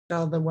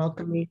all the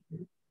welcoming?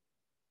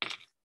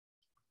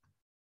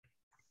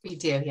 We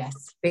do, yes.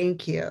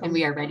 Thank you. And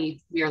we are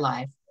ready. We are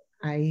live.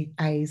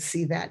 I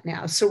see that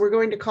now. So we're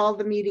going to call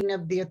the meeting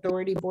of the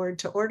Authority Board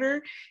to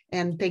order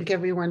and thank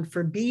everyone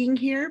for being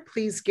here.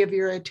 Please give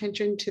your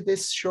attention to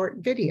this short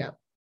video.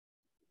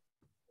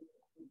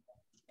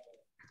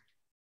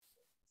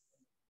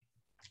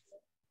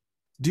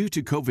 Due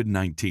to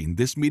COVID-19,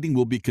 this meeting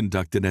will be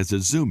conducted as a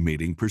Zoom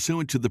meeting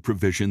pursuant to the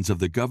provisions of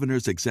the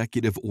Governor's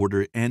Executive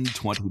Order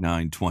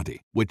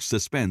N-2920, which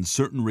suspends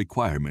certain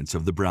requirements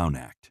of the Brown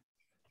Act.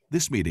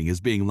 This meeting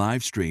is being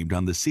live streamed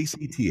on the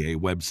CCTA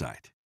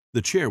website.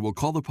 The chair will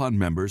call upon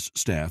members,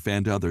 staff,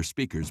 and other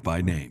speakers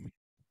by name.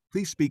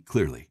 Please speak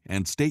clearly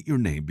and state your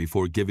name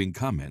before giving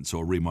comments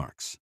or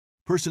remarks.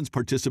 Persons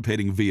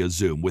participating via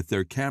Zoom with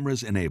their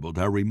cameras enabled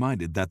are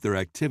reminded that their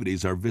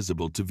activities are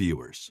visible to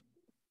viewers.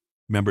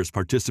 Members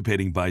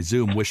participating by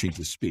Zoom wishing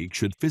to speak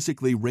should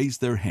physically raise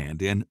their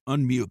hand and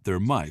unmute their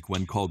mic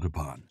when called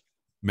upon.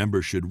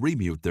 Members should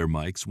remute their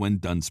mics when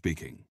done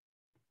speaking.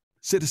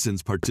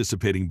 Citizens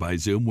participating by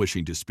Zoom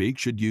wishing to speak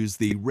should use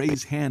the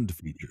Raise Hand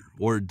feature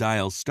or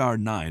dial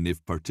 *9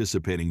 if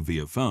participating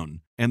via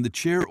phone, and the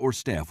chair or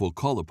staff will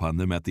call upon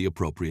them at the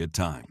appropriate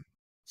time.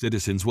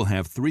 Citizens will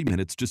have 3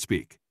 minutes to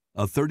speak.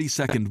 A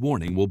 30-second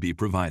warning will be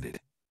provided.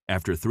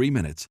 After 3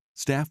 minutes,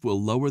 staff will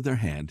lower their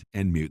hand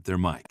and mute their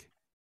mic.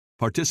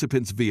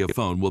 Participants via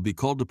phone will be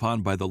called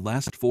upon by the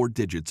last 4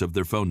 digits of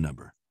their phone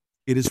number.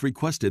 It is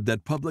requested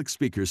that public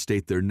speakers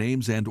state their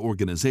names and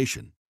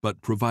organization,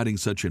 but providing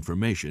such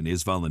information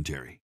is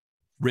voluntary.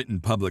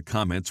 Written public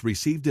comments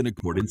received in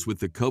accordance with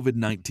the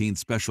COVID-19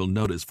 Special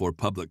Notice for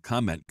Public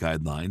Comment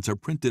Guidelines are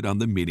printed on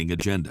the meeting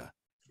agenda.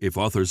 If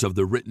authors of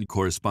the written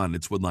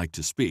correspondence would like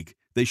to speak,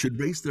 they should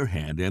raise their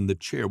hand and the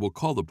chair will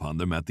call upon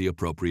them at the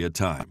appropriate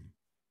time.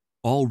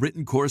 All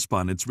written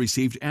correspondence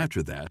received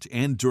after that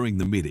and during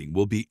the meeting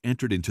will be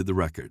entered into the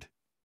record.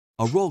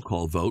 A roll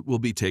call vote will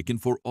be taken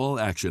for all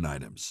action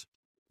items.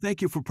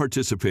 Thank you for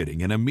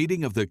participating in a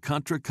meeting of the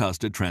Contra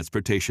Costa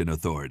Transportation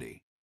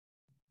Authority.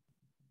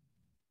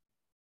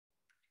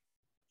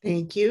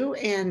 Thank you.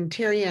 And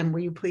Terry Ann, will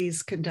you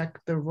please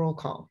conduct the roll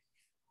call?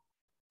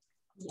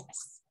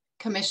 Yes.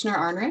 Commissioner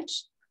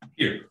Arnrich?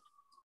 Here.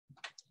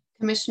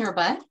 Commissioner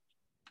Butt?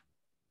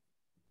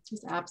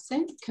 He's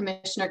absent.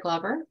 Commissioner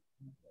Glover?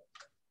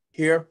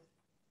 Here.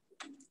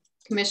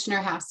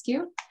 Commissioner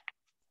Haskew?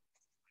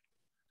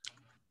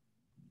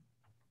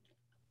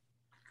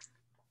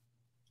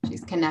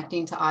 She's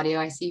connecting to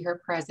audio. I see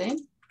her present.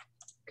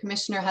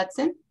 Commissioner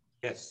Hudson?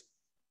 Yes.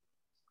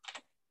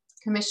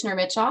 Commissioner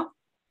Mitchell?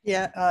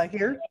 Yeah,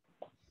 here.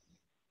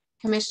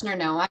 Commissioner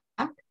Nowak?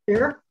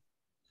 Here.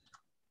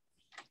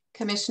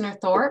 Commissioner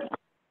Thorpe?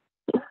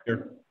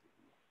 Here.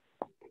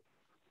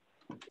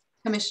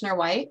 Commissioner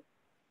White?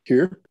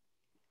 Here.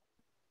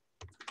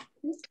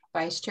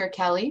 Vice Chair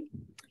Kelly?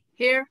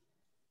 Here.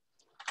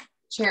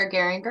 Chair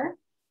Geringer?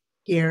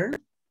 Here.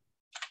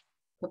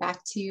 Go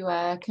back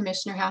to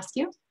Commissioner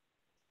Haskew.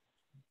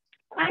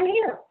 I'm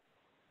here.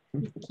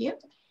 Thank you.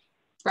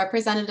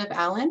 Representative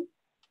Allen?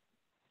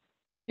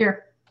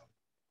 Here.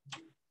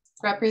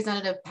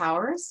 Representative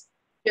Powers?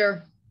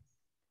 Here.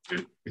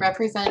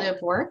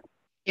 Representative Worth?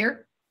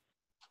 Here.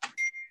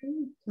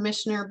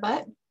 Commissioner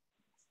Butt?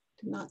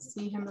 Did not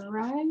see him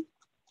arrive.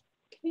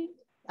 Okay.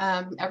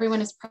 Everyone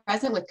is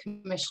present with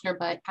Commissioner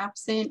Butt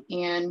absent,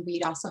 and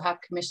we also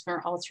have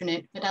Commissioner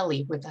Alternate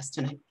Fidelli with us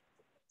tonight.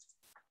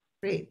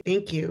 Great,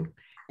 thank you.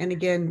 And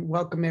again,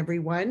 welcome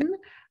everyone.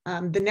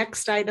 The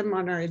next item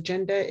on our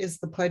agenda is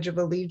the Pledge of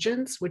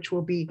Allegiance, which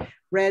will be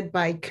read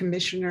by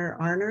Commissioner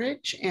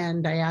Arnrich.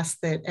 And I ask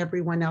that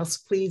everyone else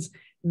please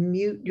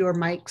mute your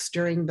mics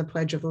during the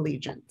Pledge of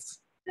Allegiance.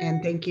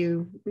 And thank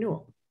you,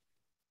 Newell.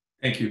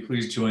 Thank you.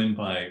 Please join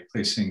by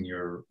placing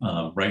your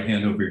right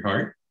hand over your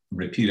heart and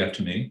repeat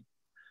after me.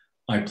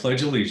 I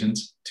pledge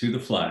allegiance to the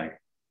flag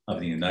of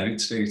the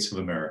United States of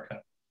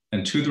America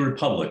and to the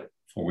republic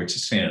for which it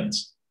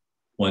stands,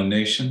 one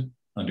nation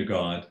under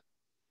God,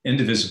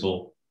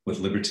 indivisible, with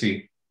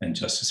liberty and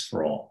justice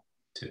for all.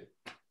 Too.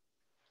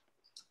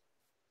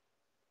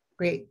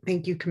 Great,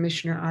 thank you,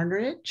 Commissioner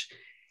Arnrich.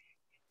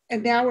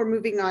 And now we're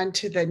moving on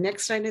to the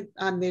next item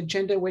on the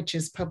agenda, which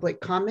is public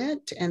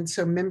comment. And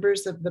so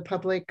members of the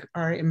public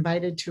are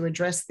invited to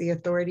address the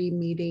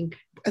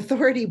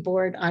authority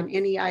board on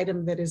any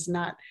item that is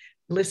not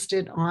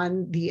listed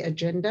on the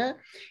agenda.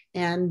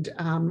 And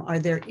are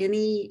there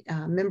any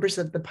members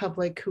of the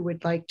public who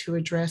would like to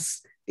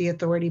address the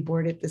authority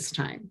board at this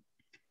time?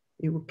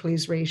 You will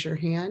please raise your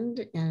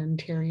hand and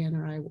Terry Ann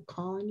or I will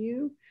call on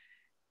you.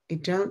 I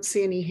don't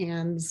see any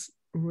hands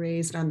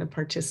raised on the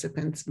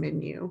participants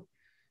menu.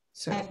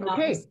 So, I have not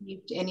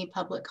received any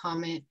public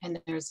comment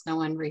and there's no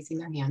one raising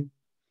their hand.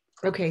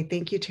 Okay,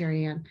 thank you,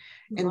 Terry Ann.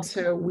 And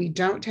so we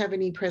don't have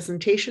any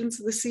presentations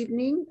this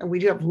evening. We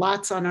do have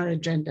lots on our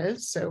agenda,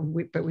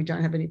 but we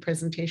don't have any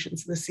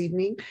presentations this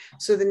evening.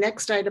 So the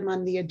next item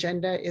on the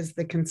agenda is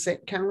the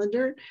consent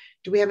calendar.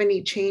 Do we have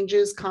any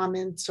changes,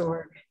 comments,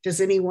 or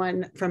does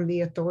anyone from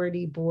the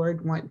authority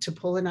board want to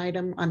pull an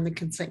item on the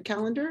consent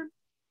calendar?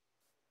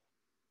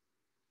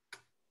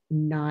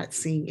 not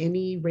seeing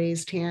any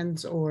raised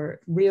hands, or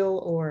real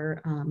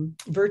or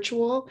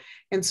virtual.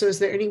 And so is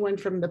there anyone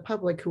from the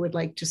public who would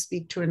like to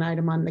speak to an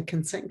item on the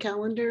consent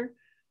calendar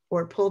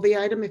or pull the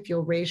item? If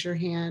you'll raise your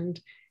hand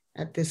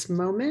at this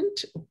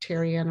moment,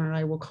 Terry Ann or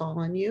I will call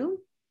on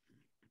you.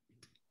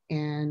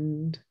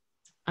 And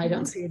I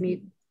don't see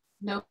any.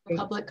 No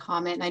public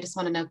comment. And I just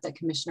want to note that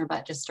Commissioner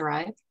Butt just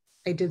arrived.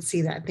 I did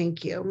see that.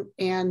 Thank you.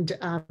 And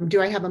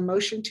do I have a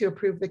motion to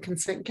approve the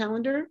consent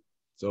calendar?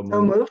 So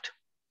moved.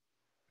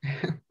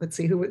 Let's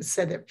see who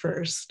said it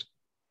first.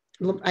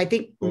 I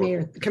think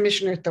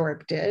Commissioner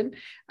Thorpe did.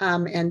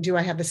 And do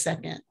I have a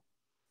second?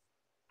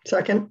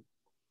 Second.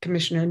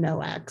 Commissioner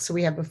Nowak. So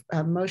we have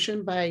a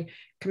motion by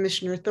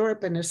Commissioner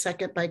Thorpe and a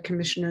second by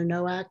Commissioner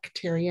Nowak.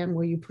 Terry Ann,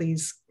 will you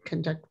please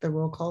conduct the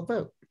roll call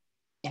vote?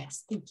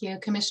 Yes, thank you.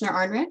 Commissioner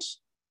Arnrich?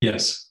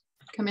 Yes.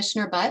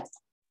 Commissioner Butt?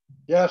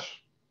 Yes.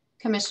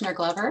 Commissioner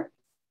Glover?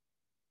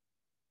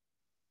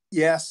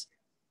 Yes.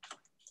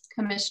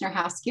 Commissioner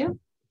Haskew?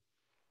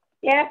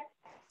 Yes.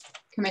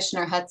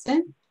 Commissioner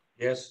Hudson?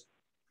 Yes.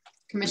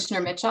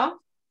 Commissioner Mitchell?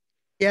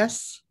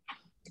 Yes.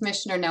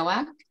 Commissioner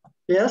Nowak?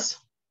 Yes.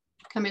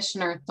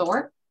 Commissioner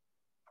Thorpe?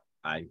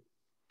 Aye.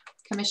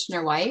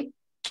 Commissioner White?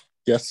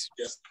 Yes.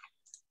 Yes.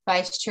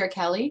 Vice Chair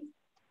Kelly?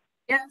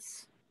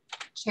 Yes.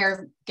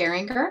 Chair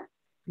Geringer?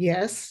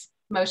 Yes.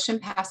 Motion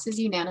passes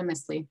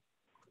unanimously.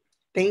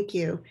 Thank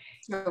you.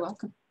 You're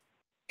welcome.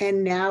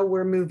 And now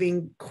we're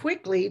moving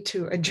quickly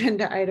to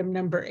agenda item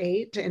number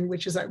 8, and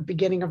which is our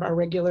beginning of our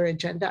regular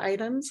agenda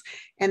items.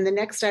 And the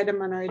next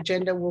item on our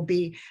agenda will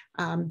be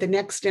the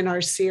next in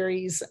our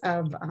series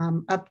of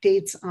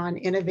updates on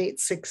Innovate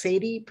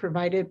 680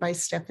 provided by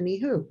Stephanie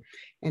Hu.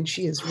 And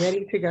she is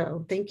ready to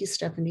go. Thank you,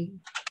 Stephanie.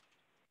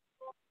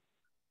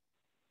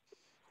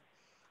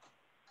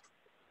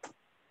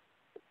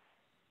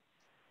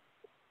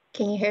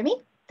 Can you hear me?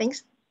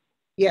 Thanks.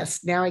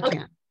 Yes, now I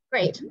can.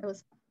 Great. It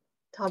was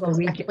toggle.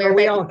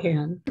 We all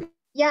can.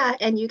 Yeah,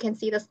 and you can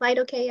see the slide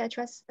okay. I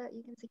trust that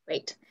you can see.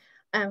 Great.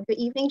 Good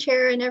evening,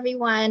 Chair and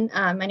everyone.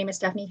 My name is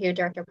Stephanie Hu,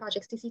 Director of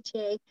Projects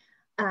DCTA,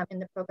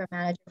 and the Program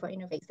Manager for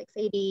Innovate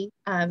 680.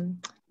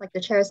 Like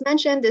the Chair has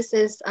mentioned, this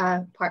is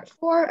part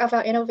 4 of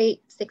our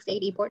Innovate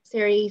 680 board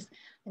series.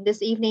 And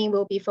this evening,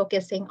 we'll be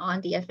focusing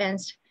on the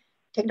Advanced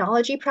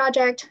Technology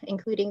Project,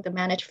 including the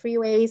Managed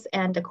Freeways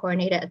and the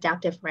Coordinated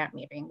Adaptive Ramp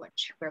Metering,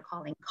 which we're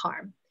calling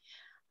CARM.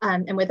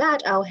 And with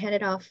that, I'll hand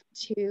it off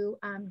to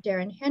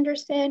Darren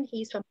Henderson.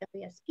 He's from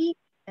WSP,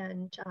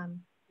 and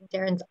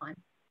Darren's on.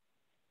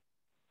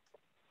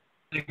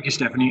 Thank you,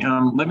 Stephanie.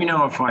 Let me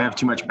know if I have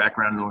too much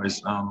background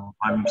noise.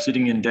 I'm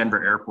sitting in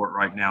Denver Airport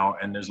right now,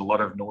 and there's a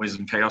lot of noise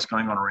and chaos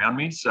going on around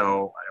me.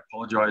 So I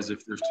apologize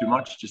if there's too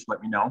much, just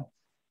let me know.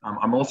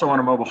 I'm also on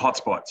a mobile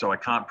hotspot, so I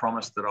can't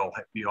promise that I'll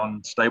be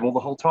on stable the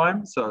whole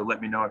time. So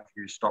let me know if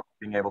you stop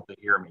being able to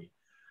hear me.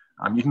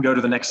 You can go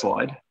to the next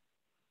slide.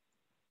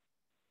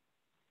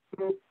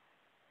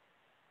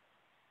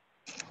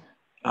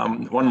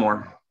 One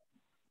more.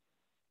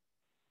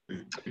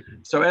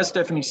 So as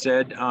Stephanie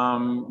said,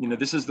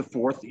 this is the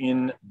 4th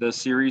in the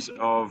series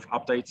of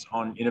updates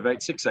on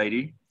Innovate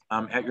 680.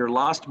 At your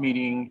last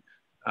meeting,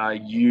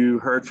 you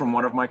heard from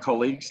one of my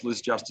colleagues,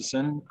 Liz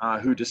Justison,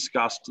 who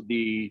discussed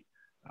the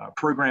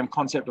program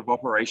concept of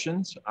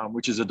operations,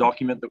 which is a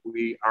document that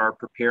we are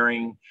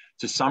preparing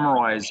to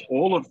summarize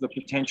all of the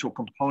potential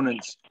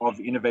components of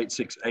Innovate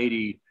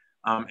 680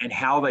 and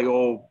how they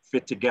all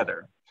fit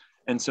together.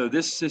 And so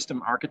this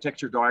system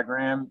architecture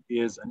diagram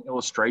is an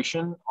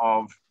illustration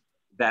of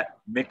that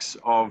mix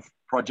of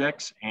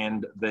projects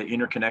and the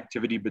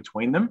interconnectivity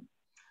between them.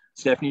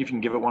 Stephanie, if you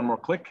can give it one more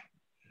click.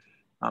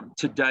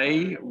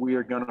 Today, we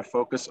are going to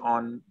focus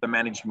on the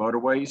managed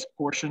motorways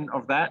portion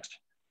of that.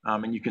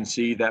 And you can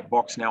see that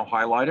box now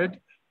highlighted.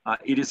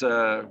 It is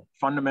a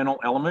fundamental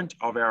element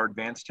of our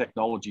advanced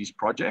technologies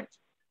project.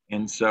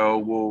 And so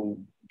we'll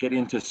get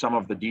into some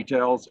of the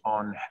details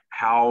on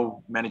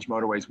how managed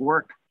motorways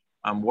work,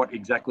 what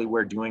exactly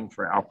we're doing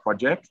for our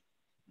project.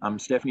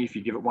 Stephanie, if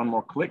you give it one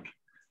more click.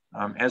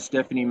 As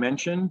Stephanie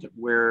mentioned,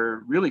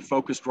 we're really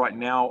focused right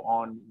now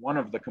on one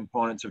of the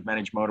components of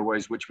managed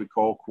motorways, which we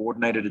call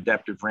Coordinated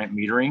Adaptive Ramp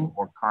Metering,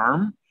 or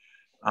CARM.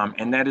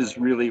 And that is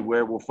really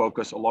where we'll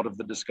focus a lot of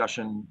the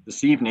discussion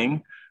this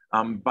evening.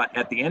 But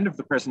at the end of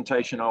the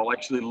presentation, I'll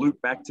actually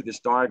loop back to this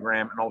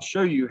diagram and I'll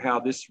show you how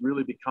this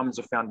really becomes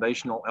a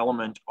foundational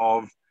element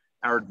of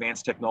our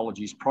advanced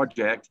technologies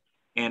project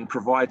and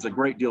provides a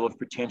great deal of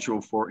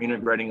potential for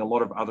integrating a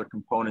lot of other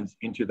components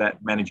into that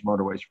managed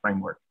motorways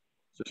framework.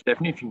 So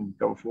Stephanie, if you can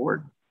go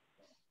forward.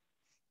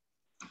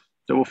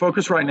 So we'll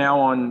focus right now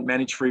on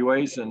managed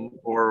freeways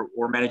or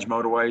managed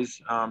motorways,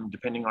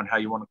 depending on how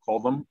you want to call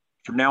them.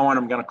 From now on,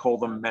 I'm going to call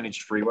them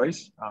managed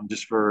freeways,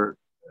 just for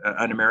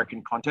an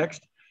American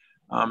context.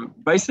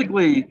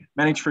 Basically,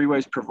 managed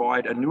freeways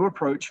provide a new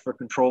approach for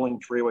controlling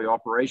freeway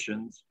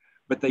operations,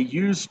 but they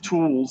use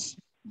tools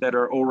that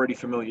are already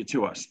familiar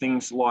to us,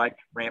 things like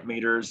ramp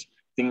meters,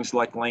 things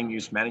like lane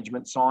use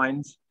management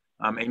signs.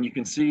 And you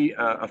can see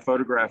a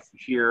photograph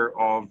here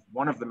of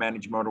one of the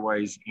managed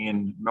motorways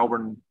in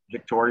Melbourne,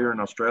 Victoria in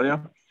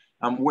Australia.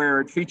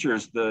 where it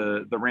features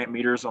the ramp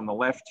meters on the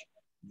left,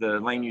 the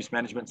lane use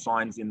management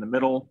signs in the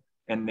middle,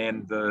 and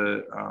then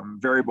the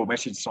variable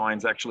message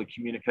signs actually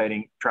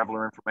communicating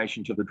traveler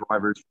information to the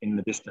drivers in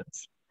the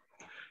distance.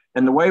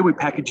 And the way we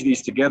package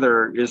these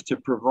together is to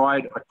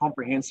provide a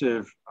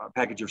comprehensive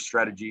package of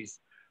strategies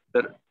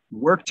that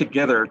work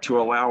together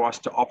to allow us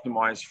to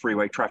optimize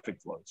freeway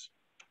traffic flows.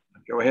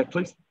 Go ahead,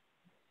 please.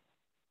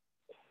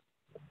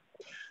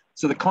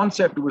 So the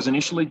concept was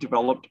initially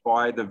developed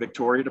by the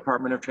Victoria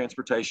Department of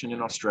Transportation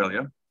in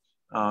Australia,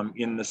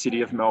 in the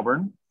city of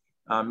Melbourne.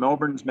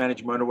 Melbourne's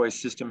managed motorway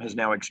system has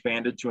now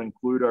expanded to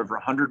include over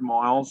 100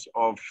 miles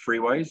of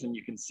freeways, and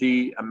you can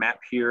see a map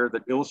here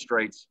that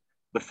illustrates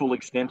the full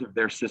extent of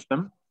their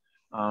system.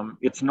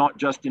 It's not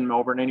just in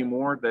Melbourne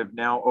anymore. They've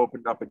now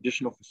opened up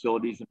additional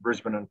facilities in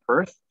Brisbane and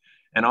Perth.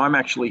 And I'm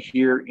actually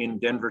here in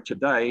Denver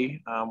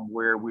today,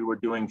 where we were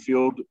doing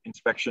field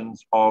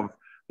inspections of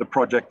the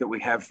project that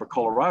we have for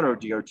Colorado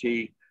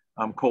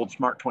DOT called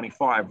Smart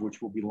 25, which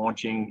will be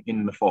launching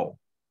in the fall.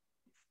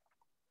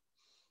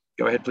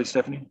 Go ahead, please,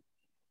 Stephanie.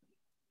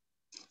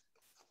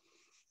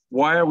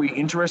 Why are we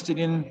interested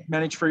in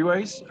managed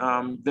freeways?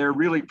 They're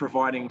really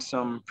providing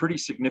some pretty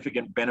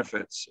significant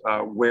benefits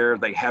where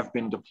they have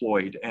been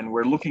deployed, and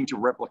we're looking to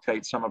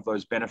replicate some of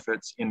those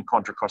benefits in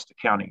Contra Costa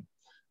County.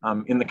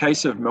 In the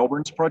case of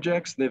Melbourne's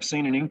projects, they've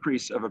seen an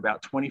increase of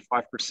about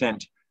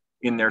 25%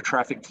 in their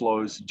traffic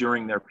flows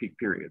during their peak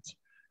periods.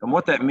 And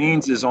what that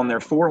means is on their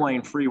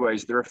 4-lane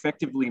freeways, they're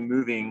effectively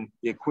moving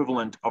the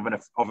equivalent of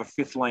a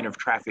 5th lane of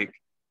traffic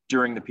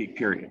during the peak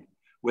period.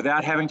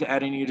 Without having to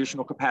add any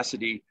additional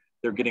capacity,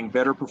 they're getting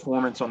better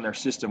performance on their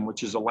system,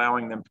 which is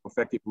allowing them to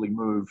effectively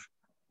move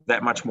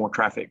that much more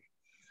traffic.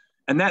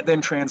 And that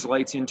then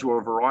translates into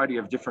a variety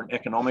of different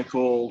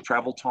economical,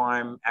 travel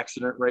time,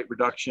 accident rate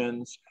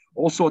reductions,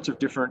 all sorts of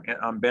different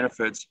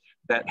benefits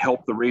that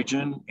help the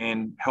region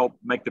and help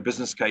make the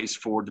business case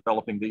for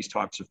developing these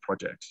types of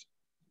projects.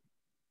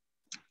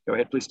 Go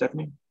ahead, please,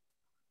 Stephanie.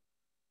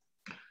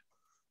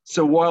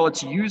 So while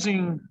it's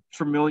using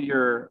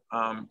familiar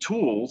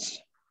tools,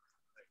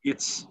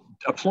 it's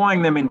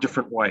applying them in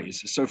different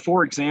ways. So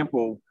for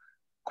example,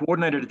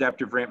 coordinated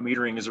adaptive ramp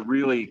metering is a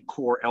really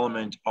core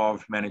element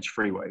of managed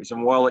freeways.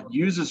 And while it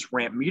uses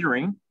ramp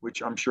metering,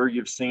 which I'm sure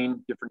you've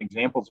seen different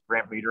examples of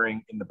ramp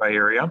metering in the Bay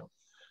Area,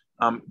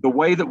 the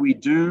way that we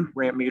do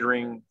ramp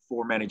metering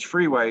for managed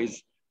freeways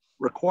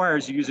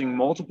requires using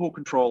multiple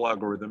control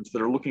algorithms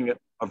that are looking at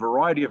a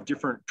variety of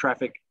different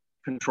traffic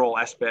control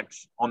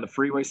aspects on the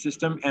freeway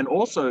system, and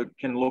also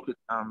can look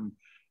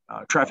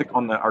at traffic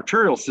on the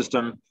arterial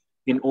system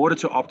in order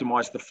to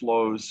optimize the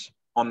flows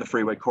on the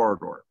freeway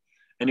corridor.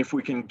 And if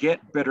we can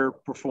get better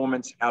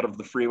performance out of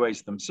the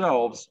freeways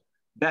themselves,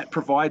 that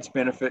provides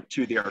benefit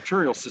to the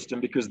arterial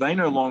system, because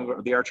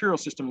the arterial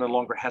system no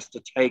longer has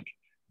to take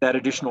that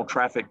additional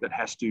traffic that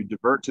has to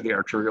divert to the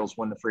arterials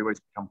when the freeways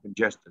become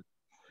congested.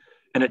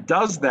 And it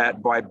does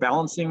that by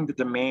balancing the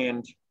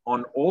demand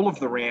on all of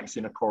the ramps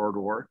in a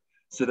corridor,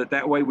 so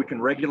that way we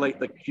can regulate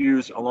the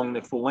queues along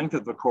the full length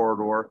of the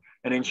corridor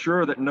and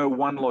ensure that no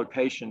one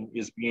location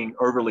is being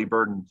overly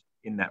burdened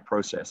in that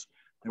process.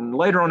 And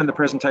later on in the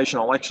presentation,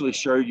 I'll actually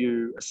show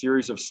you a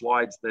series of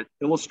slides that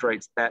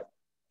illustrates that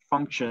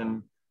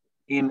function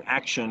in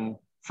action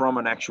from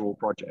an actual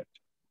project.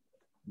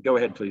 Go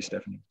ahead, please,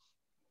 Stephanie.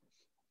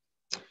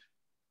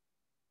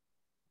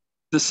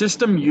 The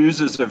system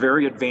uses a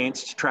very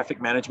advanced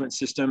traffic management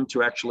system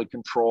to actually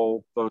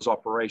control those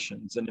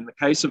operations. And in the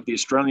case of the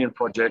Australian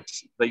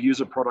projects, they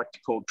use a product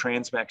called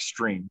Transmax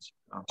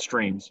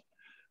Streams.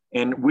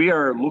 And we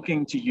are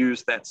looking to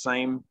use that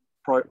same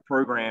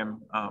program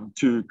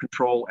to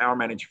control our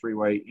managed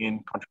freeway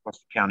in Contra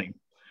Costa County.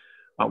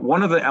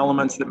 One of the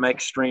elements that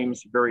makes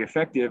Streams very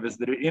effective is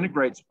that it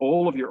integrates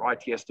all of your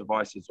ITS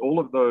devices, all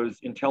of those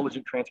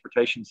intelligent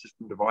transportation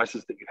system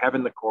devices that you have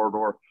in the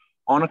corridor,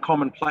 on a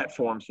common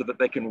platform, so that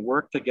they can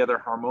work together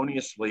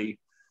harmoniously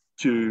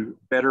to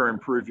better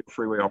improve your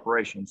freeway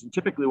operations. And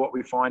typically what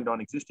we find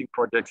on existing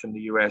projects in the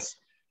US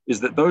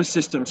is that those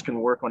systems can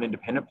work on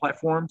independent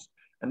platforms.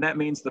 And that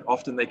means that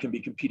often they can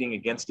be competing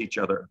against each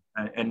other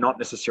and not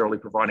necessarily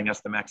providing us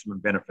the maximum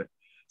benefit.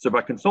 So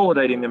by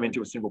consolidating them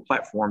into a single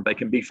platform, they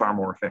can be far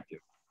more effective.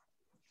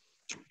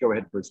 Go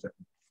ahead, please,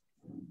 Stephanie.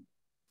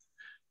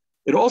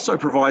 It also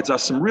provides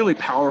us some really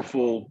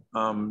powerful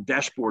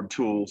dashboard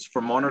tools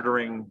for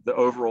monitoring the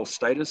overall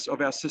status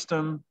of our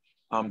system,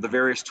 the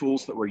various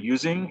tools that we're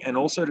using, and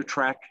also to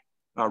track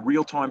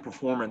real-time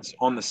performance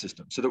on the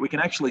system so that we can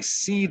actually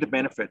see the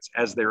benefits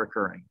as they're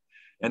occurring.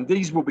 And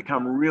these will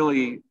become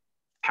really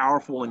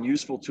powerful and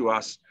useful to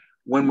us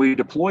when we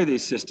deploy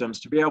these systems,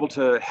 to be able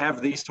to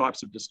have these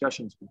types of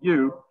discussions with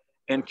you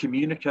and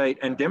communicate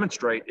and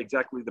demonstrate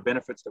exactly the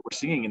benefits that we're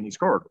seeing in these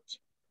corridors.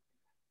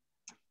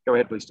 Go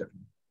ahead, please,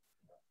 Stephanie.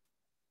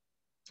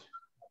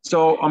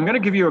 So I'm going to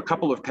give you a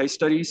couple of case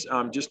studies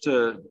just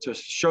to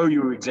show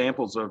you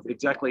examples of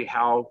exactly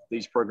how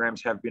these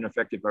programs have been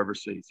effective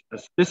overseas.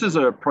 This is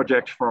a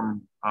project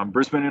from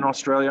Brisbane in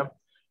Australia.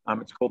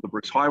 It's called the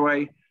Bruce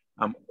Highway.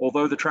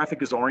 Although the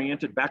traffic is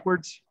oriented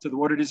backwards to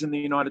what it is in the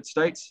United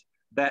States,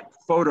 that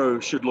photo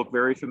should look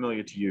very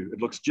familiar to you.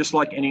 It looks just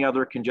like any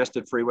other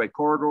congested freeway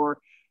corridor.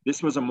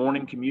 This was a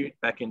morning commute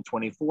back in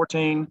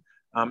 2014,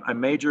 a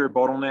major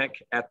bottleneck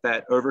at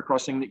that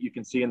overcrossing that you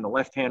can see in the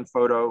left-hand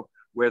photo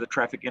where the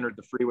traffic entered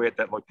the freeway at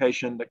that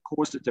location that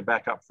caused it to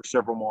back up for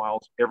several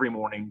miles every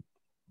morning.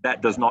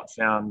 That does not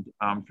sound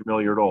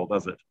familiar at all,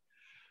 does it?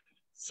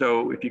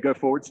 So if you go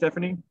forward,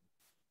 Stephanie.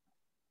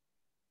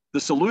 The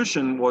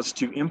solution was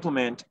to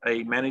implement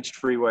a managed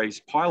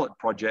freeways pilot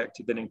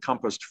project that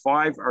encompassed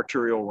 5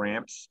 arterial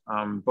ramps,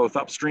 both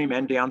upstream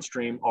and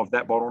downstream of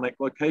that bottleneck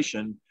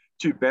location,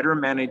 to better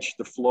manage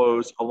the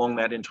flows along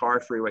that entire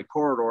freeway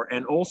corridor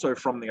and also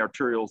from the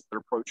arterials that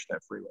approach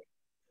that freeway.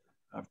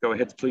 Go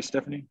ahead, please,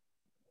 Stephanie.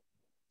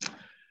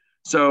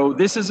 So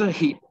this is a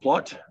heat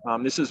plot.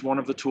 This is one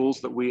of the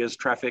tools that we as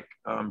traffic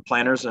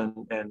planners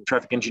and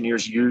traffic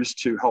engineers use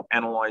to help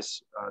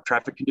analyze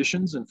traffic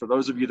conditions. And for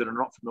those of you that are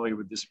not familiar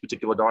with this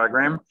particular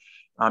diagram,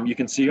 you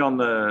can see on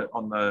the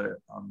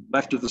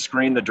left of the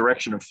screen the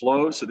direction of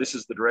flow. So this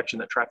is the direction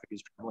that traffic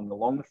is traveling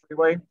along the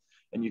freeway.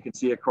 And you can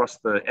see across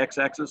the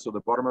x-axis or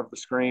the bottom of the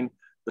screen,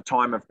 the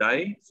time of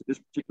day. So this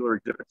particular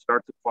exhibit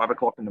starts at 5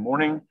 o'clock in the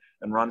morning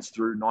and runs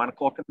through 9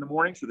 o'clock in the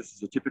morning. So this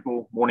is a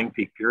typical morning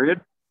peak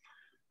period.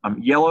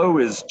 Yellow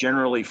is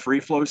generally free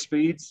flow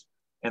speeds,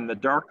 and the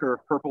darker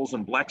purples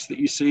and blacks that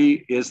you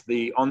see is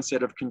the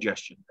onset of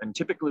congestion. And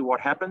typically what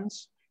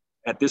happens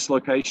at this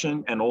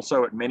location and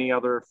also at many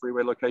other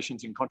freeway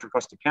locations in Contra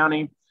Costa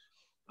County,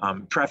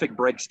 traffic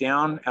breaks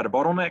down at a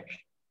bottleneck.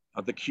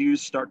 The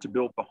queues start to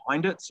build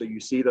behind it. So you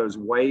see those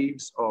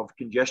waves of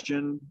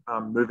congestion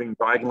moving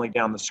diagonally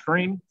down the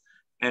screen.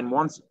 And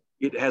once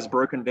it has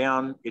broken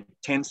down, it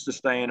tends to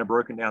stay in a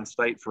broken down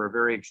state for a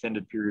very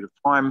extended period of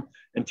time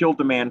until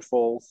demand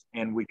falls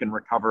and we can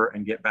recover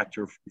and get back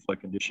to a free flow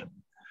condition.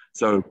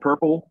 So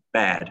purple,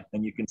 bad.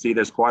 And you can see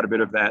there's quite a bit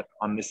of that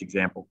on this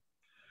example.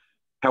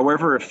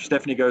 However, if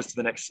Stephanie goes to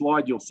the next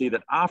slide, you'll see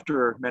that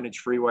after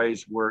managed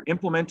freeways were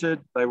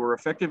implemented, they were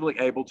effectively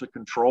able to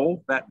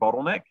control that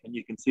bottleneck. And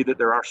you can see that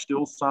there are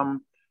still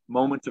some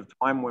moments of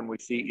time when we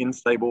see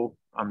unstable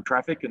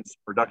traffic and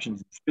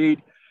reductions in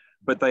speed,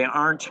 but they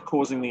aren't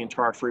causing the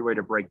entire freeway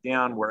to break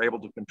down. We're able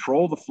to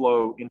control the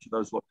flow into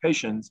those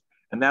locations,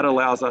 and that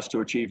allows us to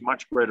achieve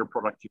much greater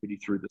productivity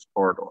through this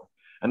corridor.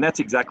 And that's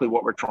exactly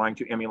what we're trying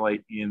to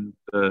emulate in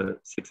the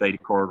 680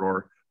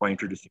 corridor by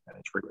introducing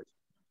managed freeways.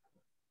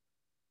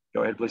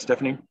 Go ahead, please,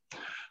 Stephanie.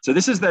 So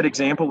this is that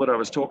example that I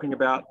was talking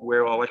about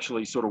where I'll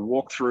actually sort of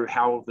walk through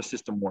how the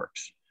system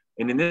works.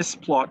 And in this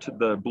plot,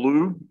 the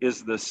blue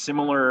is the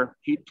similar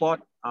heat plot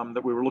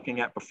that we were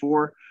looking at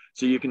before.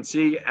 So you can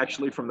see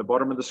actually from the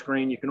bottom of the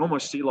screen, you can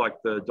almost see like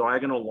the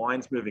diagonal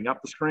lines moving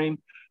up the screen.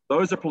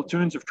 Those are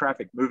platoons of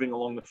traffic moving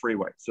along the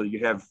freeway. So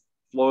you have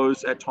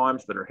flows at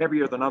times that are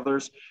heavier than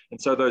others.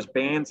 And so those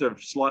bands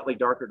of slightly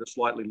darker to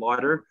slightly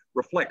lighter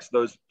reflects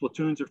those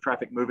platoons of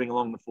traffic moving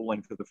along the full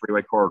length of the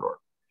freeway corridor.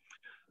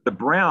 The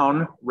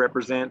brown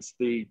represents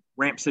the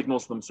ramp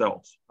signals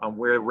themselves,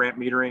 where ramp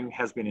metering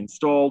has been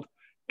installed.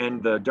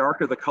 And the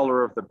darker the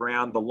color of the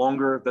brown, the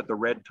longer that the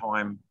red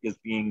time is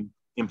being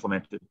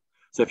implemented.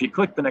 So if you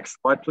click the next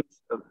slide,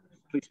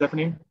 please,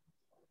 Stephanie.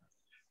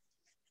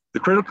 The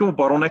critical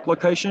bottleneck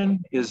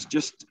location is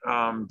just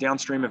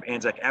downstream of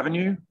Anzac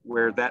Avenue,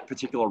 where that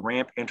particular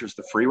ramp enters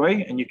the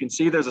freeway. And you can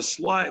see there's a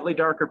slightly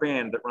darker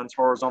band that runs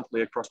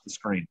horizontally across the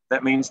screen.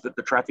 That means that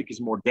the traffic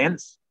is more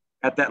dense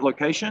at that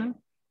location.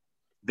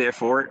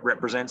 Therefore, it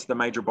represents the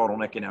major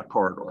bottleneck in our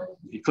corridor.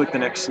 If you click the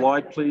next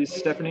slide, please,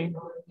 Stephanie.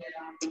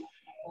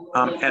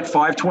 At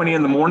 5:20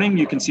 in the morning,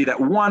 you can see that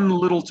one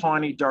little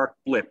tiny dark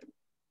blip.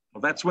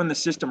 Well, that's when the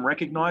system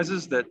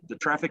recognizes that the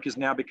traffic is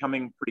now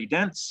becoming pretty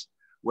dense.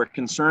 We're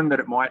concerned that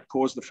it might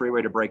cause the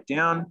freeway to break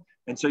down.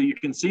 And so you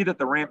can see that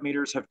the ramp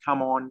meters have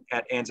come on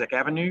at Anzac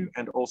Avenue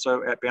and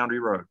also at Boundary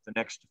Road, the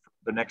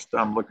next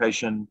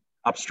location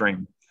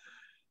upstream.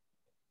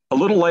 A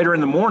little later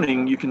in the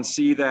morning, you can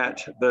see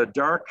that the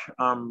dark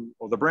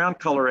or the brown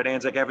color at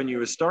Anzac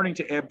Avenue is starting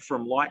to ebb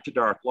from light to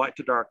dark, light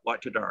to dark,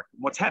 light to dark.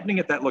 And what's happening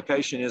at that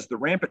location is the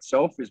ramp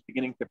itself is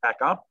beginning to back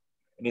up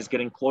and is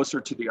getting closer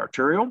to the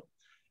arterial.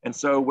 And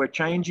so we're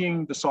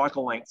changing the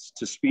cycle lengths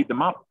to speed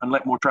them up and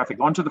let more traffic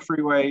onto the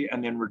freeway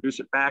and then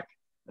reduce it back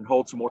and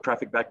hold some more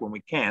traffic back when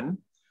we can.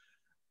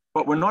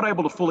 But we're not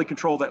able to fully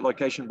control that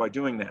location by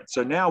doing that.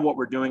 So now what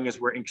we're doing is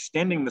we're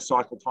extending the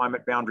cycle time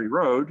at Boundary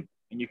Road,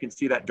 and you can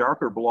see that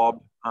darker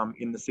blob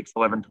in the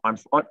 611 time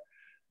slot,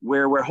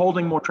 where we're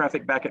holding more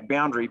traffic back at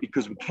Boundary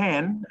because we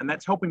can, and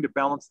that's helping to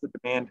balance the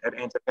demand at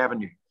Anzac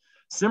Avenue.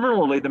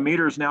 Similarly, the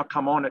meters now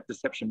come on at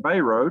Deception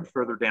Bay Road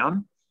further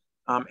down,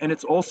 and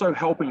it's also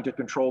helping to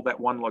control that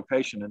one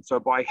location. And so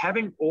by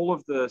having all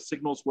of the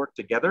signals work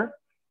together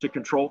to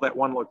control that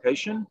one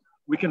location,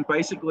 we can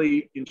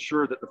basically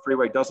ensure that the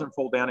freeway doesn't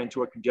fall down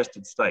into a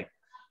congested state.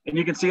 And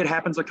you can see it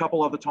happens a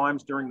couple other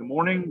times during the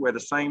morning where the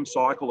same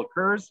cycle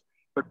occurs.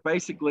 But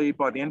basically,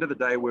 by the end of the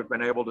day, we've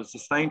been able to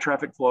sustain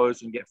traffic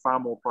flows and get far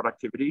more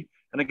productivity.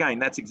 And again,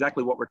 that's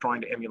exactly what we're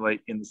trying to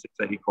emulate in the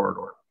 680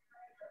 corridor.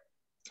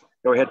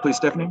 Go ahead, please,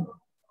 Stephanie.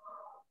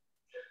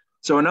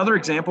 So another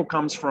example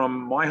comes from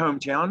my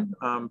hometown,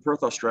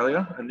 Perth,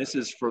 Australia, and this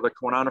is for the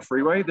Kwinana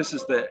Freeway. This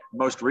is the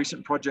most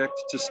recent project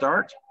to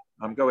start.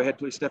 Go ahead,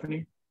 please,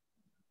 Stephanie.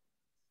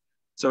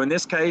 So in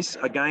this case,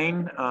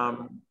 again,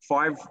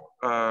 5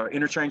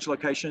 interchange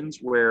locations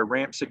where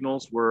ramp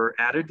signals were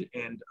added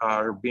and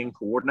are being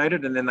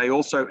coordinated. And then they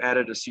also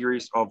added a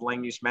series of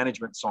lane use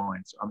management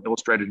signs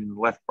illustrated in the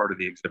left part of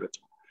the exhibit.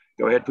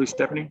 Go ahead, please,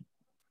 Stephanie.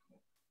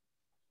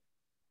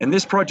 And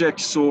this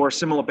project saw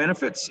similar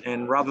benefits.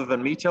 And rather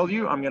than me tell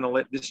you, I'm going to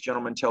let this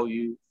gentleman tell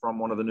you from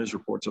one of the news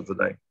reports of the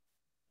day.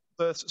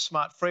 Perth's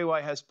Smart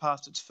Freeway has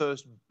passed its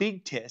first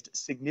big test,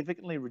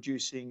 significantly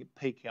reducing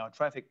peak hour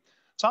traffic.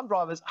 Some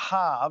drivers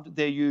halved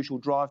their usual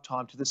drive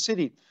time to the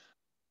city,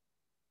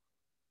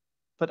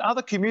 but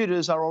other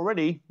commuters are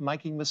already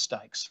making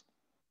mistakes.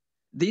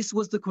 This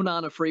was the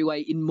Kwinana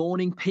Freeway in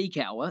morning peak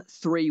hour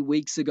 3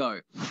 weeks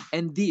ago,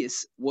 and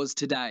this was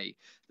today.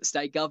 The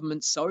state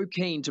government's so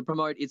keen to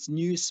promote its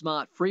new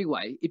smart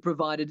freeway, it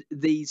provided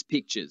these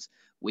pictures.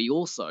 We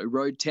also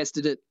road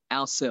tested it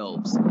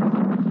ourselves.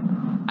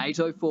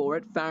 8:04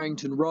 at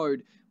Farrington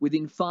Road.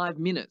 Within 5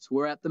 minutes,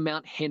 we're at the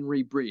Mount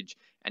Henry Bridge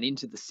and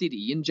into the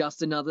city in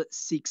just another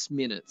 6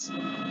 minutes.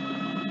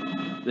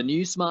 The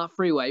new smart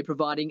freeway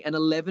providing an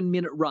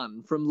 11-minute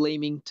run from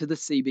Leeming to the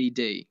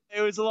CBD.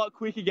 It was a lot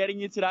quicker getting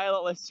here today, a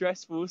lot less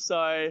stressful,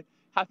 so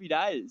happy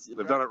days.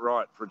 They've done it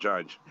right for a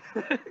change.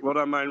 Well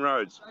done, main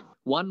roads.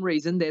 One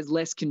reason there's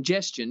less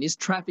congestion is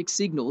traffic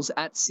signals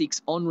at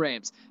 6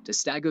 on-ramps to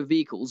stagger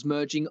vehicles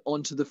merging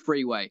onto the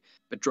freeway,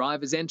 but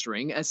drivers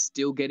entering are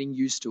still getting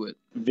used to it.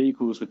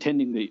 Vehicles were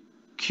tending to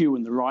queue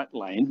in the right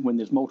lane when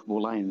there's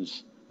multiple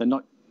lanes. They're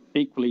not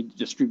equally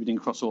distributing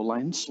across all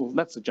lanes. Well,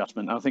 that's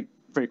adjustment. I think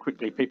very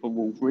quickly people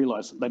will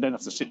realise that they don't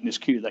have to sit in this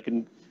queue, they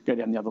can go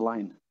down the other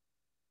lane.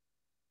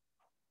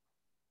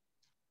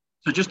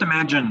 So just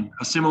imagine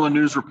a similar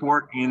news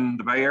report in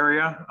the Bay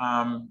Area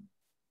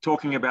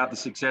talking about the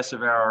success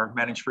of our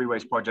Managed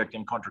Freeways project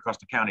in Contra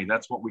Costa County.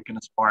 That's what we can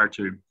aspire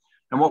to.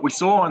 And what we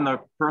saw in the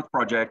Perth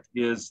project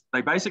is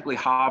they basically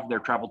halved their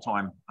travel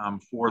time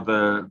for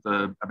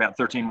the about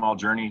 13-mile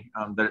journey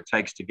that it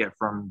takes to get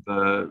from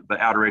the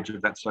outer edge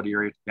of that study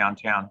area to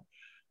downtown.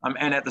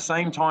 And at the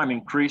same time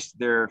increased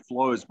their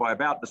flows by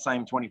about the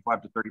same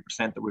 25 to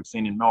 30% that we've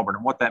seen in Melbourne.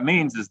 And what that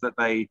means is that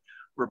they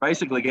were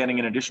basically getting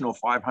an additional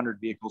 500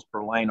 vehicles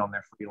per lane on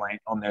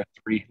their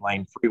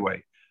 3-lane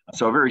freeway.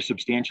 So a very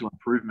substantial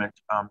improvement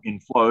in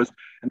flows.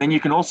 And then you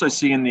can also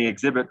see in the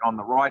exhibit on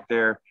the right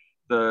there,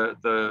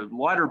 the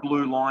lighter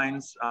blue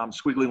lines,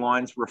 squiggly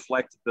lines,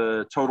 reflect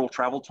the total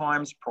travel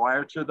times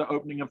prior to the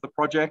opening of the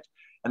project.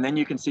 And then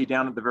you can see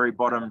down at the very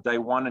bottom, day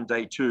 1 and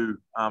day 2,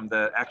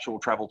 the actual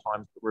travel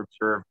times that were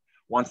observed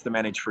once the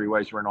managed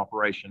freeways were in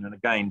operation. And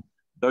again,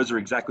 those are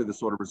exactly the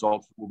sort of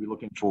results that we'll be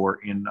looking for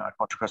in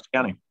Contra Costa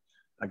County.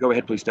 Go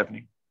ahead, please,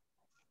 Stephanie.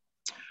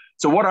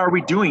 So what are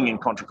we doing in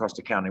Contra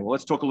Costa County? Well,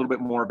 let's talk a little bit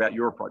more about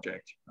your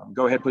project.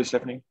 Go ahead, please,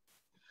 Stephanie.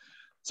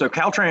 So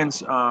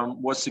Caltrans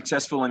was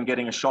successful in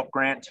getting a SHOP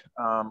grant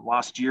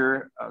last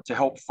year to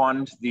help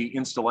fund the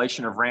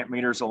installation of ramp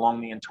meters along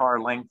the entire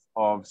length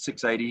of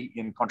 680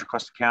 in Contra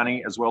Costa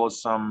County, as well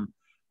as some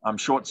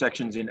short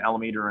sections in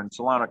Alameda and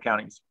Solano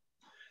counties.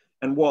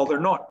 And while they're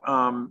not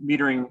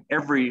metering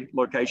every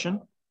location,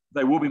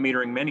 they will be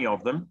metering many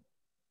of them.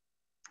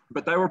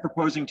 But they were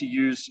proposing to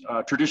use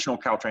traditional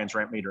Caltrans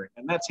ramp metering.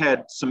 And that's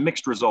had some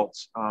mixed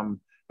results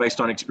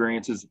based on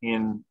experiences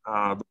in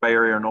the Bay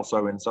Area and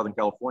also in Southern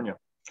California.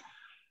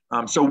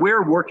 So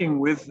we're working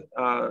with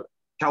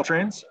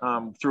Caltrans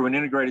through an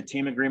integrated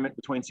team agreement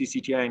between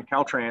CCTA and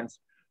Caltrans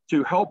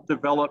to help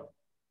develop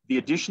the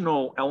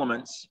additional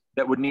elements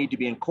that would need to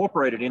be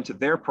incorporated into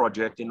their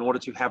project in order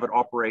to have it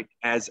operate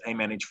as a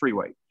managed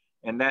freeway.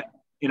 And that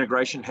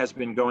integration has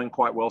been going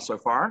quite well so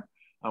far.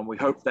 We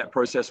hope that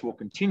process will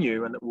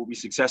continue and that we'll be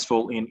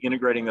successful in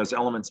integrating those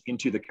elements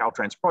into the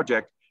Caltrans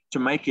project to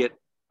make it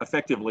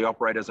effectively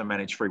operate as a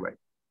managed freeway.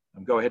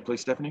 Go ahead,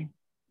 please, Stephanie.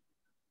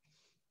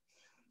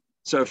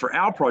 So for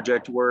our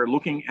project, we're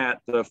looking at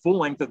the full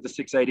length of the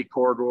 680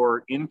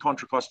 corridor in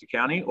Contra Costa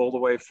County, all the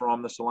way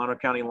from the Solano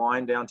County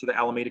line down to the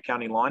Alameda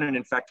County line. And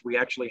in fact, we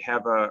actually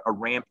have a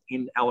ramp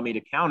in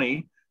Alameda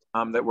County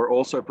that we're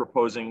also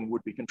proposing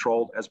would be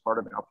controlled as part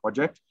of our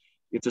project.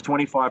 It's a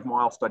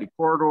 25-mile study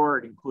corridor.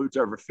 It includes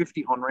over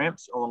 50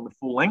 on-ramps along the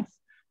full length.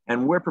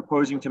 And we're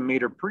proposing to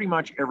meter pretty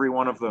much every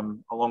one of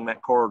them along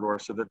that corridor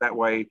so that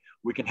way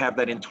we can have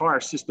that entire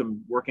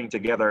system working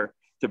together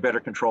to better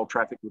control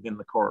traffic within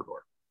the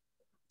corridor.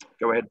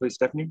 Go ahead, please,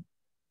 Stephanie.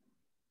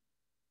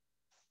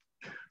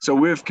 So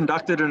we've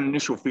conducted an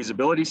initial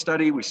feasibility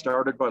study. We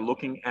started by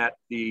looking at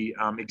the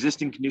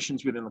existing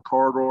conditions within the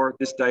corridor.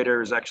 This data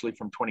is actually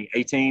from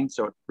 2018,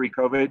 so it's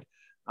pre-COVID,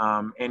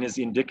 and is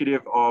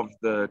indicative of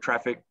the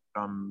traffic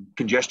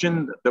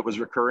congestion that was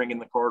occurring in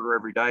the corridor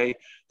every day.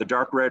 The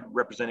dark red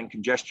representing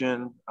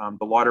congestion,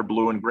 the lighter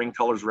blue and green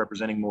colors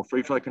representing more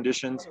free flow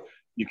conditions.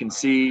 You can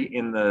see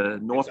in the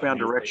northbound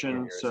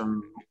direction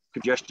some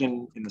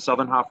congestion in the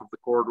southern half of the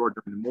corridor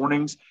during the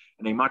mornings,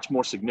 and a much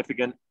more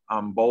significant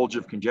bulge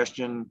of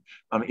congestion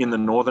in the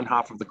northern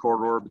half of the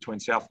corridor between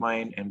South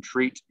Main and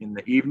Treat in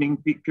the evening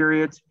peak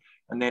periods.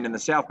 And then in the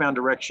southbound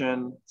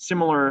direction,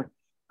 similar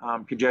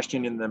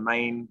congestion in the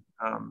main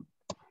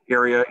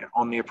area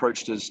on the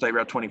approach to State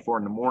Route 24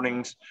 in the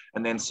mornings,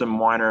 and then some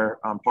minor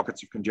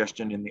pockets of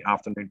congestion in the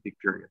afternoon peak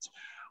periods.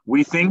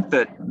 We think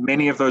that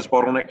many of those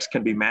bottlenecks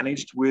can be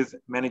managed with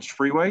managed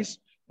freeways.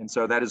 And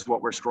so that is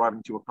what we're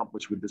striving to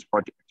accomplish with this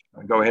project.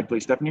 Go ahead,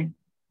 please, Stephanie.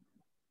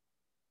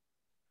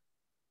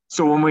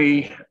 So when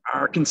we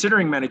are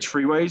considering managed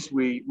freeways,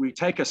 we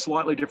take a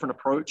slightly different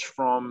approach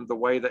from the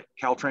way that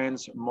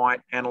Caltrans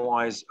might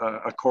analyze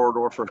a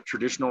corridor for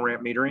traditional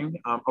ramp metering.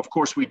 Of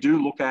course, we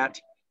do look at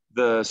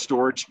the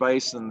storage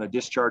space and the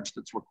discharge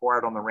that's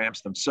required on the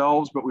ramps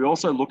themselves, but we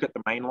also look at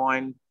the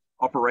mainline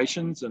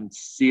operations and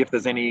see if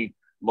there's any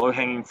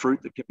low-hanging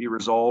fruit that can be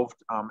resolved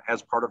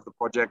as part of the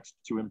project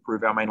to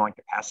improve our mainline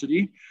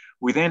capacity.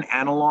 We then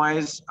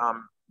analyze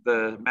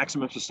the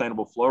maximum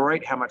sustainable flow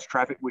rate, how much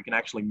traffic we can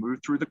actually move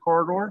through the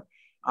corridor.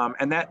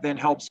 And that then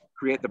helps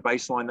create the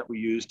baseline that we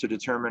use to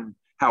determine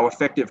how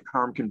effective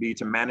CARM can be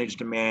to manage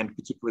demand,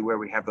 particularly where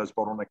we have those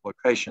bottleneck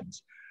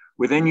locations.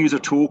 We then use a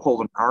tool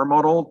called an R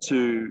model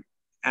to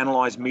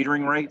analyze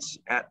metering rates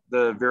at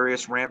the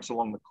various ramps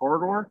along the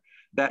corridor.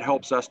 That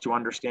helps us to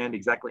understand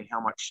exactly how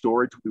much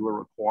storage we will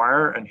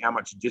require and how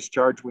much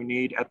discharge we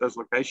need at those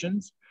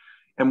locations.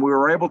 And we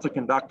were able to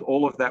conduct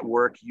all of that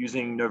work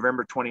using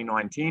November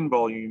 2019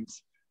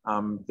 volumes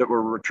that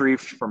were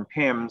retrieved from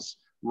PEMS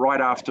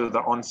right after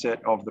the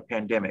onset of the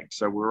pandemic.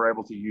 So we were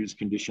able to use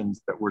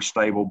conditions that were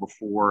stable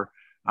before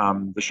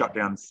the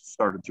shutdowns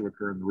started to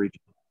occur in the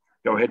region.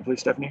 Go ahead,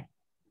 please, Stephanie.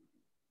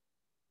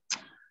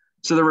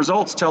 So the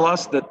results tell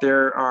us that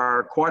there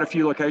are quite a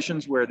few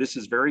locations where this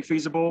is very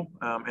feasible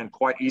and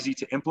quite easy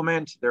to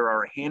implement. There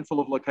are a handful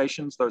of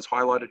locations, those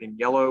highlighted in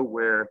yellow,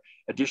 where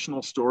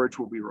additional storage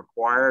will be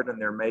required,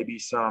 and there may be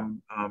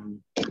some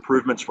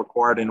improvements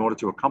required in order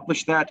to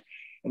accomplish that.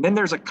 And then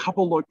there's a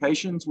couple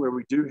locations where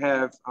we do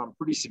have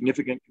pretty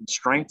significant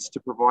constraints to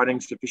providing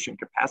sufficient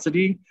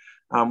capacity.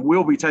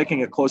 We'll be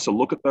taking a closer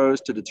look at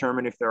those to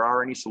determine if there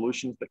are any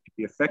solutions that could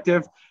be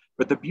effective.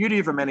 But the beauty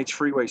of a managed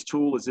freeways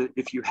tool is that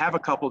if you have a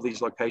couple of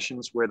these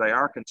locations where they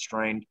are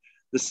constrained,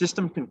 the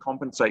system can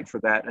compensate for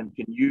that and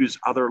can use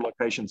other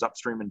locations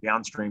upstream and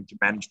downstream to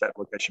manage that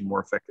location more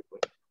effectively.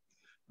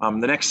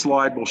 The next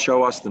slide will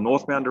show us the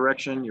northbound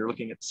direction. You're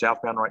looking at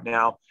southbound right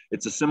now.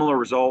 It's a similar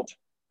result,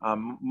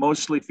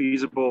 mostly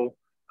feasible,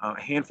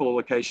 a handful of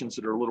locations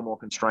that are a little more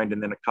constrained,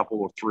 and then a couple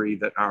or three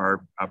that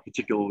are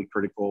particularly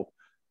critical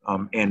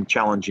and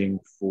challenging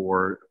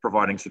for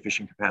providing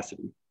sufficient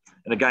capacity.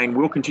 And again,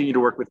 we'll continue to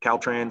work with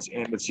Caltrans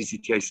and with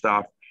CCTA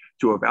staff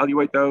to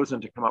evaluate those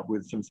and to come up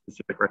with some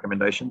specific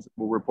recommendations.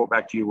 We'll report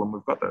back to you when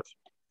we've got those.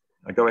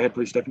 Go ahead,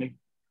 please, Stephanie.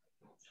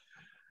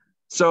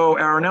 So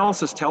our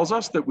analysis tells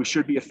us that we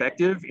should be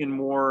effective in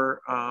more,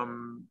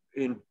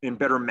 in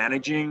better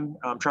managing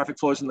traffic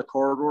flows in the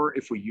corridor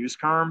if we use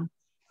CARM.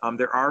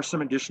 There are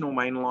some additional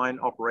mainline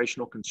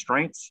operational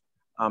constraints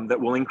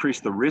that will increase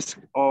the risk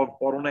of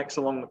bottlenecks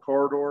along the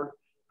corridor.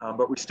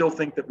 But we still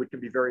think that we can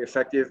be very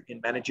effective in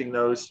managing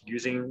those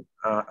using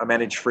a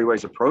managed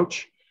freeways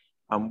approach.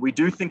 We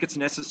do think it's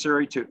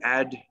necessary to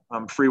add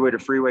freeway to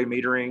freeway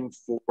metering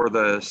for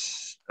the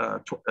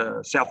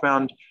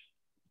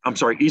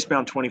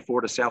eastbound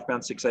 24 to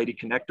southbound 680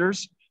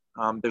 connectors.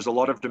 There's a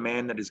lot of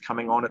demand that is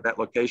coming on at that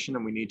location,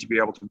 and we need to be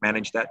able to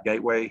manage that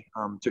gateway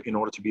in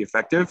order to be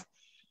effective.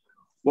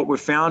 What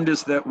we've found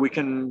is that we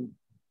can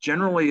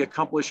generally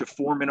accomplish a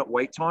 4-minute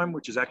wait time,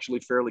 which is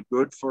actually fairly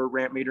good for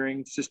ramp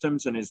metering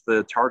systems and is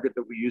the target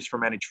that we use for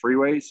managed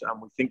freeways.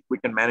 We think we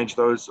can manage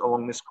those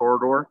along this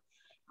corridor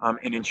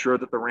and ensure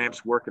that the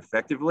ramps work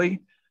effectively.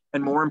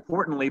 And more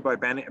importantly,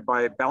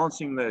 by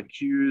balancing the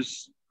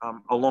queues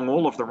along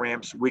all of the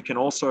ramps, we can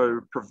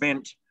also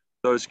prevent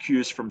those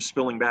queues from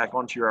spilling back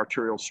onto your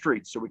arterial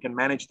streets. So we can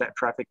manage that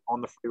traffic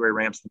on the freeway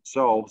ramps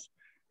themselves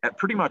at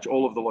pretty much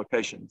all of the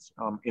locations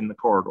in the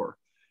corridor.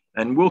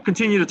 And we'll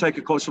continue to take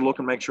a closer look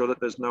and make sure that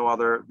there's no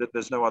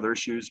other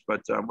issues,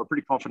 but we're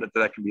pretty confident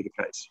that that can be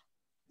the case.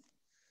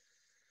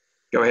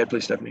 Go ahead,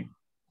 please, Stephanie.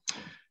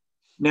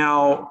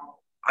 Now,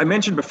 I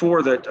mentioned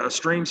before that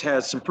Streams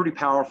has some pretty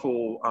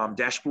powerful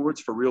dashboards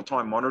for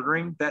real-time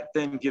monitoring. That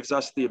then gives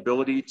us the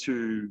ability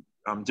to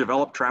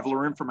develop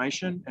traveler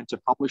information and to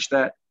publish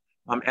that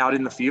out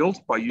in the field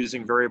by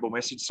using variable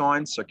message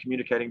signs, so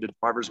communicating to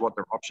drivers what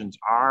their options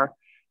are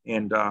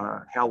and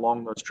how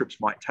long those trips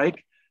might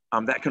take.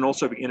 That can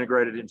also be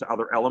integrated into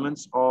other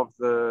elements of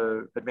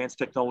the Advanced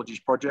Technologies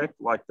project,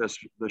 like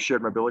the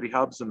shared mobility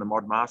hubs and the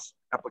ModMass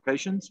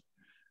applications.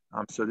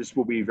 So this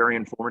will be very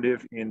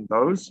informative in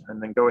those.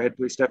 And then go ahead,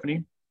 please,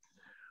 Stephanie.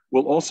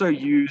 We'll also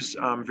use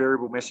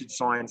variable message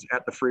signs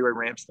at the freeway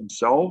ramps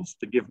themselves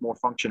to give more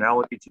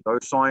functionality to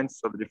those signs,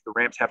 so that if the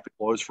ramps have to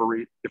close for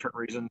different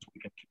reasons,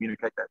 we can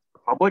communicate that to the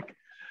public.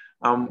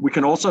 We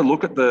can also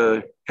look at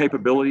the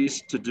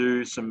capabilities to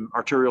do some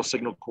arterial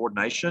signal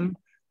coordination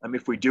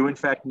If we do in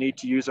fact need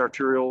to use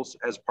arterials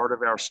as part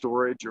of our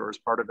storage or as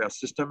part of our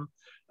system,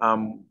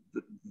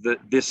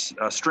 this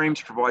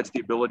Streams provides the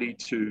ability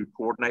to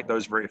coordinate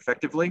those very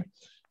effectively.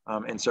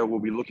 And so we'll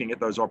be looking at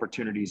those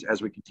opportunities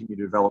as we continue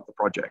to develop the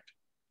project.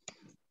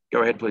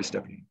 Go ahead, please,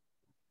 Stephanie.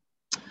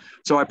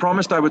 So I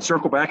promised I would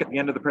circle back at the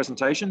end of the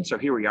presentation. So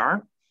here we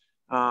are.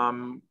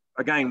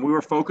 Again, we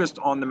were focused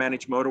on the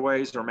managed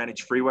motorways or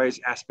managed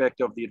freeways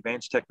aspect of the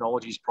Advanced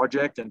Technologies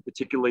project, and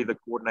particularly the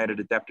coordinated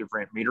adaptive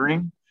ramp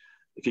metering.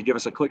 If you give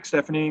us a click,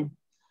 Stephanie.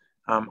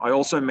 I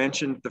also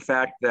mentioned the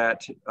fact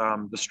that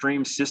the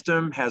Stream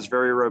system has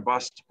very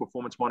robust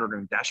performance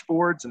monitoring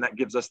dashboards, and that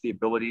gives us the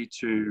ability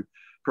to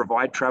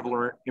provide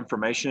traveler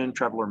information,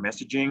 traveler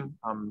messaging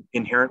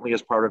inherently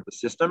as part of the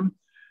system.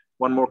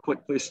 One more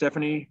click, please,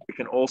 Stephanie. We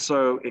can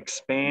also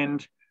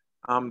expand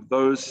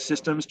those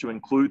systems to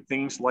include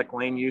things like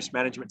lane use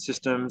management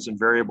systems and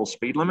variable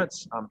speed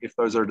limits if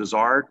those are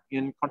desired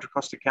in Contra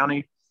Costa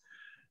County.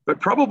 But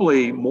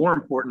probably more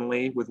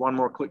importantly, with one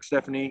more click,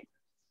 Stephanie,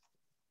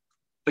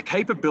 the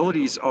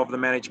capabilities of the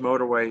managed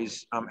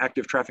motorways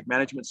active traffic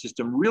management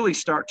system really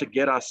start to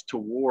get us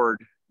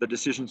toward the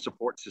decision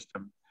support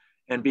system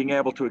and being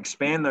able to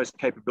expand those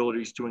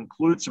capabilities to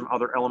include some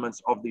other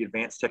elements of the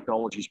Advanced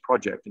Technologies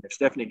project. And if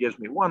Stephanie gives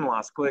me one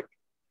last click,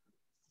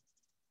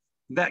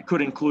 that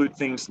could include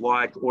things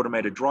like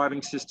automated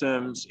driving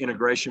systems,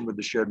 integration with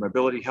the shared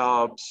mobility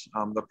hubs,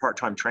 the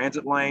part-time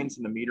transit lanes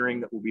and the metering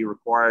that will be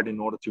required in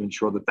order to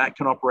ensure that that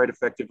can operate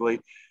effectively.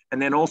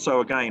 And then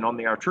also, again, on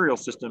the arterial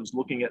systems,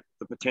 looking at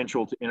the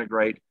potential to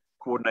integrate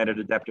coordinated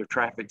adaptive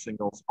traffic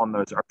signals on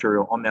those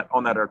arterial, on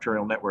that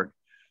arterial network.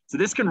 So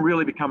this can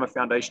really become a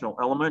foundational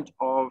element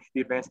of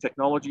the Advanced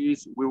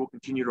Technologies. We will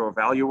continue to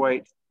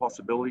evaluate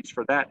possibilities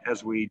for that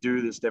as we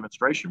do this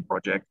demonstration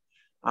project.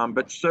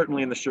 But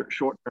certainly in the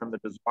short term, the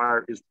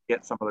desire is to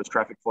get some of those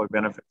traffic flow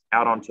benefits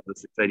out onto the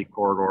 680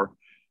 corridor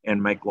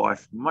and make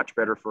life much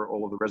better for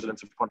all of the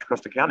residents of Contra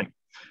Costa County.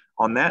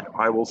 On that,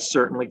 I will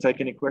certainly take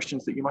any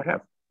questions that you might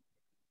have.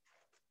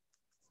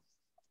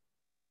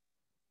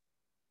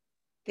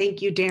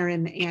 Thank you,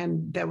 Darren.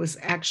 And that was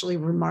actually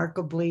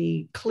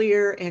remarkably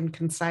clear and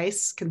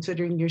concise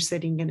considering you're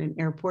sitting in an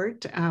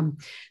airport.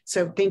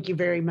 So thank you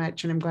very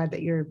much. And I'm glad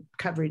that your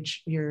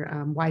coverage, your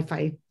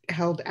Wi-Fi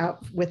held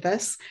out with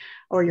us,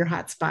 or your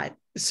hotspot.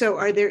 So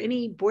are there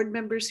any board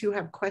members who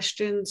have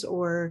questions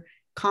or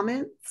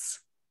comments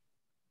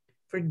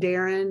for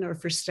Darren or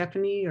for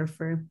Stephanie or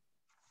for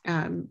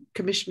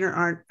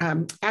Commissioner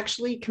Arndt?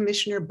 Actually,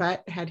 Commissioner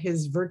Butt had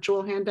his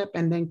virtual hand up,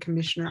 and then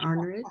Commissioner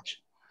Arneridge.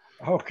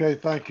 Okay,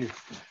 thank you.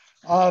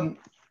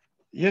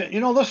 You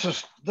know, this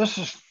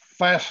is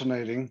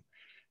fascinating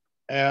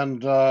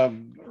and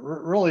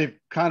really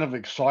kind of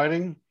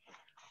exciting.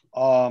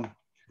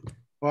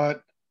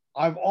 But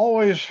I've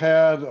always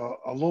had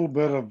a little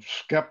bit of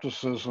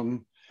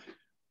skepticism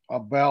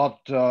about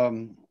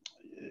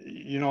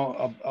you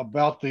know,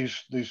 about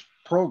these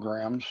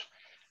programs,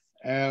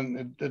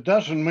 and it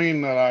doesn't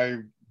mean that I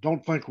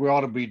don't think we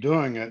ought to be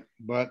doing it,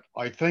 but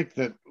I think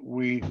that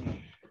we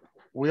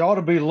ought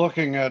to be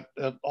looking at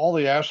all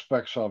the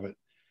aspects of it.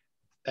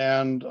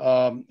 And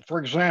for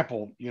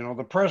example, you know,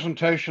 the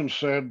presentation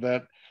said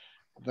that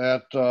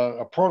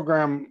a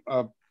program,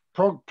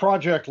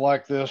 project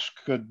like this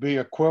could be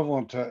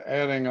equivalent to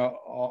adding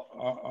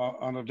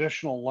an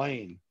additional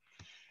lane.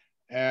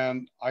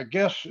 And I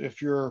guess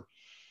if you're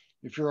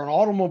an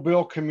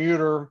automobile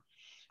commuter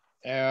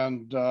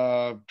and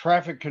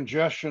traffic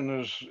congestion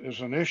is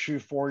an issue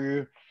for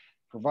you,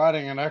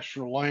 providing an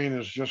extra lane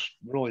is just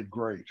really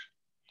great.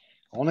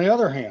 On the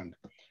other hand,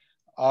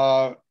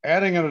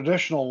 adding an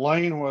additional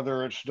lane,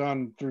 whether it's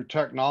done through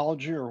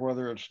technology or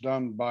whether it's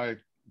done by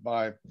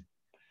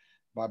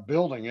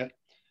building it,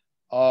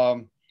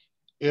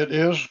 it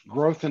is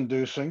growth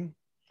inducing.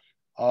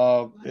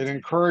 It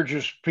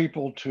encourages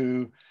people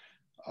to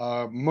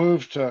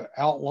move to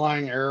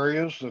outlying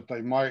areas that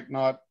they might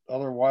not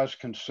otherwise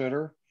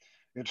consider.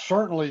 It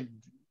certainly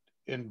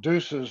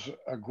induces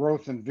a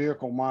growth in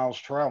vehicle miles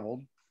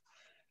traveled.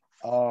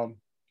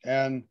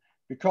 And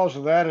because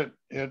of that,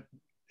 it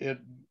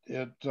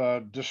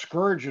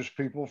discourages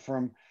people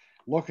from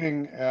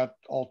looking at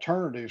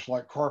alternatives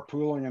like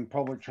carpooling and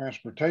public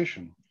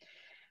transportation.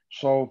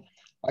 So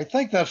I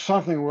think that's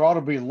something we ought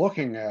to be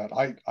looking at.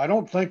 I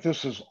don't think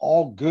this is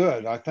all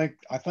good. I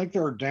think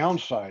there are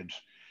downsides,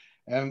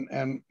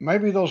 and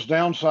maybe those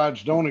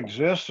downsides don't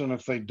exist. And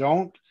if they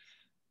don't,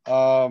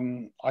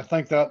 I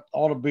think that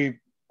ought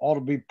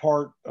to be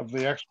part of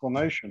the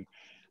explanation.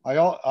 I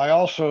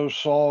also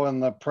saw in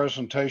the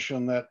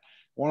presentation that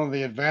one of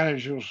the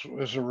advantages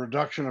is a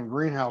reduction of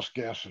greenhouse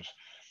gases,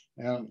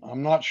 and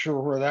I'm not sure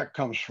where that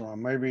comes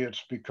from. Maybe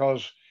it's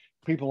because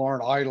people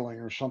aren't idling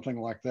or something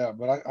like that.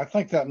 But I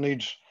think that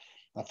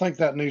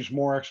needs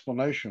more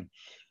explanation.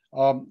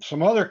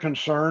 Some other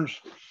concerns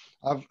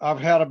I've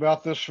had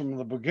about this from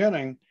the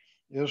beginning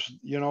is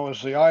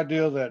the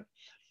idea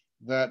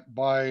that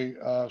by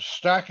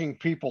stacking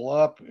people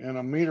up in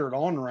a metered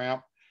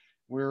on-ramp,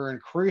 we're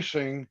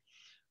increasing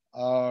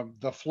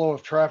the flow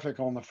of traffic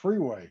on the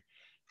freeway.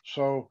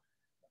 So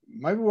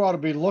maybe we ought to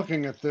be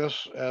looking at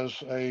this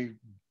as a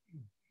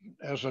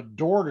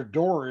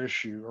door-to-door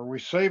issue. Are we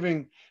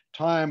saving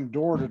time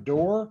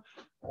door-to-door,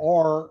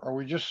 or are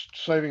we just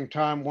saving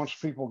time once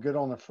people get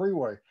on the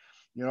freeway?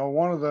 You know,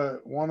 one of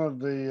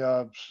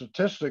the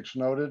statistics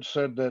noted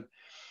said that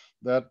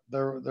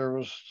there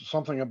was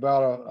something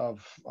about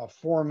a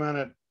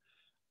 4-minute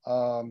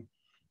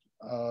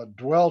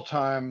dwell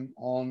time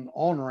on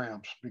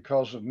on-ramps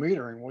because of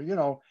metering. Well, you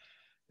know,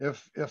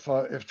 if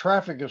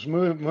traffic is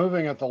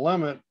moving at the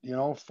limit, you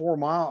know,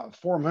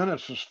 4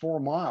 minutes is 4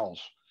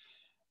 miles.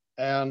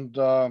 And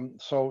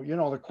so, you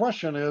know, the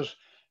question is,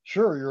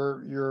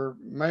 sure,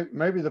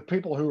 maybe the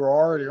people who are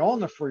already on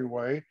the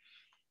freeway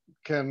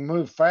can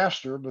move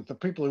faster, but the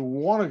people who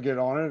want to get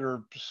on it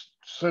are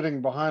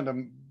sitting behind a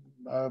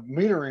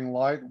metering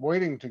light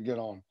waiting to get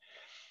on.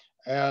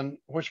 And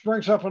which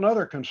brings up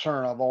another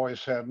concern I've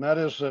always had, and that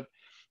is that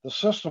the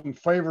system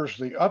favors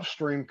the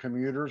upstream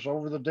commuters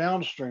over the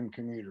downstream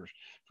commuters.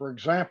 For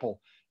example,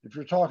 if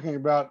you're talking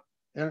about,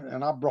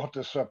 and I brought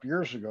this up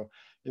years ago,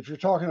 if you're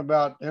talking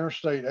about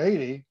Interstate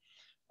 80,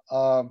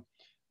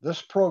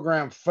 this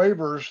program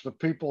favors the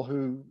people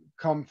who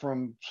come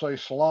from, say,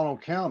 Solano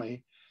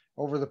County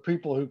over the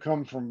people who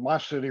come from my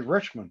city,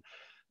 Richmond.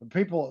 The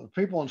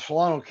people in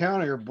Solano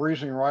County are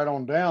breezing right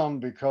on down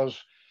because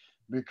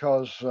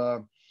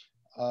the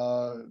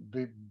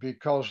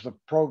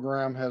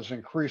program has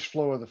increased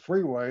flow of the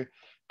freeway.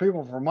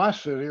 People from my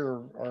city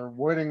are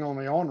waiting on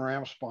the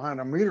on-ramps behind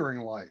a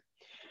metering light.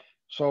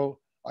 So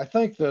I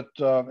think that,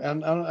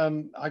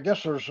 and I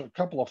guess there's a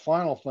couple of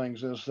final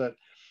things, is that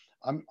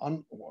I'm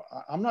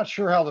not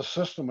sure how the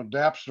system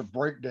adapts to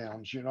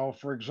breakdowns. You know,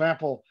 for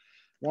example,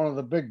 one of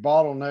the big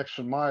bottlenecks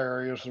in my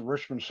area is the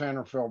Richmond-San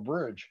Rafael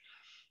Bridge.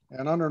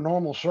 And under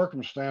normal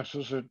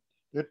circumstances,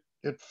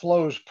 it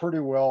flows pretty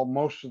well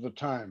most of the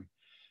time.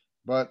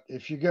 But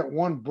if you get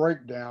one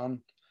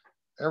breakdown,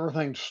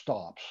 everything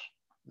stops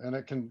and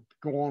it can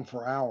go on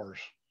for hours.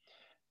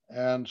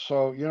 And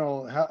so, you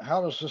know,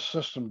 how does this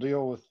system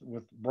deal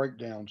with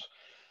breakdowns?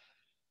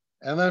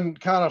 And then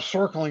kind of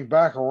circling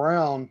back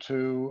around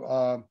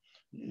to,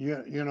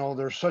 you know,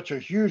 there's such a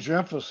huge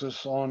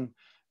emphasis on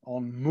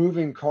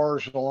moving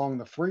cars along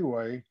the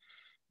freeway,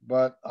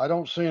 but I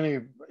don't see any,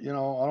 you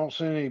know, I don't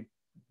see any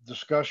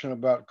discussion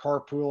about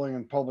carpooling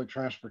and public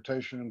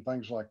transportation and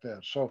things like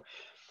that. So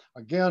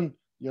again,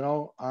 you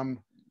know, I'm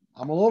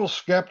a little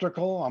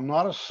skeptical. I'm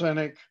not a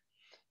cynic,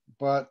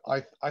 but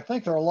I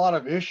think there are a lot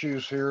of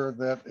issues here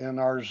that in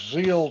our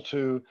zeal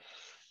to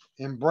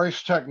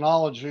embrace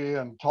technology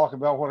and talk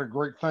about what a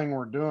great thing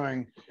we're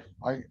doing,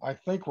 I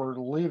think we're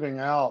leaving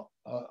out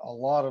a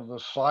lot of the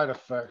side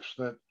effects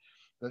that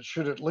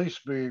should at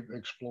least be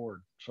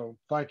explored. So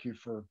thank you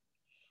for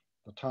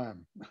the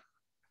time.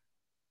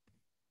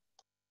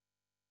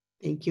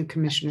 Thank you,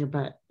 Commissioner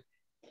Butt.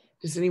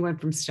 Does anyone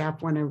from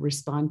staff want to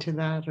respond to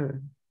that,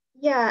 or?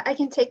 Yeah, I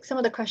can take some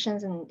of the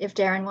questions, and if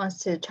Darren wants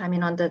to chime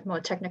in on the more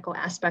technical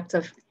aspects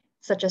of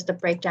such as the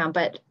breakdown.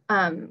 But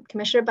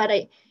Commissioner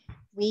Butt,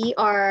 we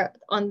are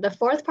on the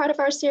 4th part of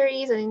our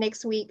series, and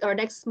next week or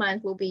next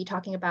month we'll be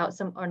talking about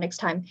some of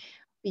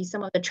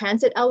the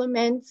transit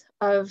elements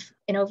of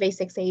Innovate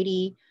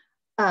 680.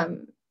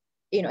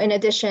 You know, in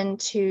addition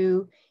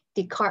to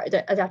the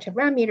adaptive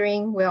RAM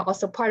metering, we're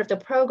also part of the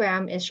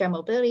program is shared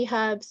mobility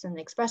hubs and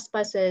express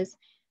buses.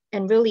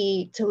 And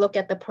really to look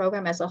at the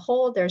program as a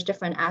whole, there's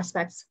different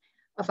aspects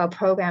of our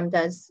program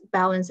that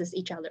balances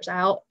each other's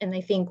out. And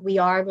I think we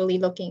are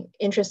really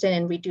interested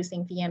in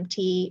reducing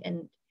VMT,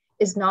 and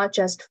is not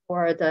just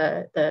for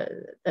the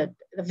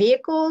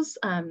vehicles.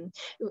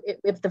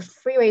 If the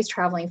freeway is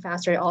traveling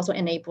faster, it also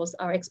enables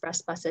our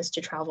express buses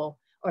to travel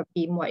or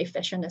be more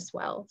efficient as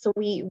well. So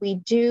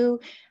we do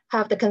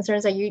have the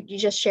concerns that you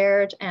just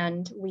shared,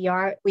 and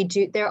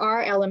there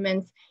are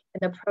elements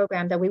in the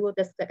program that we will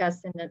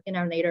discuss in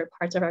our later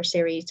parts of our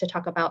series to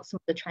talk about some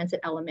of the transit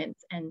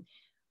elements and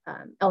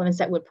elements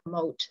that would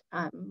promote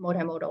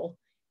multimodal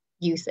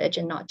usage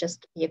and not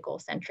just vehicle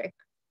centric.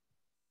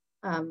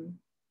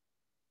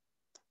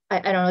 I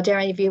don't know,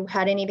 Darren, if you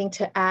had anything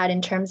to add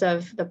in terms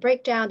of the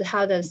breakdown,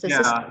 how does the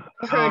system,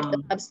 I heard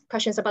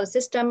questions about the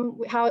system,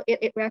 how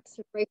it reacts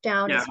to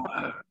breakdown. Yeah,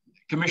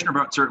 Commissioner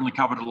Butt certainly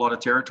covered a lot of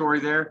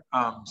territory there.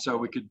 So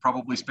we could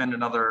probably spend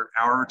another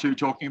hour or two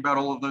talking about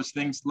all of those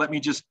things. Let me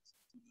just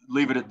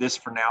leave it at this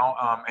for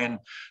now, and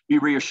be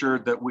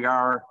reassured that we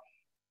are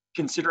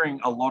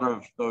considering a lot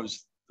of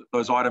those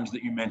items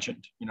that you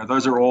mentioned. You know,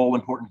 those are all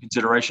important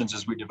considerations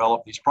as we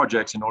develop these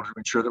projects in order to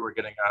ensure that we're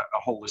getting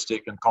a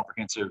holistic and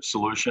comprehensive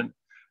solution.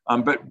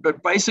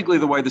 But basically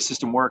the way the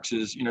system works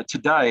is, you know,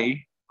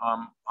 today,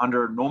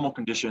 under normal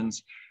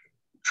conditions,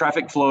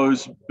 traffic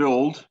flows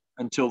build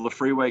until the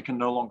freeway can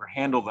no longer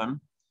handle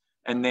them.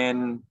 And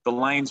then the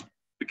lanes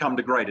become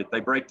degraded.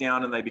 They break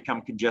down and they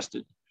become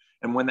congested.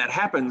 And when that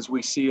happens,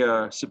 we see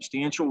a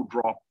substantial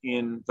drop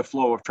in the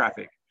flow of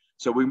traffic.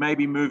 So we may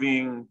be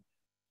moving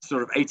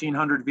sort of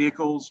 1,800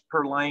 vehicles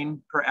per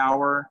lane per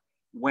hour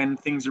when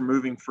things are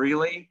moving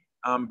freely.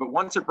 But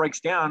once it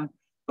breaks down,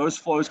 those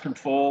flows can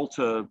fall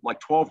to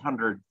like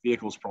 1,200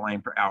 vehicles per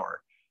lane per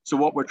hour. So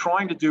what we're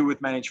trying to do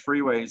with managed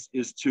freeways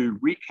is to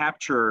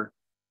recapture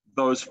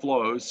those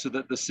flows so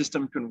that the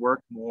system can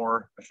work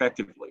more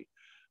effectively.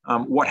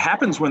 What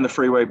happens when the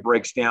freeway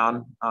breaks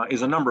down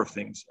is a number of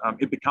things.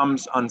 It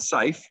becomes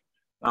unsafe.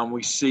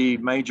 We see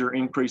major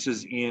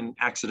increases in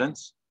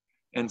accidents.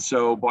 And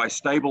so by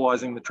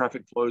stabilizing the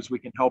traffic flows, we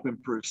can help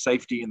improve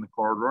safety in the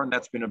corridor. And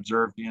that's been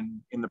observed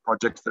in the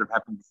projects that have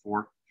happened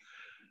before.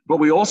 But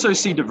we also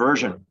see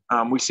diversion.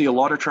 We see a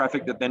lot of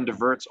traffic that then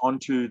diverts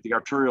onto the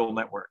arterial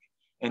network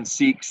and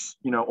seeks,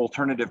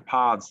 alternative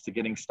paths to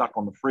getting stuck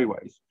on the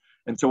freeways.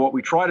 And so what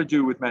we try to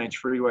do with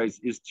managed freeways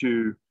is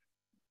to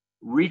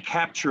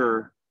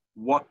recapture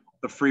what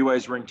the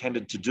freeways were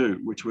intended to do,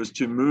 which was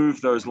to move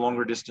those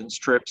longer distance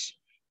trips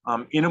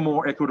in a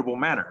more equitable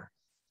manner.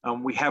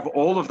 We have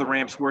all of the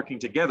ramps working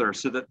together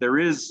so that there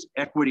is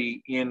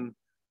equity in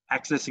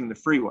accessing the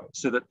freeway,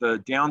 so that the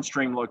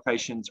downstream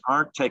locations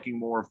aren't taking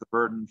more of the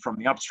burden from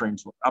the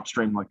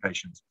upstream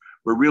locations.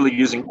 We're really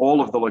using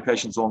all of the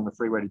locations along the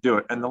freeway to do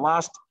it. And the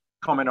last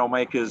comment I'll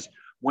make is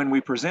when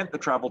we present the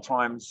travel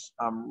times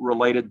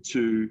related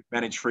to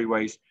managed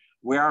freeways,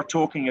 we are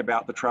talking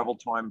about the travel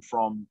time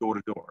from door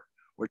to door.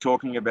 We're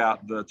talking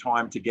about the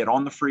time to get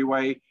on the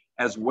freeway,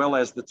 as well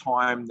as the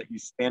time that you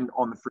spend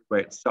on the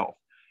freeway itself.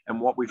 And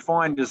what we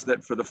find is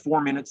that for the 4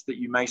 minutes that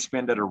you may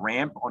spend at a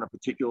ramp on a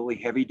particularly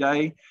heavy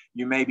day,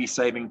 you may be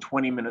saving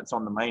 20 minutes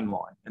on the main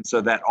line. And so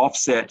that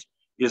offset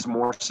is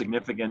more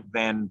significant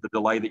than the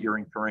delay that you're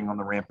incurring on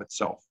the ramp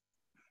itself.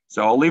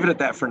 So I'll leave it at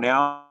that for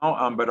now,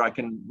 but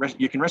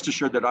you can rest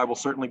assured that I will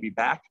certainly be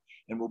back,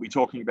 and we'll be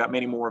talking about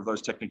many more of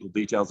those technical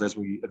details as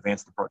we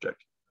advance the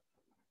project.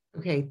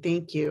 Okay,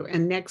 thank you.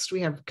 And next we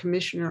have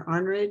Commissioner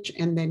Arneridge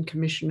and then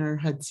Commissioner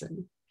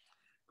Hudson.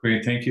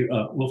 Great, thank you.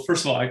 Well,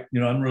 first of all,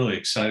 I'm really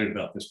excited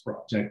about this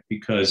project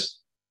because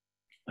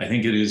I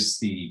think it is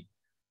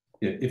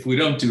if we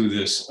don't do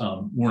this,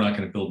 we're not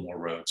going to build more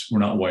roads. We're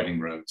not widening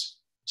roads.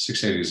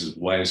 680 is as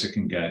wide as it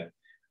can get.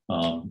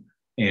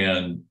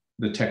 And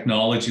the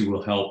technology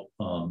will help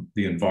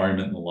the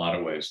environment in a lot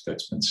of ways.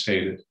 That's been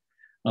stated.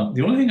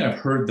 The only thing I've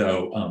heard,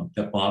 though,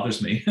 that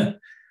bothers me, and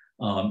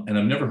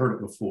I've never heard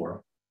it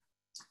before,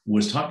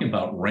 was talking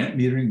about ramp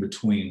metering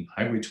between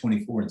Highway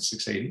 24 and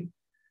 680.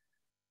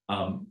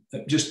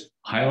 Just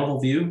high level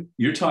view,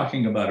 you're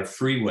talking about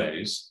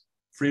freeways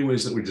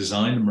that were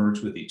designed to merge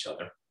with each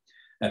other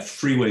at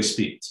freeway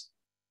speeds.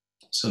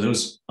 So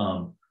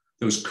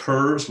those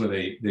curves where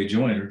they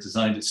join are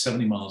designed at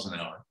 70 miles an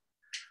hour.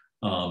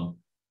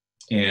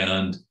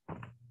 And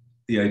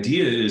the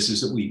idea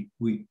is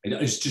that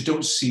I just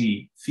don't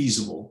see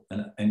feasible,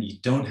 and you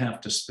don't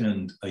have to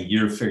spend a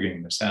year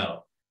figuring this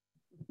out,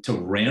 to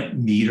ramp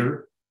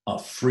meter a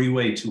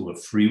freeway to a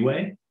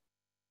freeway.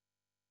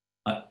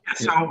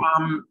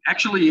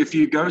 Actually, if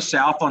you go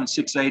south on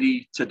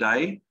 680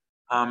 today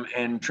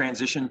and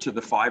transition to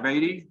the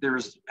 580,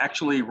 there's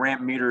actually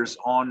ramp meters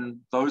on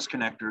those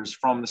connectors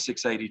from the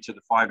 680 to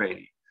the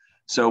 580.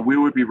 So we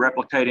would be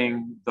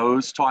replicating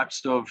those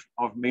types of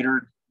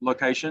metered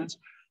locations.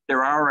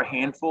 There are a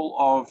handful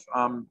of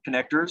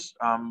connectors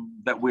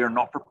that we are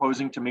not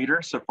proposing to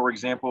meter. So for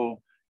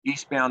example,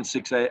 eastbound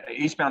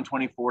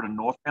 24 to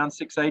northbound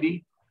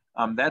 680,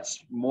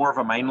 that's more of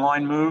a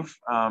mainline move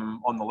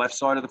on the left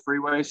side of the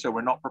freeway. So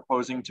we're not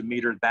proposing to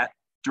meter that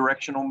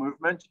directional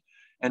movement.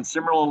 And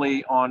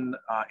similarly on,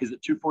 is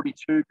it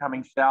 242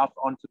 coming south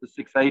onto the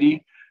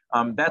 680?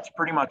 That's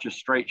pretty much a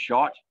straight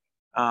shot.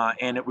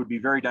 And it would be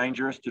very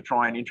dangerous to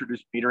try and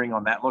introduce metering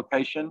on that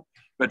location.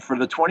 But for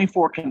the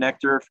 24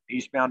 connector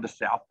eastbound to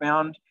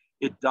southbound,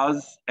 it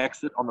does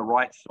exit on the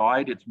right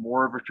side. It's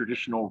more of a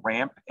traditional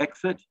ramp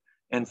exit.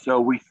 And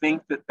so we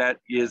think that that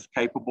is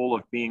capable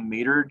of being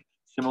metered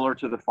similar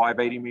to the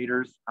 580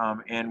 meters.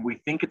 And we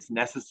think it's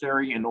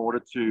necessary in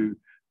order to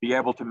be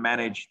able to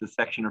manage the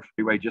section of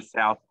freeway just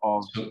south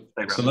of State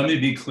Road. So let me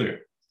be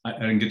clear. I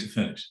didn't get to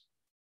finish.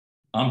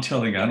 I'm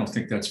telling you, I don't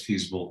think that's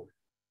feasible.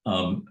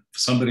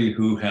 Somebody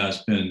who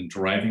has been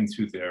driving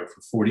through there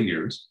for 40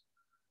 years,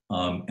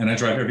 and I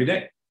drive every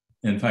day.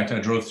 In fact, I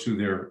drove through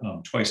there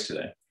twice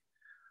today.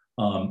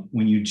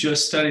 When you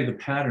just study the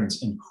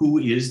patterns and who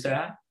is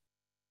that,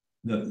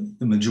 the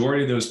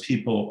majority of those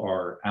people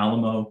are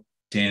Alamo,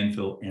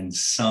 Danville, and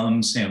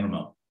some San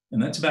Ramon,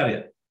 and that's about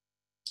it.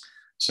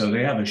 So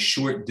they have a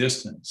short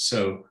distance.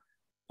 So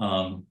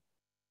the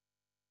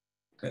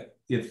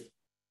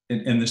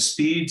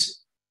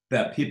speeds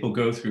that people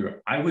go through,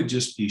 I would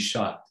just be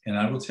shocked. And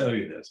I will tell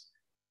you this,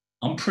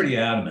 I'm pretty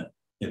adamant.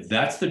 If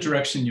that's the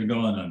direction you're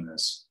going on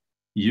this,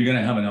 you're going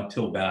to have an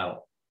uphill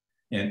battle.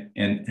 And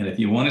if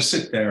you want to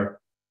sit there,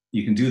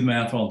 you can do the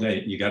math all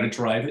day. You got to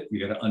drive it. You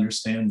got to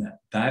understand that.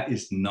 That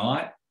is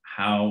not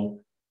how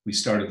we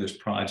started this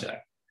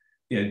project.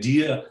 The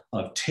idea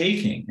of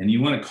taking, and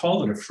you want to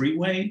call it a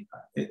freeway?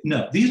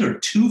 No, these are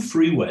two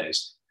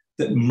freeways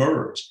that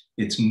merge.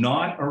 It's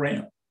not a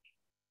ramp.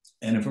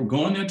 And if we're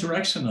going that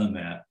direction on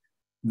that,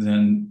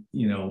 then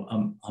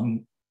I'm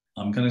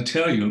going to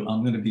tell you,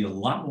 I'm going to be a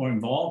lot more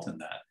involved in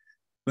that.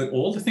 But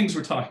all the things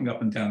we're talking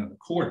up and down in the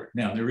corridor.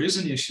 Now, there is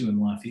an issue in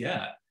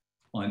Lafayette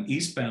on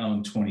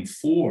eastbound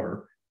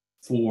 24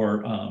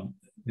 for,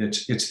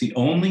 it's the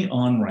only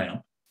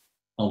on-ramp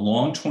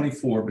along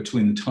 24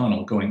 between the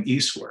tunnel going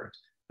eastward,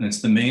 and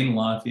it's the main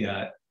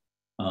Lafayette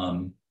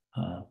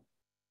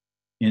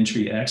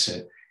entry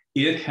exit.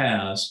 It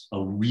has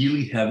a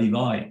really heavy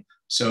volume.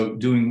 So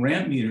doing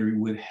ramp metering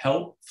would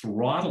help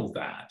throttle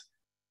that.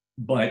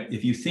 But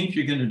if you think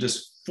you're going to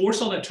just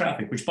force all that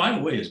traffic, which by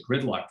the way is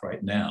gridlocked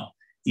right now,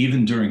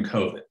 even during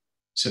COVID.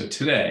 So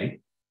today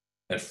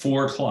at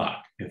 4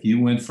 o'clock, if you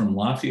went from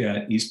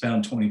Lafayette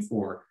eastbound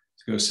 24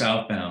 to go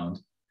southbound,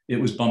 it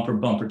was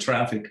bumper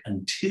traffic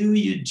until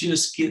you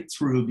just get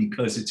through,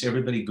 because it's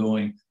everybody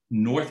going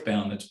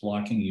northbound that's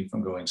blocking you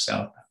from going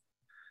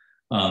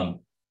southbound.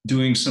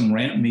 Doing some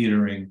ramp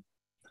metering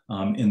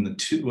in the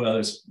two, well,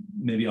 there's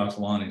maybe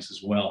Ocalanes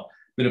as well.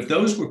 But if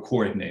those were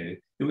coordinated,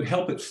 it would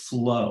help it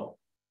flow.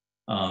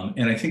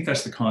 And I think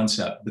that's the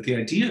concept. But the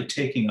idea of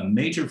taking a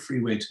major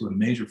freeway to a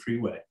major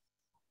freeway,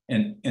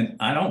 and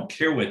I don't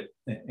care what,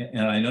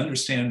 and I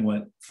understand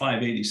what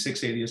 580,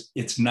 680 is,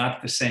 it's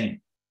not the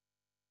same.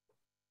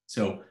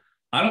 So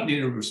I don't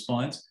need a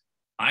response.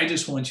 I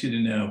just want you to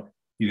know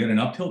you got an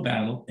uphill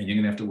battle, and you're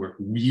gonna have to work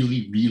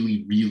really,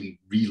 really, really,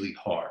 really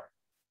hard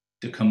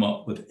to come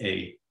up with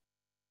a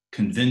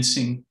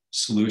convincing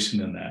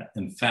solution in that,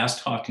 and fast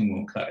talking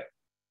won't cut it.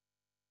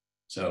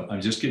 So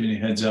I'm just giving you a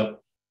heads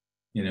up,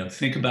 you know,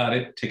 think about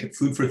it, take it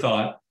food for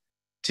thought,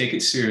 take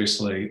it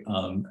seriously,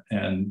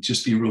 and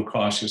just be real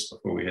cautious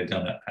before we head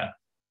down that path.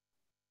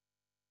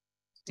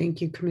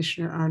 Thank you,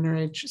 Commissioner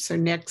Arnerich. So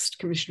next,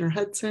 Commissioner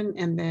Hudson,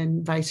 and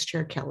then Vice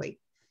Chair Kelly.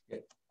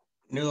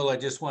 Newell, I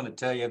just want to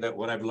tell you that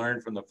what I've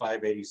learned from the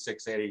 580,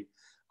 680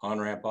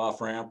 on-ramp,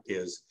 off-ramp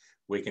is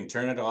we can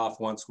turn it off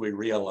once we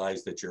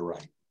realize that you're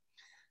right.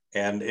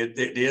 And it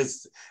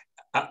is,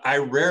 I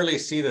rarely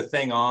see the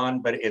thing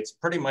on, but it's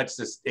pretty much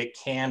this, it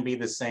can be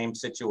the same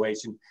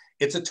situation.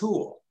 It's a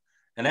tool.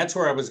 And that's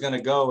where I was going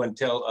to go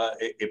until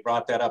it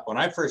brought that up. When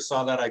I first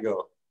saw that, I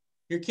go,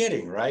 you're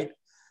kidding, right?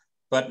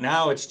 But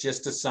now it's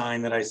just a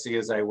sign that I see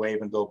as I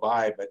wave and go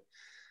by. But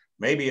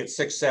maybe at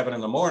 6, 7 in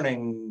the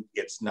morning,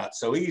 it's not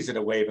so easy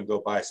to wave and go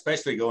by,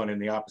 especially going in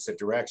the opposite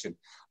direction.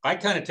 I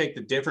kind of take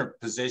the different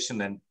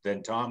position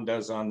than Tom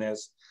does on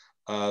this.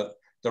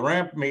 The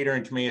ramp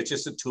metering to me is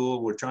just a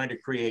tool. We're trying to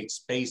create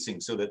spacing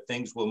so that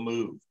things will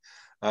move.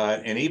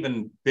 An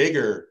even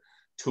bigger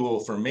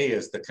tool for me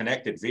is the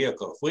connected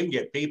vehicle. If we can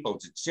get people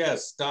to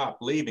just stop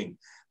leaving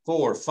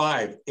 4,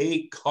 5,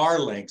 8 car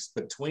lengths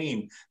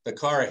between the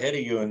car ahead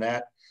of you and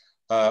that,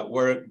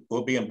 where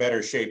we'll be in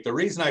better shape. The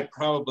reason I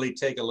probably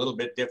take a little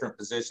bit different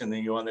position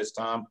than you on this,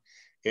 Tom,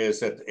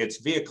 is that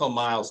it's vehicle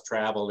miles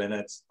traveled, and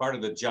it's part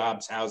of the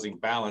jobs housing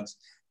balance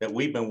that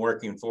we've been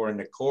working for in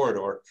the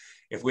corridor.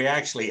 If we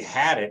actually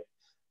had it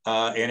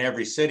in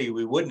every city,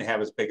 we wouldn't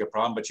have as big a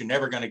problem, but you're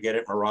never going to get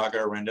it in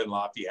Moraga, Orinda, and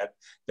Lafayette.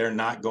 They're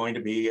not going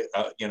to be,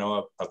 you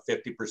know, a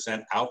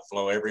 50%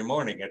 outflow every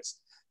morning. It's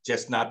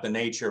just not the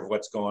nature of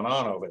what's going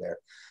on over there.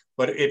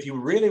 But if you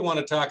really want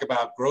to talk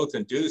about growth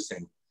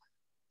inducing,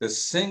 the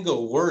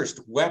single worst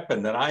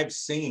weapon that I've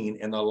seen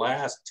in the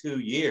last 2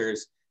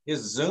 years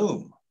is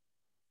Zoom.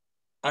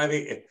 I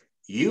mean,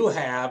 you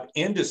have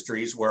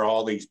industries where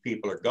all these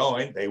people are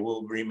going, they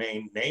will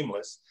remain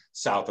nameless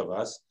south of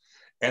us,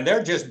 and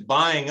they're just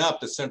buying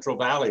up the Central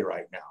Valley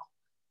right now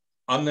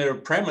on their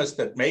premise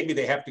that maybe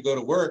they have to go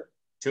to work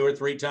 2 or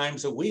 3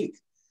 times a week.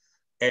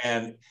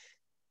 And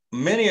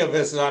many of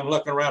us, as I'm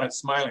looking around at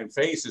smiling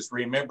faces,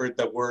 remembered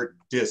the word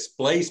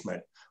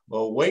displacement.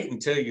 Well, wait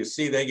until you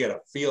see they get a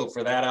feel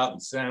for that out in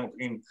San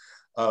Joaquin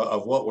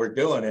of what we're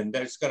doing, and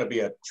there's going to be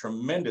a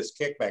tremendous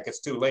kickback.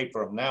 It's too late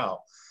for them now.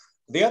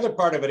 The other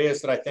part of it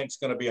is that I think is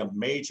going to be a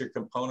major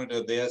component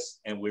of this,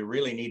 and we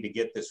really need to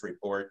get this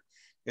report,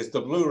 is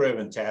the Blue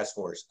Ribbon Task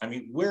Force. I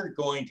mean, we're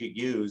going to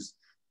use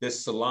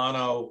this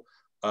Solano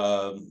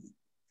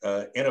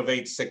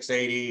Innovate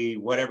 680,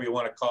 whatever you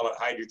want to call it,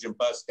 hydrogen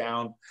bus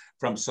down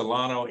from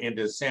Solano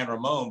into San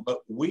Ramon, but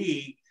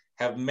we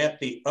have met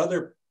the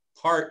other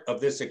part of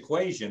this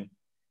equation,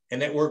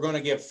 and that we're going to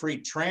give free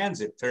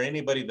transit for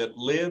anybody that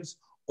lives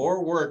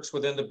or works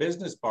within the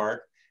business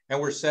park,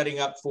 and we're setting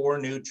up 4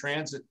 new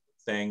transit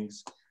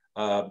things,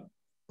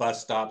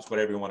 bus stops,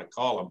 whatever you want to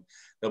call them.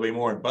 There'll be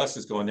more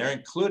buses going there,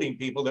 including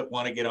people that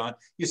want to get on.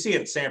 You see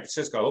it in San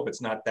Francisco, I hope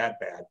it's not that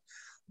bad,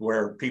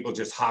 where people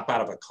just hop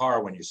out of a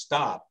car when you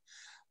stop.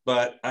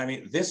 But I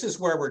mean, this is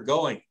where we're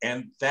going.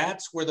 And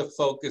that's where the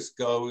focus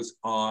goes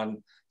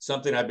on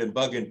something I've been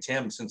bugging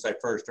Tim since I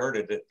first heard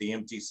it at the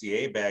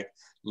MTCA bag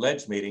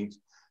ledge meetings,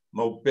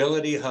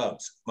 mobility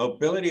hubs.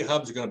 Mobility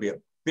hubs are going to be a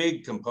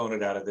big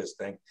component out of this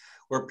thing,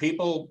 where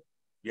people,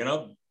 you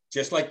know,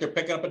 just like they're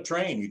picking up a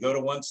train, you go to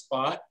one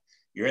spot,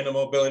 you're in the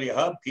mobility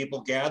hub, people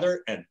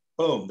gather, and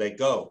boom, they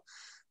go.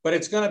 But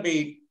it's going to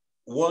be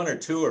 1 or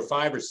 2 or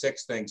 5 or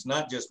 6 things,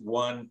 not just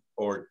 1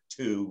 or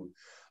 2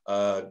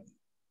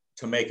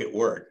 to make it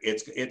work.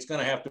 It's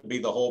going to have to be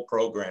the whole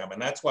program.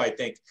 And that's why I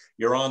think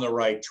you're on the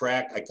right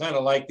track. I kind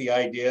of like the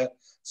idea.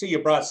 See, you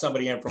brought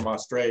somebody in from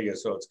Australia,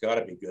 so it's got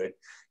to be good.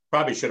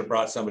 Probably should have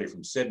brought somebody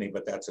from Sydney,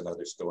 but that's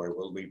another story.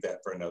 We'll leave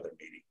that for another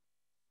meeting.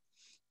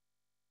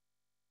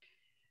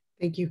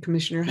 Thank you,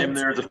 Commissioner Hudson.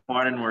 There's a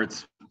fighting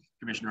words,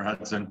 Commissioner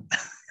Hudson.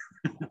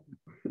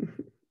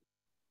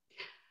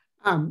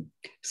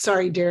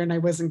 Sorry, Darren, I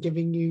wasn't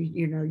giving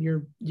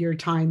you, your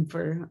time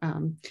for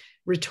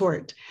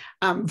retort.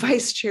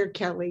 Vice Chair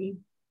Kelly.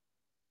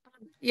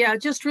 Yeah,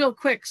 just real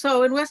quick.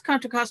 So in West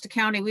Contra Costa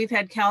County, we've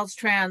had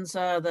Caltrans,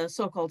 the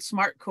so-called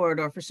SMART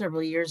corridor for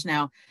several years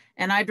now,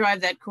 and I drive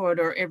that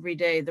corridor every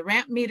day. The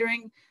ramp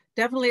metering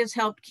definitely has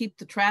helped keep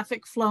the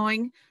traffic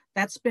flowing.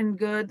 That's been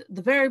good.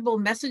 The variable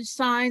message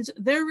signs,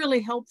 they're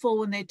really helpful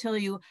when they tell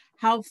you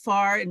how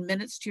far in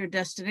minutes to your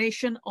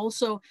destination.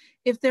 Also,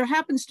 if there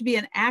happens to be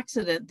an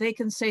accident, they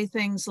can say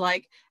things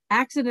like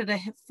accident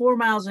 4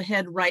 miles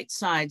ahead, right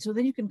side. So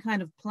then you can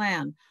kind of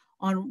plan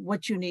on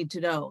what you need to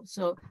know.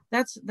 So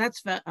that's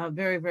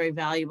very, very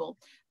valuable.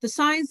 The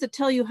signs that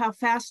tell you how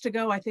fast to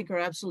go, I think are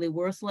absolutely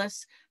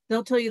worthless.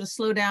 They'll tell you to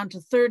slow down to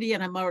 30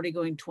 and I'm already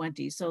going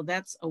 20. So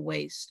that's a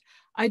waste.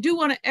 I do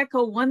want to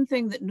echo one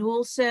thing that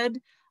Newell said,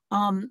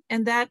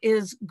 and that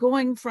is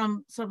going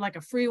from sort of like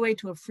a freeway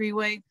to a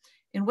freeway.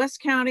 In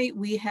West County,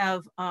 we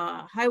have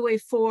Highway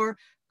 4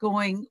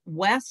 going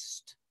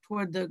west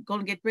toward the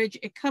Golden Gate Bridge.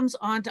 It comes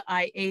onto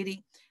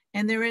I-80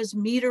 and there is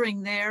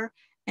metering there.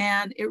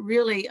 And it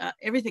really,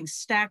 everything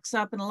stacks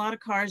up and a lot of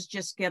cars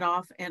just get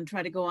off and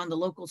try to go on the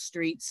local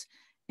streets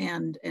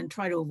and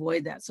try to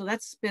avoid that. So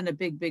that's been a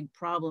big, big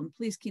problem.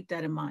 Please keep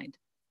that in mind.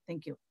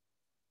 Thank you.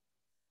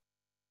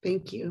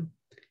 Thank you.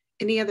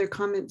 Any other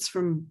comments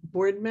from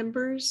board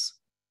members?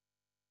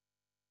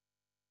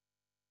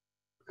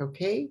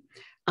 Okay.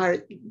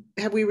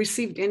 Have we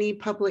received any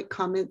public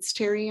comments,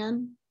 Terry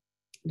Ann?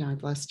 No,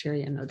 I've lost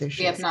Terry Ann. No, there she is.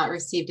 We have not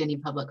received any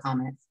public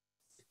comments.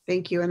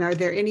 Thank you. And are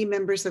there any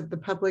members of the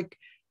public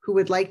who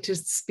would like to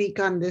speak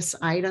on this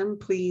item?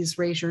 Please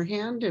raise your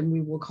hand and we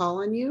will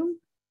call on you.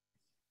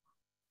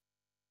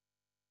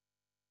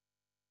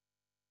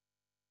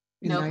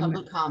 No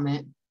public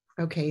comment.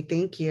 Okay,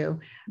 thank you.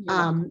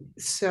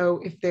 So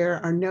if there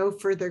are no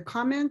further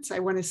comments, I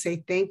want to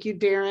say thank you,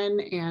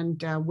 Darren,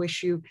 and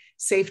wish you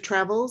safe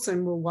travels,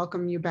 and we'll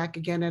welcome you back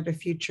again at a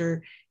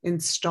future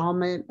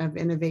installment of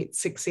Innovate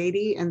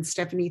 680. And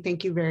Stephanie,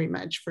 thank you very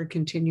much for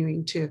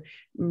continuing to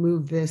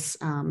move this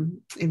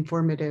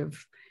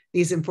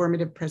these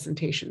informative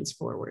presentations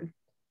forward.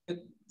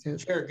 So,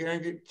 Chair,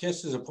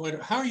 just as a point,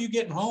 how are you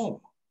getting home?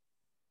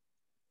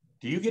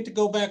 Do you get to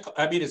go back?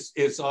 I mean,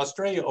 is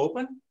Australia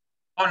open?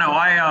 Oh no,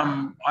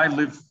 I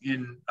live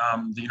in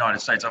the United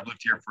States. I've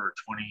lived here for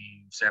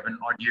 27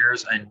 odd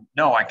years, and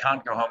no, I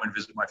can't go home and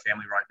visit my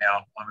family right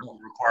now. I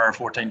require a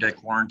 14-day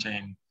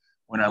quarantine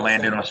when I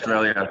land in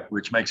Australia,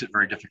 which makes it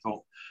very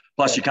difficult.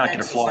 Plus, you can't get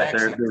a flight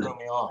there.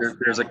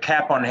 There's a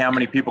cap on how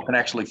many people can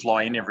actually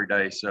fly in every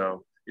day,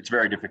 so it's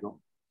very difficult.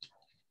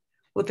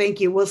 Well, thank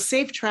you. Well,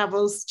 safe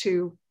travels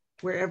to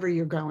wherever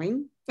you're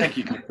going. Thank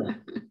you.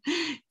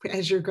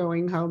 As you're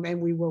going home,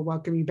 and we will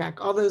welcome you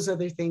back. All those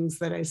other things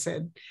that I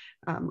said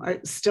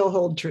still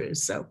hold true.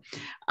 So,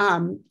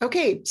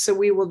 okay, so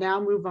we will now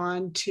move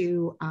on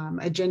to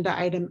agenda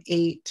item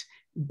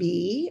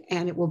 8B,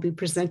 and it will be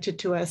presented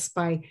to us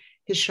by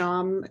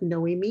Hisham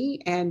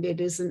Noemi, and it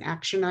is an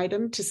action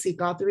item to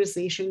seek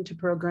authorization to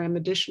program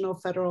additional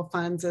federal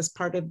funds as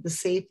part of the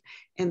Safe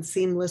and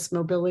Seamless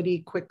Mobility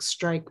Quick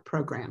Strike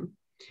program.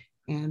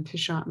 And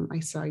Hisham, I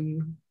saw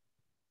you.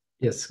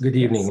 Yes, good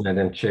evening,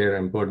 Madam Chair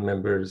and board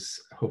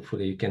members.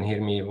 Hopefully you can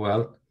hear me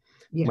well.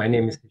 Yeah. My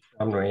name is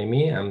Hisham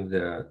Noemi. I'm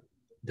the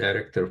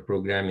Director of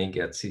Programming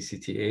at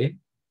CCTA.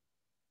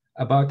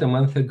 About a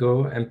month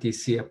ago,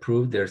 MTC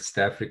approved their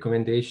staff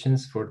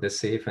recommendations for the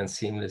Safe and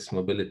Seamless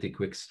Mobility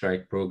Quick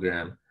Strike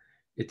program.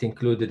 It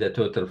included a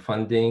total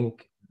funding,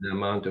 the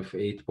amount of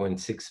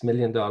 $8.6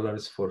 million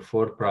for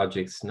 4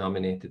 projects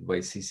nominated by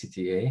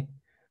CCTA.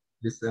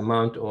 This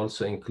amount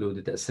also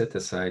included a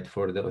set-aside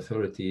for the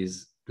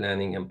authorities'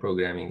 planning and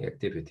programming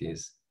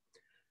activities.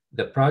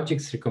 The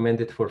projects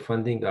recommended for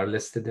funding are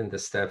listed in the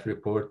staff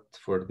report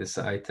for this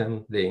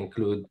item. They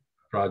include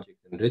Project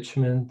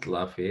Enrichment,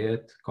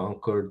 Lafayette,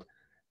 Concord,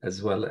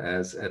 as well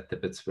as at the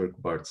Pittsburgh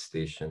BART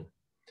station.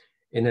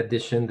 In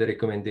addition, the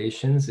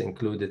recommendations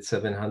included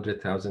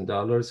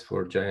 $700,000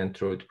 for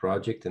Giant Road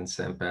project in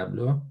San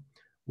Pablo,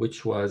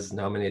 which was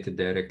nominated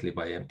directly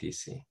by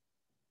MTC.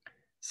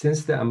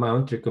 Since the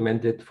amount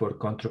recommended for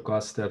Contra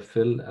Costa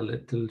fell a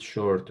little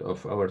short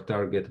of our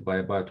target by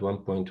about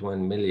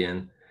 1.1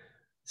 million,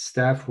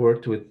 staff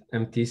worked with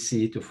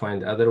MTC to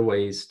find other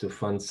ways to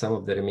fund some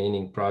of the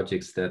remaining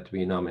projects that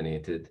we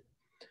nominated.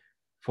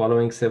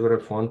 Following several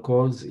phone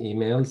calls,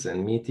 emails,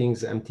 and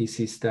meetings,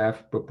 MTC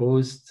staff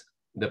proposed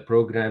the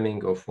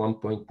programming of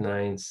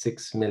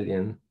 1.96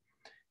 million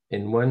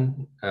in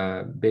one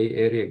Bay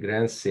Area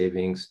grant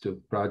savings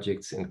to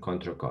projects in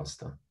Contra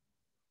Costa.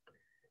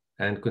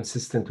 And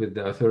consistent with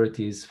the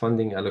authority's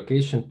funding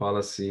allocation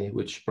policy,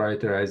 which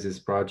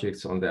prioritizes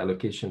projects on the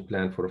allocation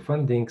plan for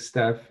funding,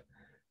 staff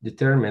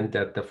determined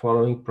that the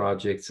following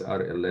projects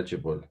are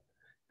eligible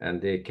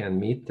and they can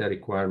meet the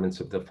requirements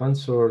of the fund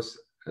source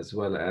as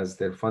well as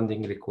their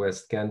funding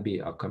request can be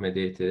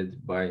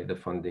accommodated by the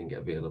funding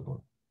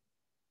available.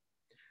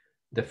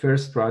 The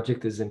first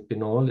project is in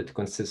Pinole. It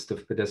consists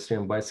of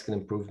pedestrian bicycle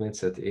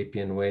improvements at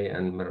Appian Way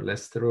and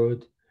Merlesta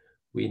Road.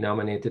 We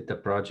nominated the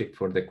project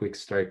for the Quick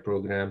Strike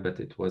program, but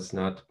it was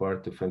not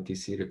part of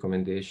MTC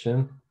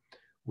recommendation.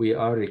 We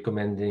are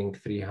recommending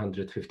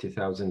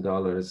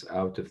 $350,000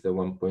 out of the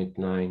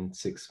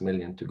 $1.96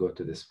 million to go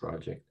to this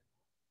project.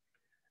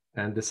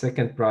 And the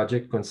second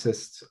project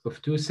consists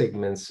of two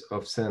segments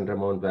of San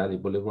Ramon Valley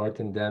Boulevard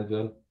in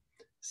Danville,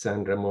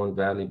 San Ramon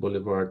Valley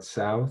Boulevard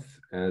South,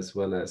 as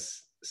well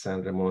as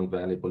San Ramon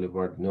Valley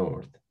Boulevard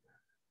North.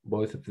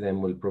 Both of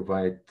them will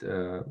provide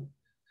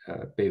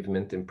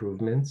pavement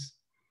improvements.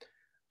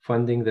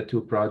 Funding the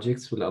two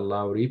projects will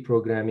allow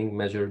reprogramming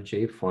Measure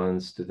J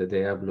funds to the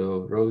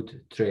Diablo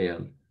Road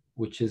Trail,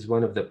 which is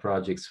one of the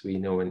projects we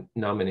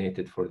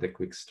nominated for the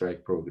Quick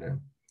Strike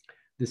program.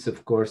 This,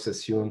 of course,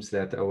 assumes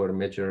that our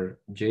Measure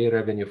J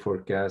revenue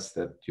forecast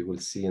that you will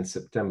see in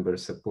September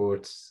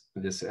supports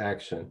this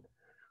action,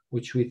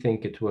 which we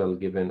think it will,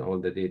 given all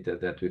the data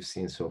that we've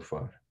seen so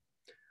far.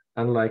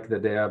 Unlike the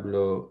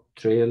Diablo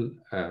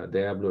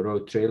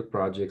Road Trail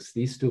projects,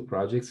 these two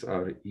projects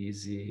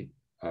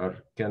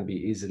can be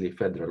easily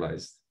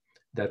federalized.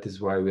 That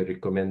is why we're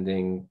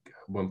recommending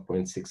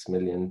 $1.6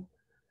 million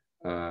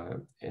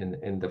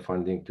in the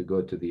funding to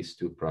go to these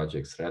two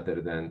projects rather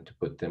than to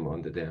put them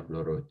on the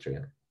Diablo Road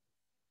Trail.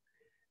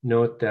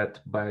 Note that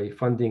by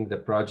funding the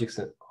projects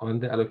on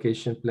the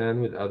allocation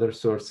plan with other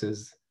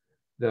sources,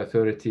 the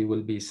authority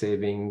will be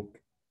saving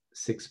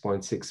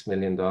 $6.6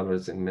 million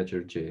in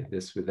Measure J.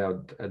 This,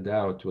 without a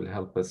doubt, will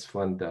help us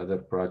fund the other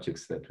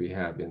projects that we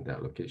have in the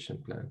allocation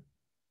plan.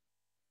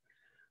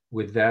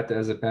 With that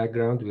as a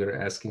background, we are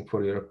asking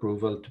for your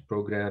approval to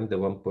program the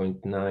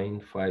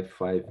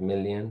 $1.955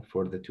 million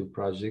for the two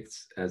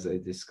projects, as I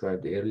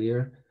described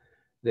earlier.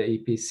 The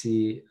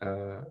EPC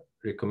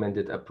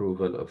recommended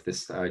approval of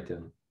this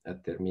item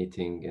at their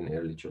meeting in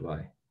early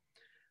July.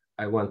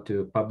 I want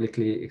to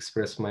publicly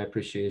express my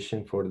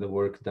appreciation for the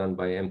work done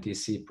by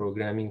MTC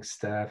programming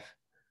staff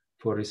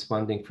for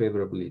responding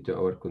favorably to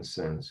our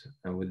concerns.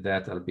 And with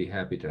that, I'll be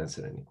happy to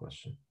answer any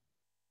question.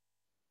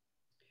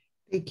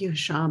 Thank you,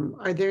 Hisham.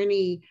 Are there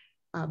any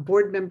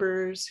board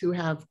members who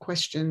have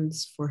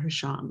questions for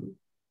Hisham?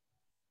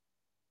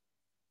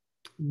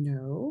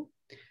 No.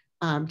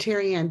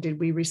 Terry Ann, did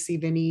we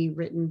receive any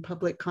written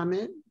public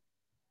comment?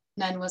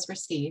 None was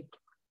received.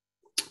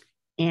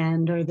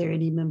 And are there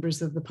any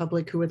members of the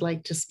public who would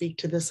like to speak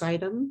to this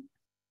item?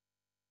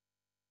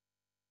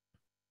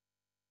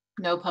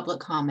 No public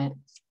comment.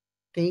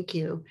 Thank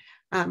you.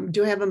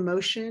 Do I have a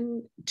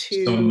motion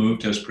to? So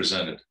moved as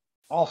presented.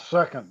 I'll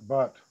second,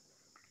 Butt.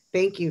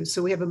 Thank you.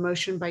 So we have a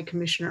motion by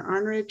Commissioner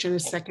Arnerich and a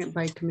second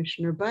by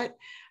Commissioner Butt.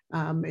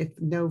 If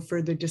no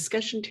further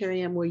discussion,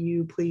 Terry Ann, will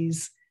you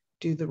please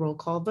do the roll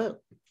call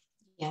vote?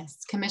 Yes.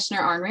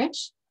 Commissioner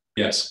Arnerich?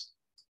 Yes.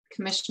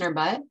 Commissioner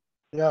Butt?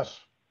 Yes.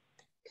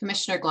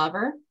 Commissioner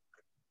Glover?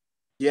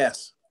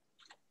 Yes.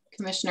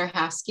 Commissioner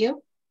Haskew?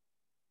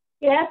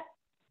 Yes.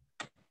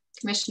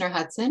 Commissioner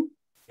Hudson?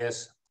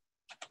 Yes.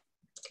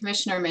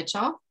 Commissioner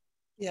Mitchell?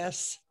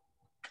 Yes.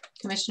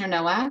 Commissioner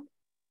Nowak?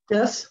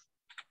 Yes.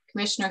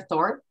 Commissioner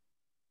Thorpe?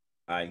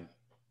 Aye.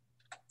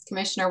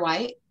 Commissioner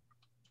White?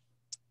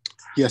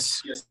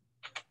 Yes.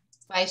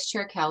 Vice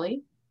Chair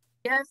Kelly?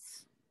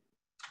 Yes.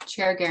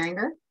 Chair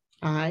Geringer?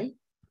 Aye.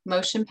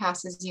 Motion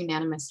passes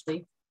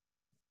unanimously.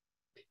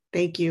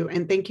 Thank you.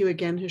 And thank you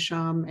again,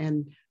 Hisham.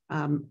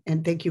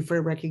 And thank you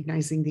for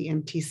recognizing the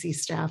MTC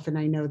staff. And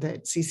I know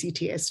that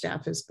CCTA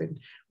staff has been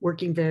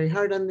working very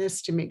hard on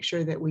this to make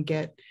sure that we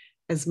get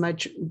as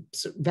much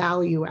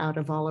value out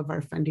of all of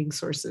our funding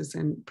sources,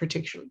 and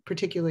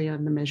particularly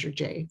on the Measure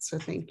J. So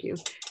thank you.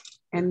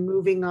 And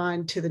moving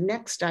on to the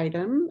next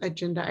item,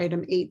 agenda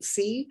item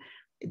 8C.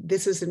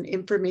 This is an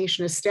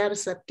information, a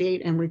status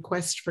update and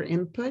request for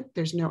input.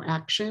 There's no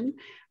action.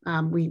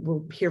 We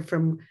will hear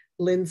from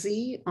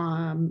Lindsay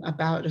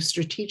about a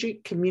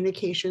strategic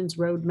communications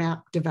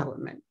roadmap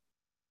development.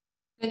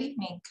 Good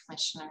evening,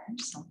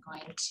 commissioners. I'm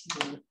going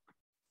to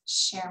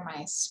share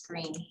my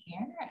screen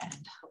here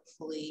and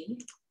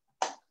hopefully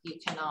you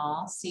can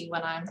all see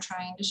what I'm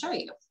trying to show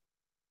you.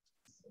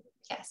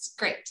 Yes,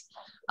 great.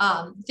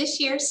 This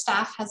year,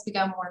 staff has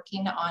begun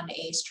working on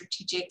a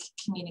strategic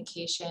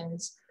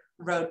communications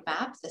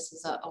roadmap. This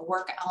is a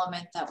work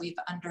element that we've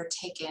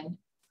undertaken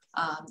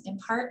in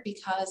part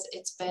because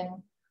it's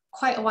been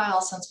quite a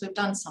while since we've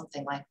done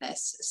something like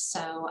this.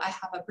 So I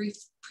have a brief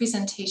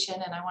presentation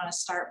and I want to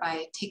start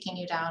by taking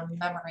you down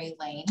memory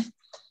lane.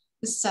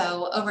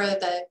 So over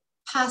the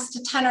past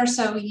 10 or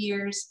so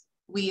years,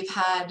 we've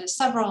had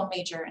several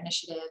major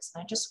initiatives,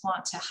 and I just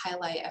want to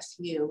highlight a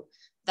few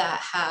that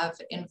have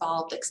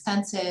involved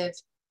extensive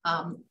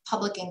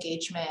public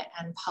engagement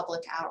and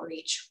public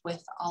outreach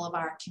with all of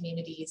our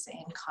communities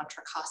in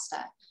Contra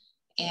Costa.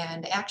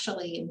 And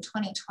actually in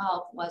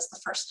 2012 was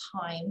the first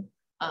time,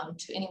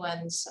 to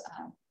anyone's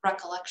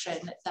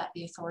recollection, that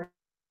the authority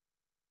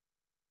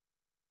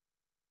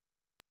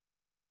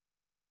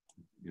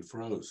You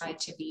froze. Try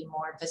to be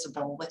more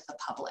visible with the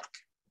public.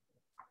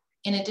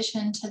 In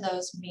addition to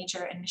those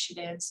major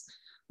initiatives,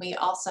 we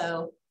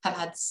also have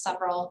had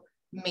several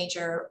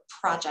major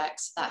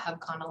projects that have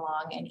gone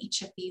along, and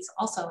each of these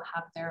also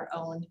have their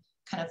own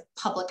kind of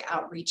public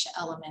outreach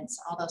elements,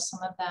 although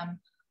some of them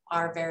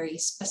are very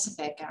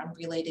specific and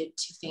related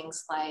to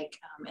things like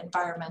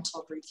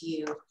environmental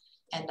review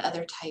and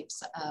other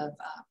types of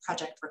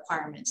project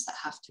requirements that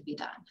have to be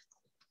done.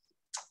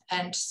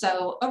 And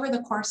so over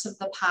the course of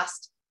the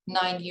past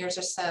 9 years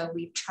or so,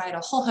 we've tried a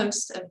whole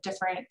host of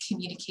different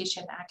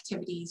communication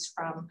activities,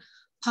 from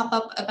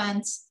pop-up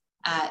events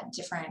at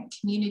different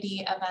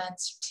community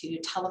events to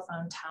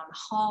telephone town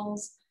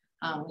halls.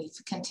 We've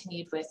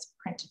continued with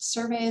printed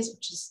surveys,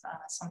 which is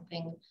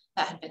something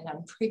that had been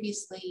done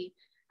previously,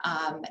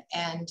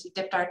 and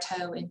dipped our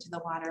toe into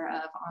the water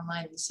of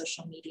online and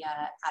social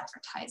media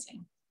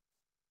advertising.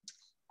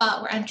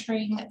 But we're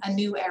entering a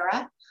new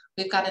era.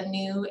 We've got a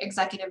new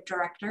executive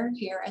director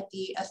here at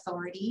the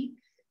authority.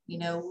 You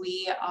know,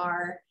 we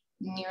are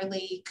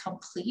nearly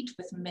complete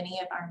with many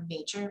of our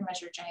major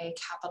Measure J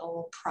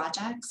capital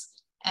projects,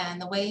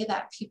 and the way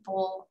that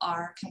people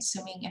are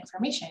consuming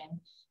information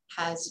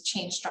has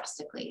changed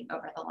drastically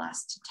over the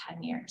last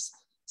 10 years.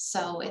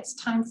 So it's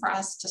time for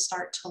us to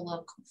start to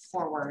look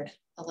forward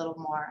a little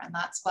more, and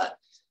that's what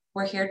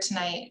we're here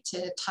tonight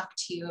to talk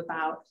to you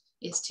about,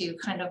 is to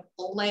kind of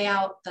lay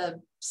out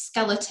the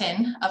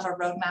skeleton of a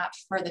roadmap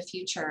for the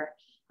future,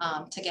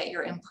 to get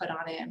your input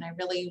on it. And I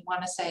really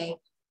want to say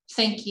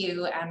thank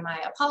you and my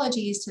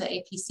apologies to the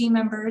APC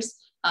members.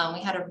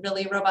 We had a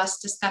really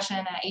robust discussion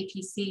at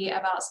APC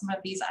about some of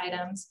these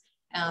items,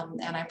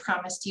 and I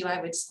promised you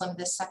I would slim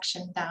this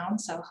section down,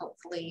 so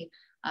hopefully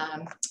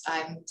I'm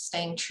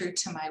staying true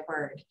to my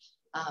word.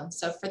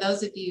 So for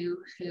those of you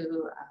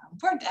who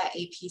weren't at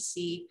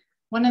APC,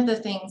 one of the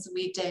things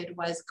we did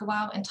was go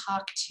out and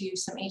talk to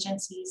some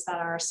agencies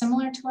that are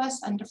similar to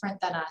us and different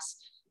than us,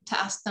 to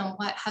ask them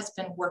what has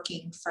been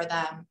working for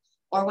them,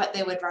 or what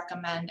they would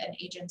recommend an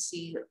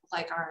agency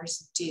like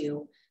ours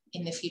do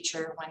in the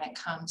future when it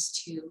comes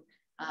to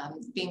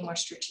being more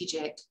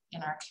strategic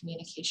in our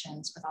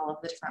communications with all of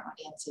the different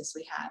audiences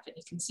we have. And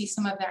you can see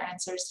some of their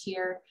answers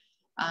here.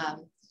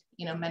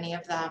 You know, many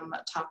of them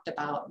talked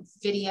about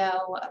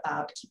video,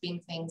 about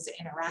keeping things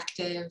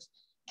interactive,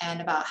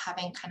 and about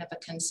having kind of a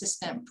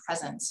consistent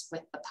presence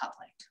with the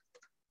public.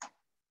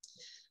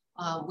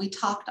 We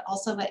talked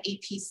also at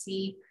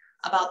APC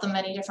about the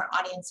many different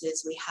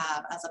audiences we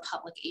have as a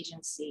public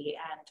agency,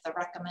 and the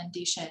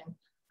recommendation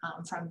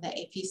from the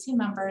APC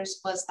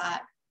members was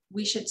that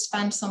we should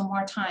spend some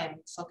more time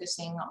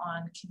focusing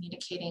on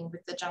communicating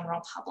with the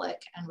general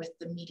public and with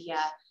the media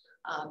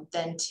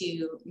than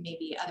to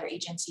maybe other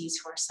agencies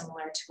who are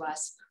similar to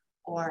us,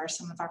 or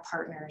some of our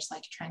partners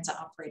like transit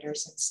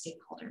operators and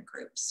stakeholder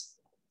groups.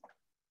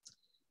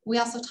 We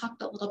also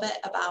talked a little bit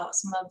about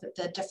some of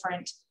the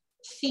different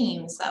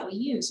themes that we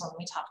use when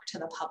we talk to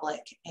the public.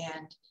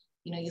 And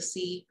you know, you'll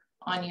see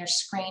on your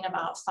screen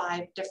about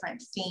 5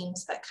 different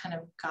themes that kind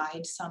of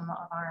guide some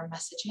of our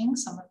messaging.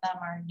 Some of them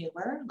are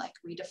newer, like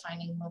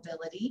redefining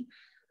mobility.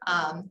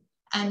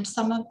 And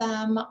some of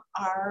them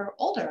are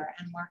older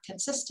and more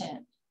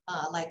consistent,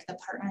 like the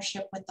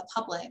partnership with the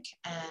public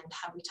and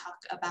how we talk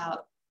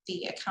about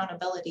the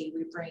accountability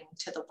we bring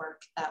to the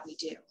work that we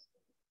do.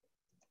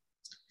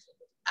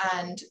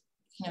 And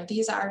you know,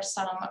 these are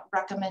some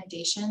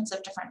recommendations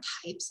of different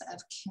types of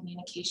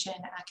communication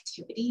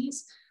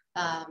activities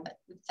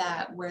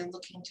that we're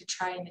looking to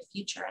try in the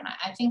future. And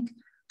I think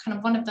kind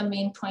of one of the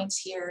main points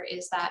here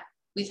is that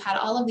we've had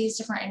all of these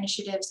different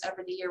initiatives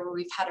over the year where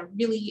we've had a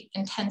really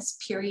intense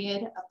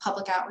period of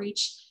public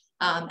outreach,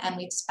 and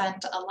we've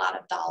spent a lot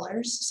of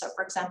dollars. So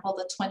for example,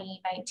 the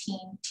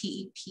 2019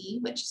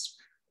 TEP, which is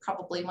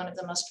probably one of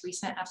the most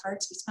recent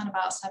efforts, we spent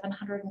about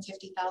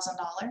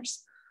 $750,000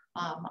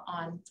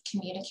 on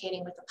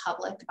communicating with the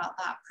public about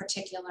that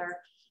particular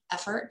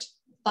effort.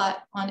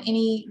 But on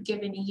any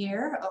given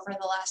year over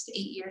the last 8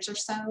 years or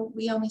so,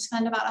 we only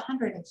spend about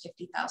 $150,000.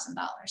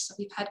 So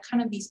we've had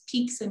kind of these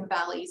peaks and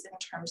valleys in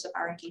terms of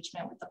our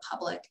engagement with the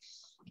public.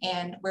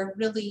 And we're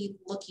really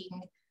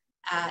looking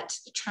at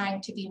trying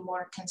to be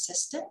more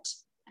consistent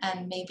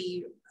and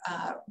maybe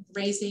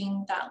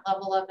raising that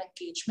level of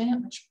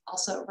engagement, which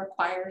also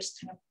requires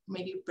kind of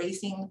maybe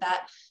raising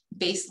that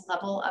base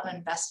level of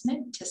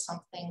investment to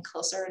something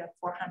closer to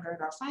 $400,000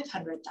 or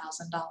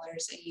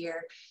 $500,000 a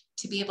year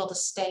to be able to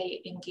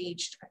stay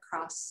engaged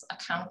across a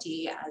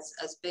county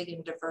as big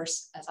and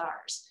diverse as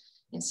ours.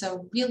 And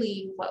so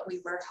really what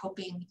we were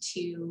hoping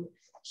to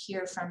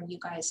hear from you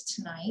guys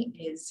tonight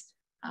is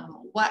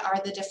what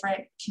are the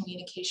different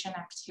communication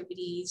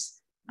activities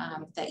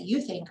that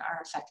you think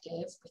are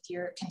effective with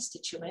your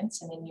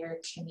constituents and in your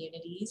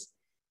communities?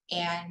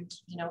 And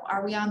you know,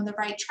 are we on the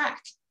right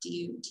track? Do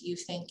you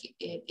think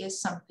it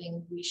is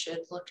something we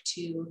should look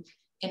to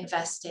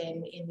invest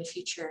in the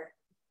future,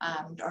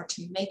 or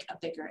to make a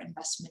bigger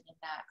investment in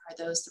that? Are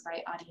those the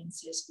right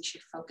audiences we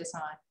should focus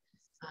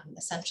on?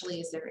 Essentially,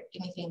 is there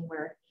anything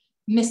we're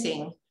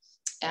missing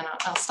and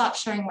I'll stop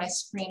sharing my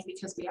screen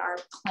because we are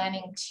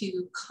planning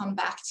to come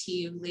back to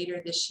you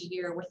later this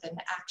year with an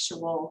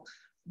actual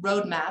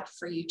roadmap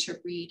for you to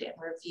read and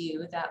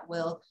review that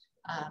will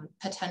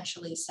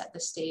potentially set the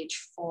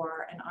stage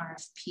for an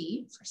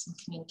RFP for some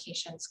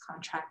communications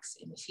contracts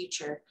in the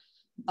future.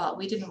 But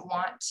we didn't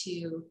want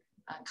to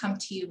come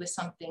to you with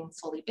something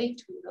fully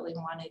baked. We really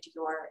wanted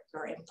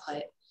your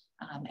input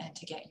and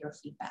to get your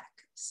feedback.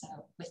 So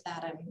with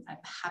that, I'm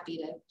happy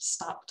to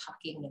stop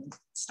talking and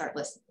start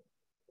listening.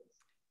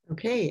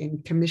 Okay,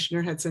 and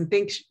Commissioner Hudson,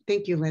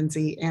 thank you,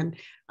 Lindsay. And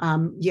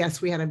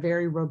yes, we had a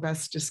very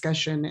robust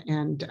discussion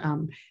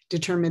and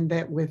determined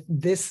that with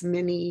this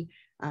many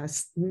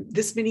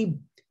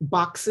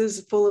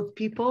boxes full of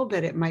people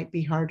that it might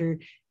be harder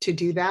to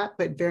do that,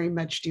 but very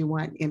much do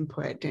want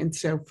input. And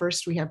so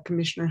first we have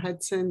Commissioner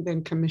Hudson,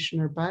 then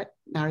Commissioner Butt.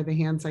 Now are the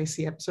hands I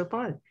see up so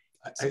far.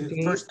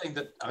 The first thing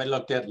that I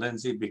looked at,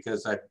 Lindsay,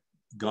 because I've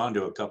gone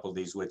to a couple of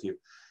these with you,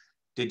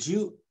 did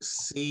you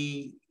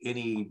see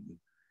any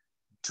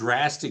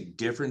drastic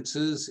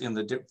differences in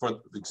the, for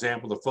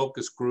example, the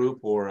focus group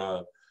or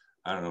I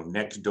don't know,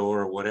 Nextdoor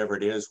or whatever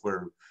it is,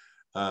 where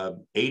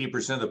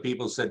 80% of the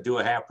people said do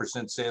a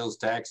 0.5% sales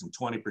tax and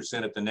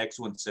 20% at the next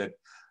one said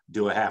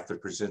do a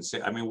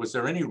 0.5%. I mean, was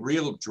there any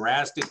real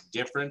drastic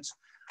difference,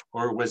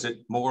 or was it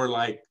more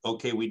like,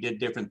 okay, we did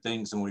different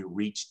things and we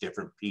reached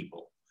different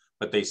people,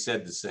 but they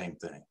said the same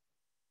thing?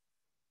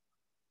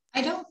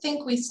 I don't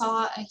think we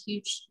saw a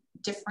huge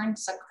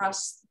difference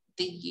across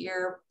the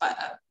year, but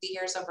the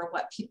years over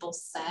what people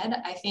said.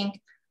 I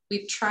think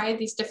we've tried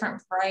these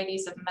different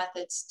varieties of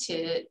methods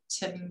to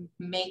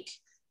make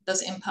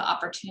those input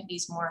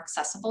opportunities more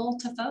accessible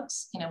to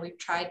folks. You know, we've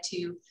tried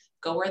to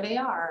go where they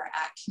are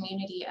at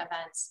community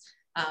events.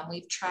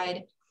 We've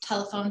tried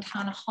telephone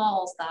town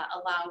halls that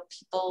allow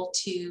people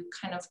to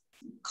kind of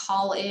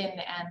call in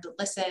and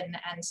listen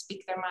and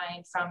speak their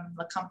mind from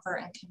the comfort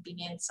and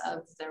convenience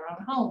of their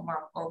own home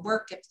or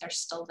work if they're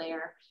still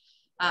there.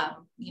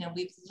 You know,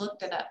 we've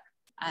looked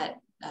at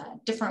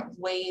different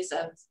ways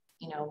of,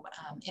 you know,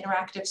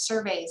 interactive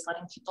surveys,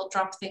 letting people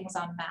drop things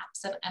on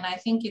maps. And I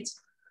think it's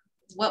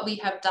what we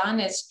have done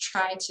is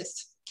try to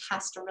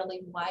cast a really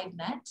wide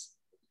net.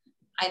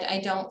 I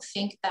don't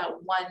think that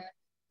one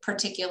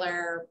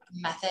particular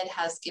method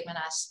has given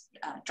us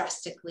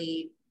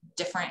drastically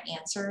different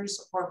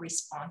answers or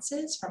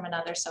responses from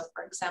another. So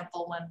for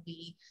example, when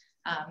we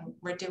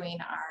were doing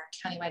our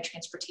countywide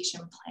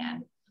transportation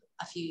plan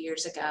a few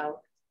years ago,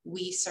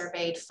 we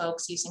surveyed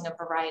folks using a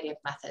variety of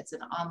methods,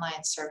 an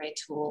online survey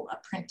tool, a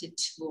printed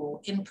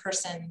tool,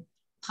 in-person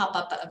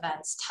pop-up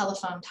events,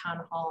 telephone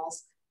town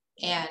halls,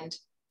 and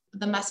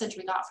the message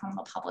we got from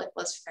the public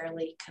was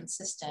fairly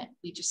consistent.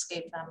 We just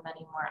gave them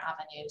many more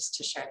avenues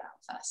to share that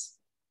with us.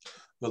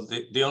 Well,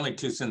 the only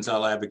 2 cents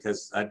I'll add,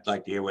 because I'd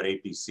like to hear what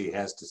APC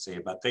has to say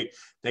about it.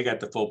 They got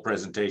the full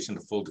presentation,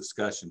 the full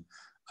discussion.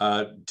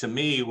 To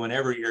me,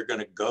 whenever you're going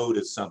to go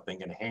to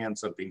something and hand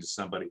something to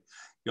somebody,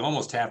 you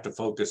almost have to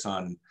focus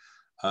on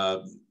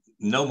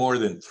no more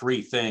than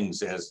 3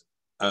 things, as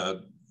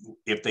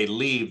if they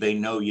leave, they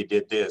know you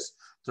did this.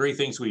 3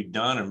 things we've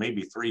done, or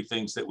maybe 3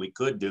 things that we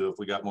could do if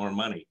we got more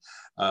money,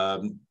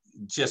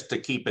 just to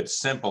keep it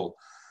simple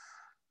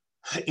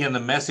in the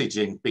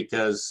messaging,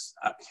 because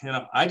you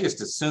know, I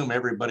just assume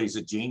everybody's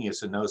a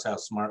genius and knows how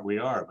smart we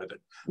are, but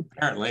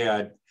apparently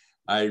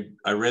I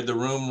read the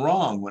room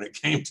wrong when it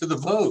came to the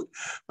vote.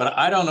 But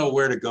I don't know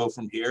where to go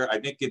from here. I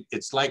think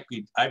it's like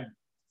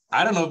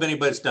I don't know if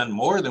anybody's done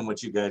more than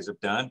what you guys have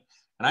done,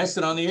 and I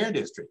sit on the Air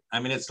District. I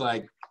mean, it's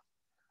like,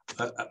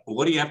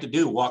 what do you have to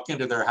do? Walk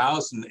into their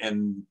house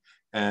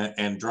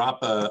and drop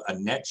a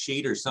net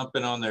sheet or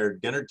something on their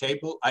dinner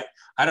table? I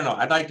don't know.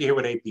 I'd like to hear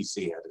what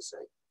APC had to say.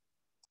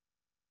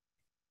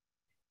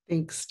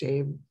 Thanks,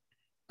 Dave.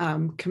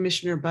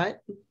 Commissioner Butt?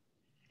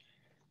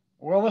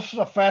 Well, this is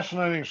a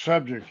fascinating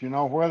subject. You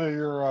know, whether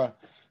you're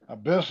a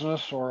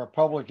business or a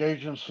public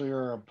agency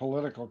or a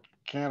political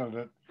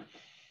candidate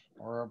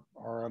or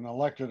an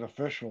elected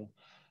official,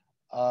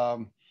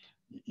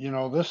 you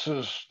know, this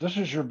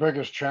is your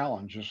biggest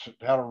challenge, is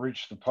how to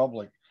reach the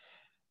public.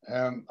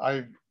 And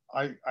I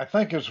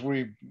think as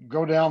we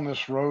go down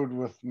this road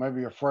with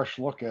maybe a fresh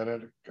look at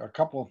it, a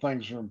couple of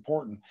things are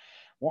important.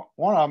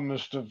 One of them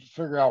is to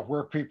figure out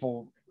where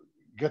people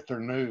get their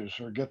news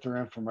or get their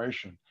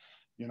information.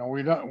 You know,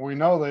 we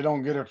know they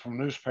don't get it from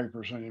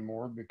newspapers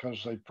anymore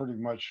because they pretty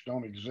much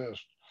don't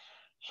exist.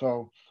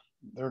 So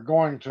they're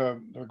going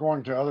to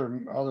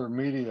other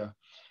media.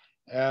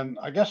 And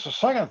I guess the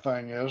second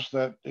thing is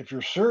that if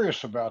you're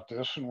serious about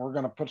this, and we're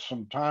going to put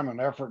some time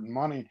and effort and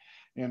money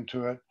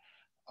into it,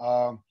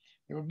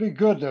 it would be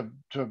good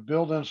to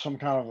build in some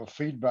kind of a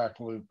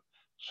feedback loop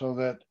so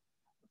that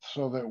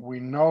we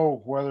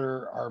know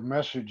whether our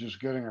message is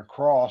getting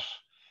across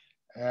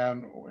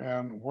and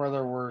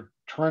whether we're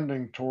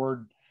trending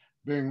toward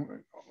being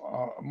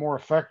a more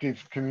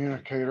effective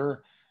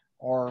communicator,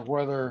 or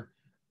whether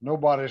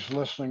nobody's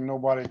listening,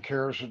 nobody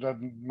cares, it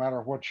doesn't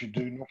matter what you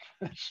do,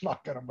 it's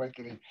not going to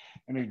make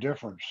any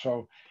difference.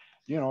 So,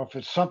 you know, if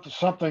it's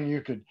something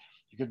you could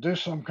do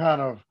some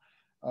kind of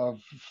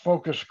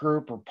focus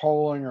group or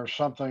polling or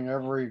something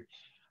every,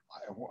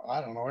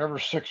 I don't know,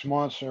 every 6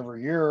 months,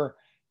 every year,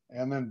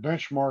 and then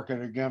benchmark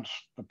it against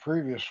the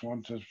previous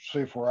one to see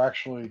if we're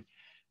actually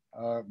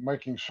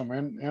making some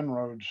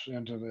inroads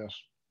into this.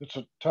 It's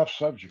a tough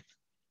subject.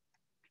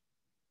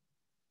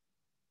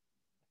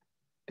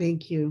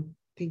 Thank you.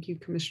 Thank you,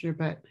 Commissioner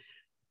Butt.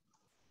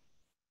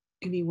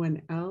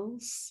 Anyone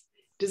else?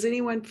 Does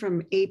anyone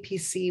from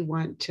APC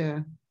want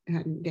to,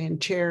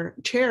 and chair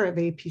of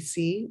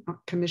APC,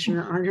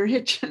 Commissioner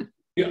Arnerich?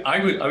 Yeah,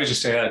 I would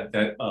just add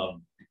that,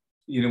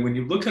 you know, when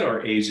you look at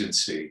our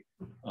agency,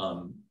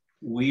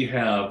 we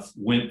have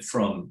went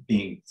from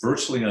being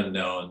virtually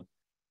unknown,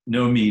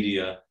 no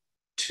media,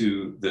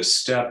 to the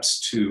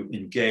steps to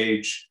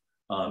engage,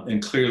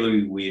 and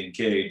clearly we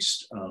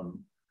engaged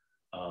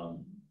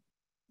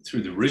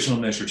through the original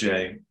Measure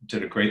J,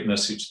 did a great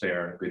message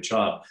there, a good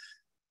job.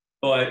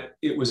 But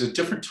it was a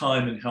different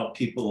time in how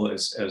people,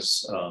 as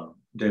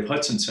Dave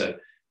Hudson said,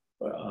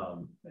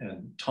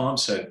 and Tom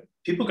said,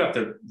 people got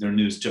their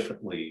news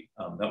differently.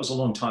 That was a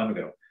long time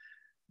ago.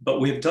 But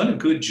we've done a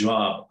good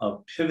job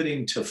of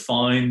pivoting to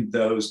find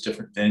those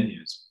different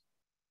venues,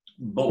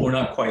 but we're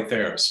not quite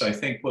there. So I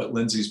think what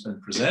Lindsay's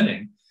been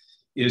presenting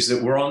is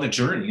that we're on the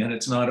journey and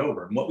it's not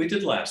over. And what we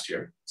did last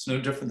year, it's no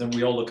different than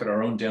we all look at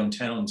our own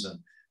downtowns and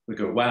we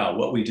go, wow,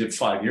 what we did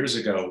 5 years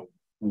ago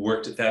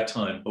worked at that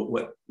time, but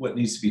what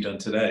needs to be done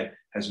today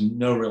has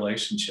no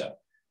relationship.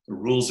 The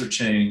rules are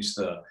changed,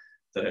 the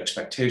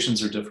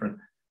expectations are different.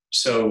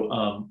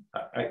 So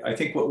I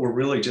think what we're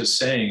really just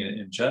saying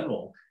in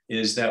general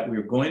is that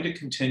we're going to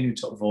continue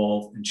to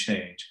evolve and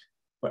change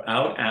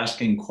without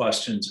asking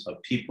questions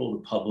of people,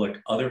 the public,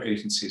 other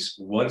agencies,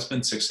 what has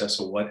been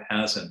successful, what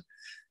hasn't,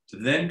 to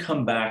then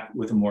come back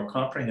with a more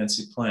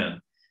comprehensive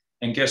plan.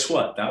 And guess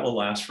what? That will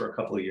last for a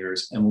couple of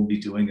years and we'll be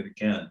doing it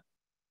again.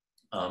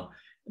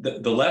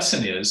 The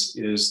lesson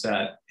is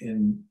that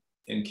in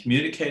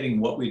communicating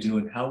what we do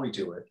and how we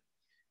do it,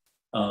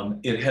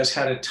 it has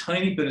had a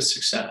tiny bit of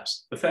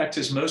success. The fact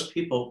is most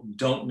people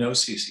don't know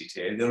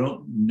CCTA. They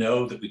don't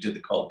know that we did the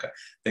call.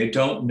 They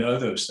don't know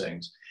those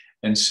things.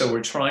 And so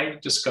we're trying to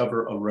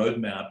discover a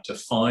roadmap to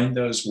find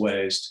those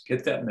ways to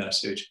get that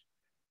message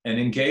and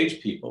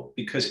engage people,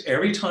 because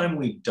every time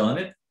we've done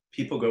it,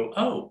 people go,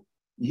 oh,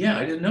 yeah,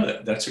 I didn't know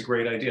that. That's a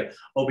great idea.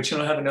 Oh, but you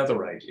don't have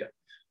another idea.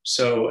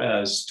 So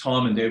as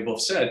Tom and Dave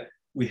both said,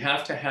 we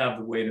have to have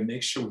a way to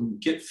make sure we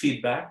get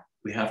feedback.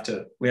 We have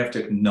to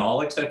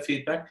acknowledge that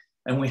feedback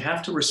and we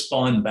have to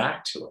respond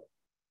back to it.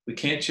 We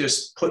can't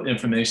just put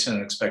information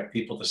and expect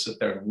people to sit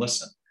there and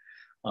listen.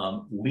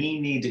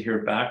 We need to hear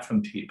back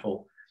from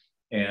people.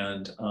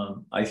 And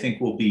I think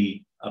we'll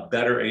be a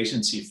better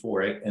agency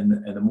for it.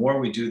 And the more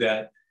we do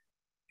that,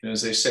 you know,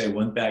 as they say,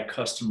 one good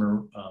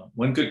customer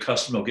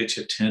will get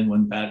you 10.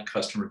 One bad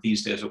customer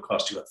these days will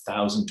cost you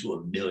 1,000 to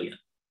 1,000,000.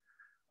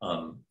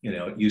 You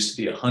know, it used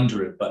to be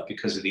 100, but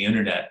because of the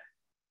internet,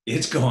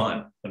 it's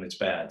gone when it's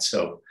bad.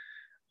 So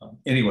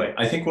anyway,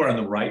 I think we're on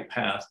the right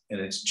path. And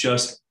it's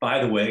just,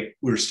 by the way,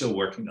 we're still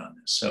working on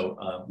this.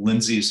 So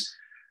Lindsay's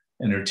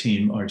and her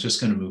team are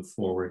just going to move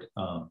forward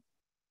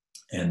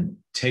and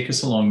take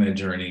us along that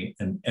journey.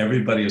 And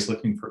everybody is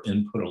looking for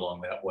input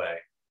along that way.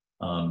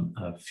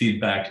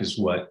 Feedback is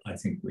what I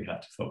think we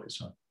have to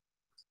focus on.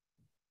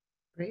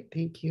 Great,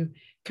 thank you.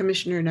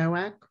 Commissioner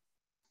Nowak.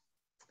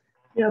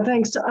 Yeah,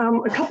 thanks.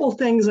 A couple of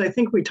things I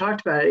think we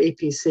talked about at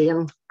APC,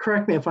 and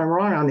correct me if I'm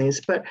wrong on these,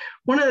 but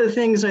one of the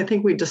things I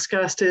think we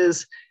discussed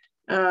is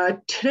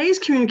today's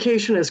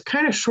communication is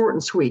kind of short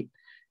and sweet.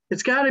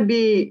 It's got to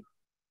be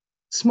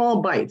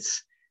small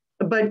bites,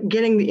 but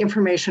getting the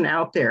information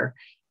out there.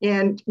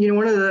 And, you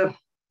know,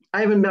 I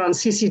haven't been on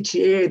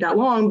CCTA that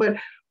long, but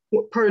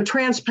part of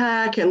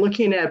Transpac and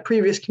looking at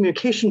previous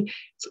communication,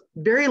 it's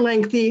very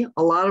lengthy,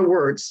 a lot of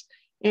words.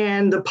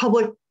 And the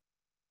public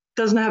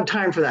doesn't have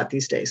time for that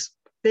these days.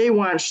 They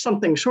want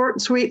something short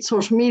and sweet,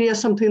 social media,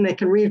 something they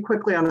can read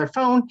quickly on their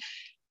phone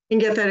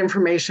and get that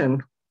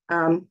information.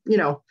 You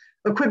know,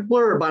 a quick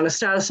blurb on a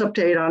status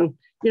update on,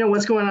 you know,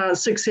 what's going on at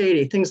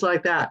 680, things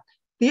like that.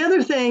 The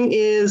other thing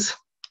is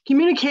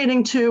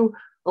communicating to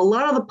a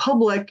lot of the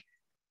public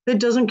that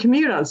doesn't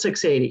commute on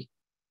 680.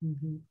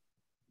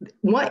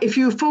 Mm-hmm. If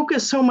you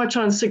focus so much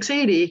on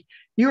 680,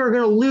 you are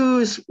going to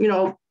lose, you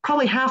know,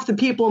 probably half the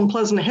people in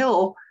Pleasant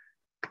Hill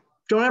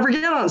don't ever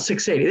get on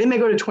 680. They may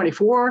go to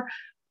 24,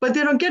 but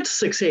they don't get to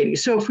 680.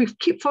 So if we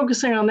keep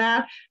focusing on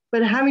that,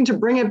 but having to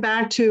bring it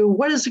back to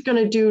what is it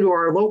going to do to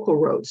our local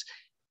roads?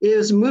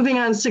 Is moving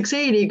on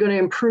 680 going to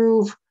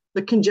improve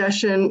the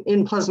congestion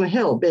in Pleasant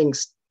Hill, being,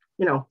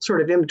 you know,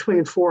 sort of in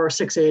between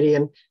 680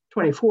 and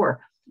 24?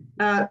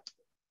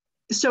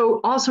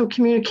 So also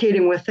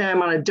communicating with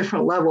them on a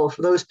different level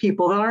for those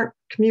people that aren't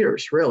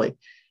commuters, really.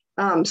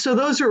 So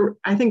those are,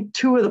 I think,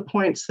 two of the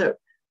points that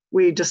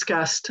we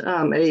discussed at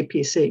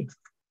APC.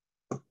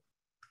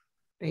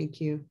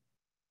 Thank you.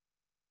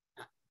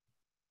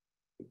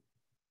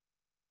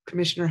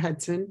 Commissioner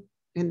Hudson,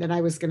 and then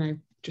I was going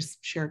to just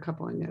share a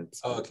couple of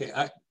notes. Okay,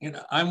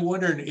 I'm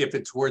wondering if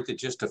it's worth it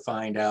just to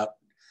find out.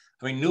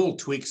 I mean, Newell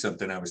tweaked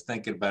something. I was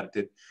thinking about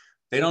it.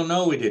 They don't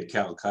know we did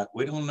Calcut.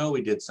 We don't know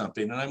we did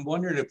something. And I'm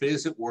wondering if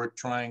is it worth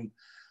trying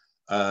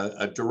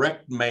a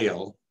direct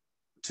mail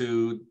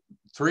to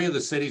 3 of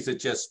the cities that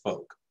just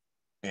spoke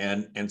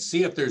and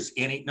see if there's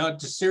any, no,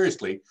 just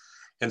seriously.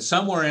 And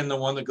somewhere in the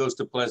one that goes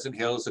to Pleasant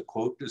Hill is a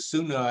quote,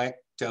 Sue Nowak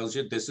tells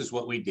you this is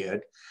what we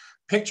did.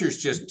 Pictures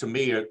just to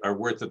me are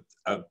worth a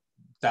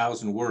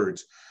 1,000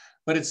 words.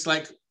 But it's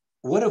like,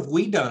 what have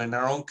we done in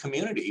our own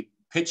community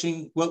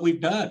pitching what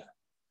we've done?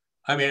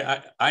 I mean,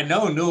 I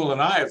know Newell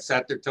and I have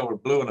sat there till we're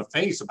blue in the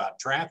face about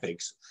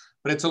traffics,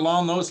 but it's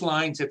along those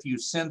lines. If you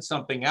send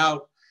something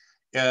out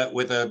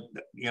with a,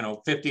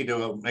 50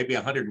 to maybe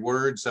 100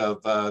 words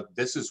of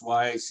this is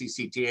why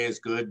CCTA is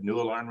good,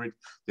 Newell Arnridge,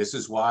 this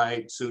is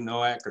why Sue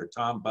Nowak or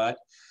Tom Butt,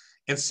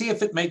 and see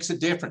if it makes a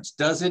difference.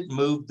 Does it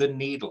move the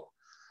needle?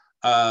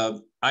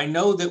 I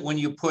know that when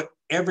you put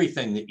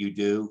everything that you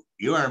do,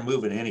 you aren't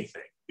moving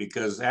anything,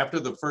 because after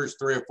the first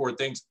 3 or 4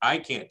 things, I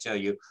can't tell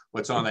you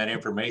what's on that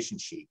information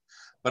sheet.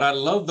 But I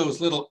love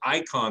those little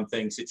icon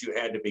things that you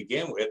had to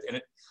begin with.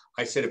 And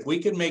I said, if we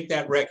can make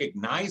that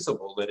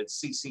recognizable that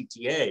it's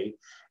CCTA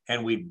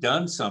and we've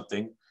done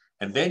something,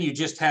 and then you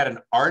just had an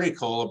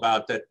article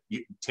about that,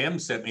 Tim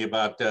sent me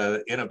about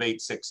Innovate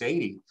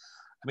 680.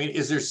 I mean,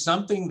 is there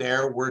something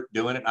there worth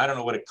doing it? I don't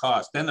know what it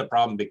costs. Then the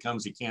problem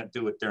becomes you can't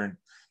do it during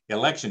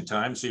election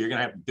time, so you're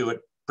gonna have to do it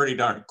pretty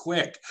darn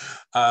quick.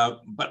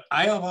 But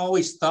I have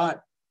always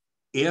thought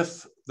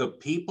if the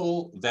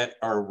people that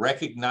are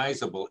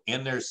recognizable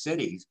in their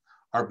cities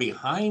are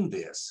behind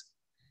this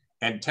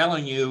and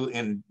telling you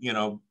in,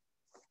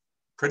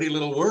 pretty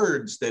little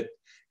words that,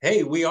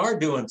 hey, we are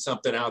doing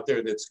something out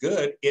there that's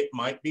good, it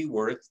might be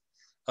worth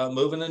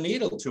moving the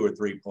needle 2 or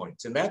 3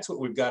 points. And that's what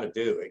we've got to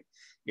do.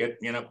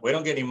 We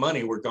don't get any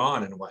money, we're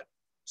gone in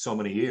so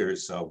many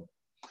years. So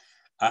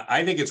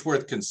I think it's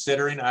worth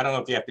considering. I don't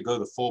know if you have to go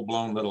the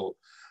full-blown little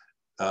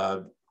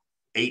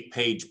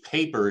 8-page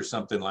paper or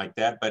something like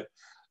that, but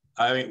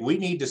I mean, we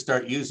need to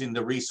start using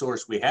the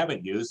resource we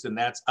haven't used, and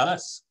that's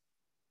us.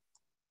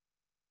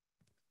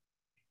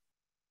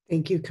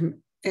 Thank you.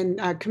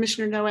 And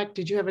Commissioner Nowak,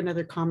 did you have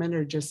another comment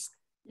or just?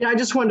 Yeah, I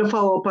just wanted to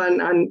follow up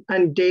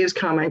on Dave's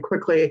comment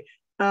quickly.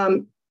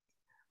 I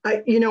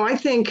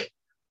think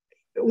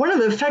one of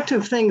the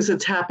effective things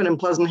that's happened in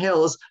Pleasant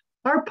Hill is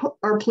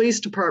our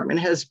police department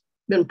has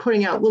been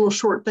putting out little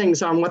short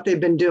things on what they've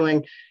been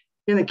doing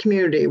in the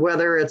community,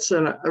 whether it's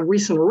a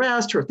recent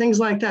arrest or things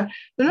like that.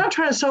 They're not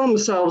trying to sell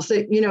themselves.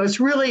 It's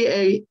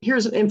really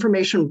here's an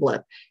information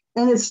blip.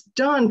 And it's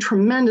done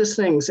tremendous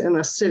things in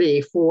the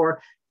city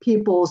for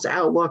people's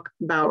outlook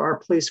about our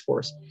police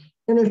force.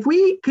 And if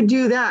we could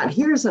do that,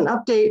 here's an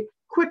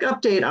quick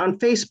update on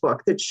Facebook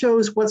that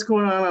shows what's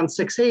going on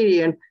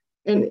 680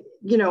 and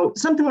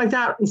something like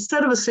that,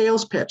 instead of a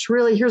sales pitch,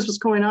 really here's what's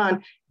going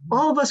on.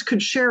 All of us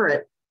could share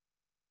it.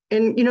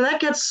 And that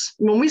gets,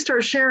 when we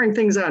start sharing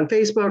things on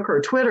Facebook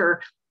or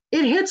Twitter,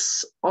 it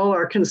hits all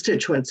our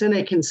constituents and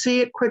they can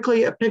see it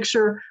quickly, a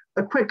picture,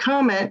 a quick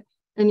comment,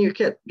 and you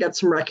get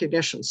some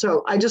recognition.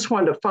 So I just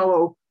wanted to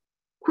follow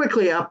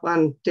quickly up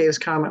on Dave's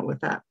comment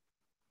with that.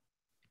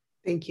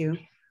 Thank you.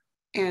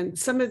 And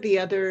some of the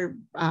other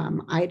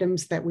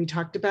items that we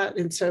talked about,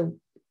 and so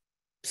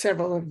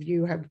several of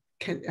you have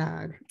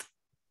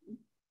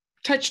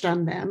touched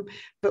on them,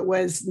 but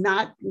was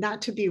not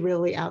to be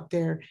really out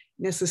there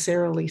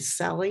necessarily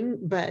selling,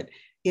 but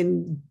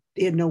in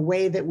a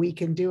way that we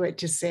can do it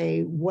to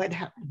say, what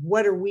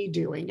are we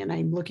doing? And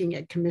I'm looking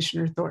at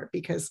Commissioner Thorpe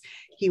because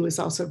he was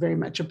also very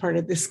much a part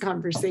of this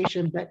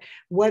conversation, but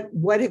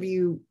what have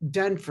you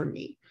done for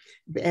me?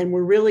 And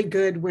we're really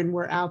good when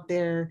we're out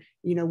there,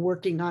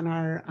 working on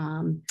our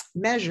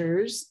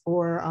measures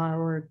or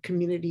our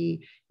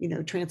community,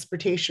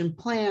 transportation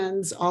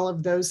plans, all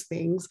of those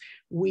things.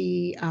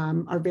 We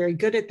are very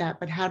good at that,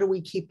 but how do we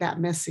keep that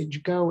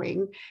message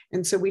going?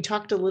 And so we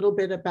talked a little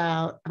bit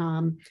about,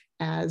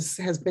 as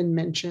has been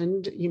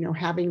mentioned,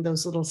 having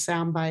those little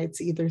sound bites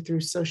either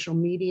through social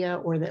media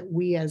or that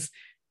we as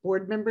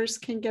board members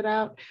can get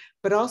out,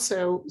 but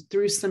also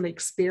through some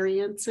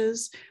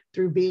experiences,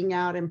 through being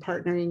out and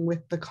partnering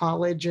with the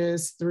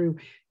colleges, through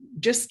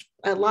just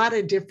a lot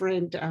of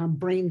different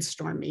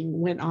brainstorming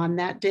went on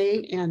that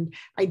day. And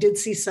I did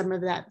see some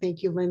of that,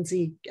 thank you,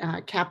 Lindsay,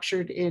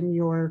 captured in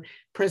your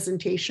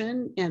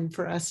presentation and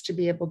for us to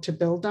be able to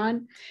build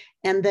on.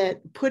 And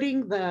that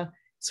putting the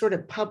sort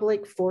of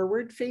public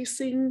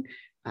forward-facing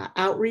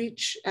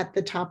outreach at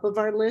the top of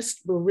our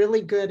list. We're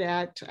really good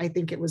at, I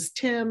think it was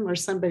Tim or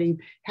somebody,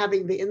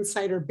 having the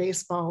insider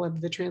baseball of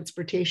the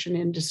transportation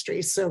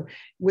industry. So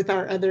with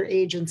our other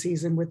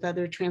agencies and with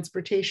other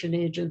transportation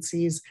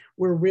agencies,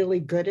 we're really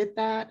good at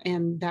that.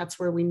 And that's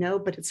where we know,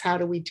 but it's how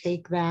do we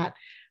take that,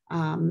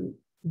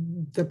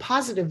 the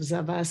positives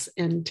of us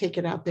and take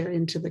it out there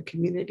into the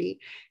community.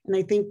 And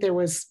I think there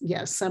was,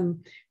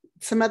 some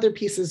other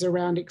pieces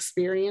around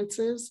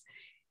experiences.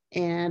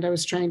 And I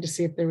was trying to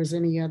see if there was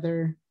any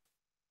other.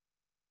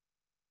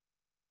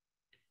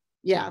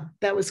 Yeah,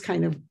 that was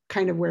kind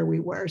of where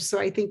we were. So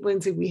I think,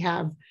 Lindsay, we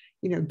have,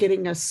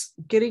 getting us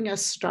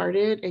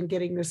started and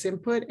getting this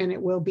input, and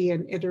it will be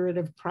an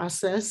iterative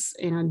process.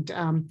 And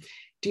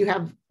do you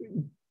have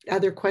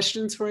other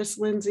questions for us,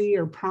 Lindsay,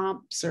 or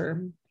prompts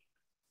or?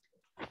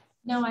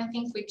 No, I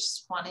think we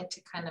just wanted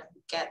to kind of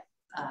get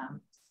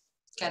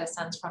a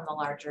sense from the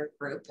larger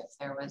group if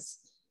there was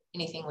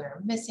anything we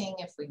were missing,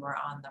 if we were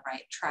on the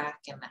right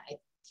track. And I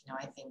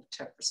think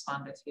to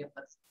respond to a few of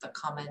the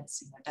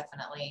comments,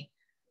 definitely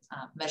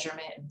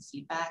measurement and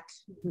feedback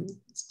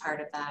is part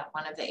of that.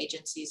 One of the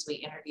agencies we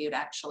interviewed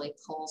actually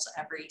polls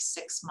every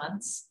 6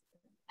 months,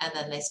 and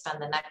then they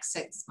spend the next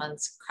 6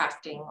 months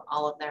crafting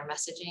all of their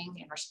messaging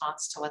in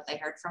response to what they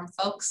heard from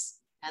folks,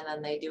 and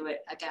then they do it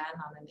again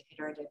on an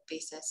iterative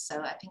basis.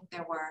 So I think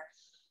there were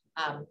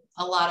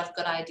a lot of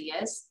good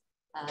ideas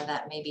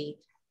that maybe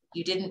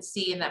you didn't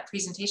see in that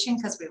presentation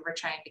because we were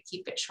trying to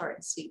keep it short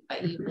and sweet,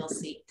 but you will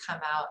see come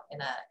out in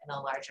a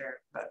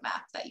larger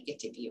roadmap that you get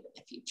to view in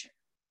the future.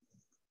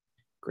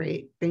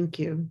 Great, thank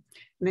you.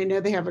 And I know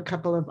they have a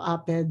couple of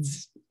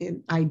op-eds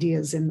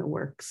ideas in the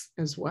works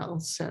as well.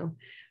 So,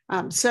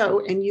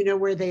 and you know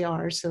where they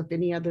are. So if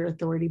any other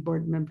authority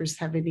board members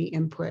have any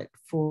input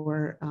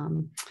for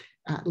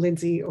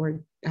Lindsay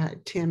or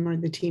Tim or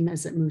the team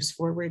as it moves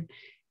forward,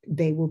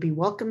 they will be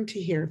welcome to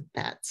hear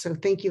that. So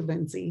thank you,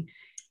 Lindsay.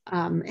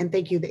 And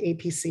thank you, the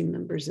APC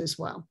members as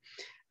well.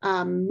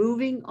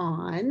 Moving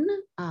on.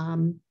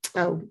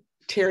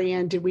 Terry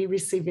Ann, did we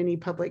receive any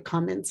public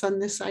comments on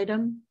this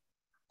item?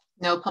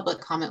 No public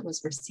comment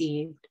was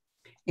received.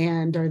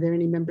 And are there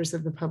any members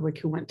of the public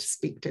who want to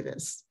speak to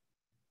this?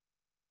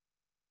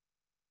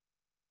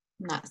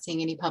 I'm not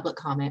seeing any public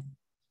comment.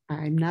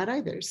 I'm not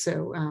either.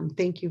 So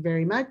thank you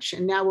very much.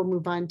 And now we'll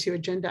move on to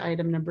agenda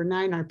item number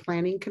 9, our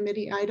planning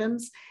committee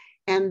items.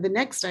 And the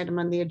next item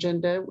on the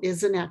agenda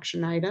is an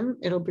action item.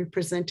 It'll be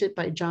presented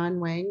by John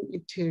Wang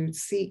to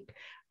seek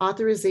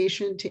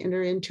authorization to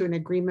enter into an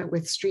agreement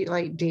with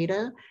Streetlight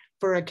Data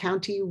for a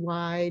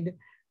county-wide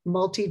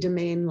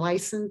multi-domain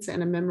license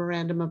and a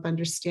memorandum of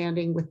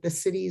understanding with the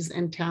cities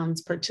and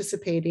towns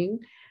participating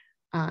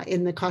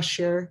in the cost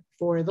share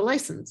for the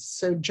license.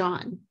 So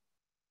John.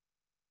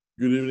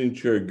 Good evening,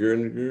 Chair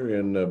Geringer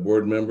and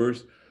board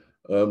members.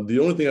 The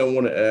only thing I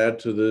want to add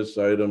to this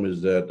item is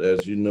that,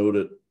 as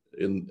noted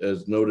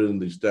in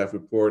the staff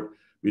report,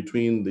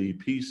 between the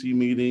PC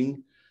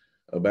meeting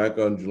back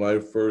on July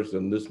 1st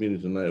and this meeting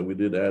tonight, we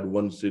did add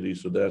 1 city,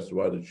 so that's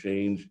why the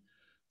change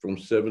from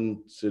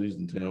 7 cities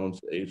and towns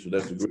to 8. So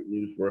that's a great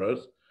news for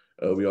us.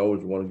 We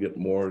always want to get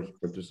more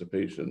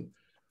participation.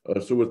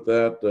 So with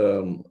that,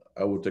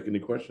 I will take any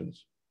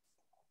questions.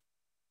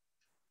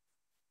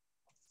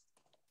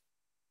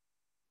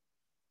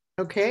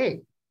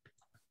 Okay.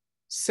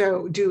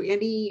 So do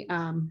any,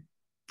 and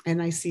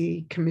I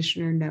see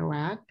Commissioner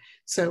Nowak.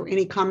 So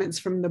any comments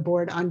from the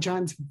board on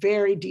John's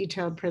very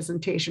detailed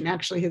presentation,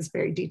 actually his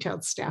very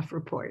detailed staff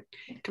report?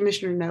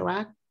 Commissioner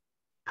Nowak?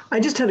 I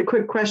just had a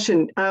quick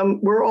question.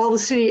 Were all the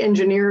city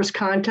engineers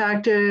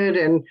contacted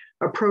and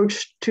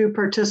approached to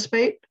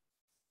participate?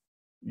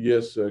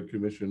 Yes,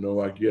 Commissioner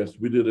Nowak, yes.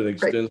 We did an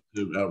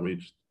extensive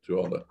outreach to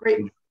all the.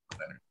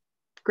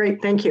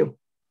 Great, thank you.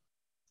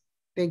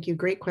 Thank you,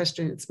 great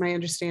question. It's my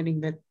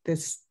understanding that the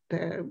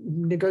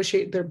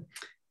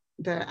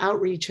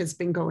outreach has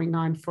been going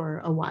on for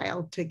a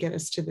while to get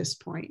us to this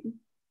point.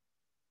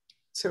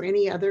 So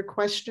any other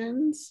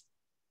questions?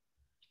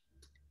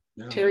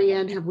 No. Terry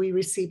Ann, have we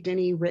received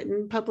any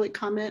written public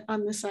comment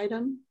on this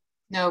item?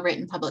 No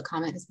written public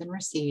comment has been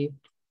received.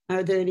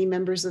 Are there any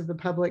members of the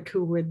public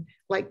who would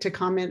like to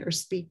comment or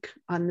speak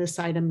on this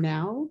item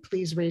now?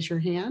 Please raise your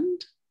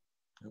hand.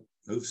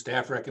 Move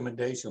staff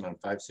recommendation on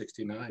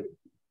 569.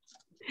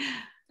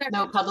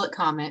 No public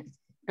comment.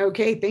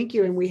 Okay, thank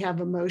you. And we have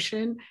a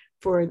motion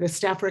for the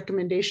staff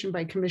recommendation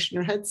by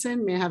Commissioner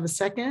Hudson. May I have a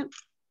second?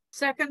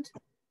 Second.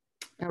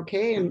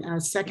 Okay, and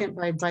a second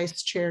by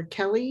Vice Chair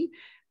Kelly.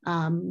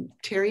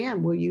 Terry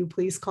Ann, will you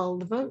please call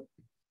the vote?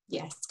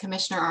 Yes.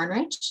 Commissioner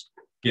Arnrich?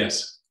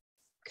 Yes.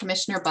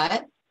 Commissioner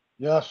Butt?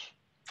 Yes.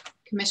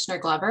 Commissioner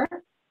Glover?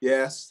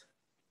 Yes.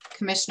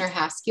 Commissioner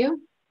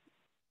Haskew?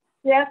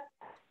 Yes.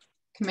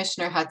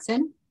 Commissioner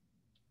Hudson?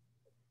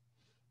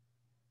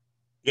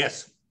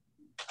 Yes.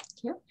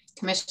 Thank you.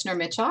 Commissioner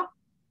Mitchell?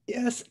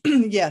 Yes.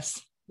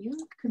 Yes. Thank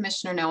you.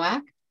 Commissioner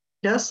Nowak?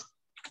 Yes.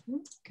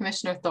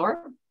 Commissioner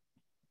Thorpe?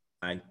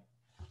 Aye.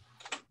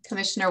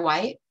 Commissioner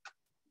White?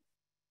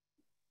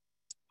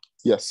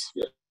 Yes.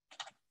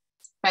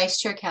 Vice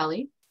Chair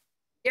Kelly?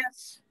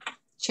 Yes.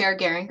 Chair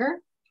Geringer?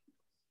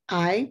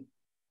 Aye.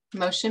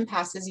 Motion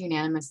passes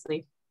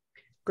unanimously.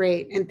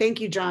 Great. And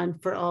thank you, John,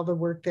 for all the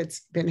work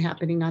that's been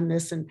happening on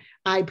this. And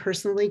I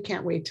personally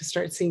can't wait to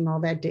start seeing all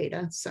that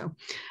data. So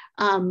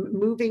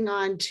moving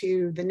on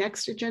to the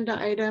next agenda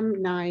item,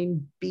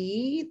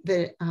 9B,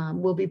 that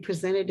will be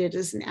presented. It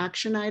is an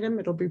action item.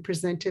 It'll be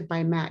presented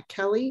by Matt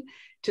Kelly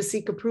to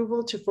seek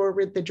approval to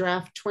forward the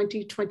draft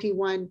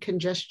 2021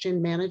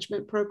 Congestion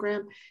Management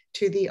Program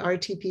to the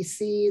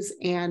RTPCs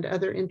and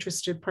other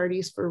interested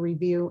parties for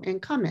review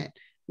and comment.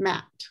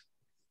 Matt.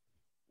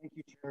 Thank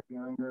you, Chair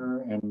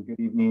Geringer, and good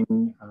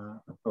evening,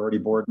 Authority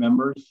Board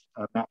members.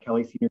 Matt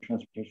Kelly, Senior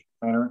Transportation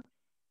Planner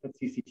at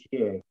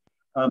CCTA.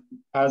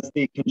 As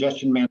the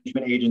Congestion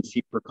Management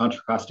Agency for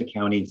Contra Costa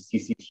County,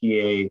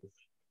 CCTA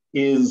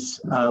is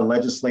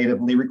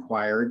legislatively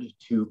required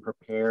to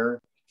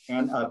prepare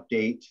and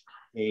update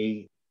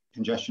a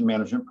congestion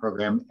management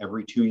program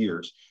every 2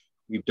 years.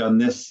 We've done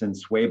this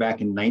since way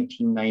back in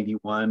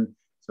 1991,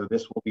 so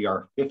this will be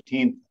our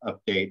 15th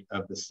update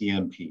of the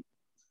CMP.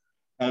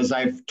 As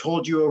I've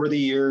told you over the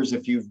years,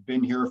 if you've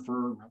been here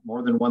for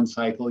more than one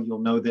cycle,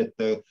 you'll know that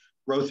the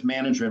Growth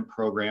Management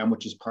Program,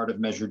 which is part of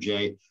Measure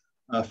J,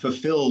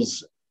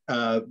 fulfills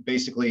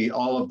basically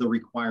all of the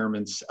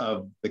requirements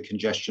of the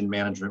Congestion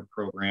Management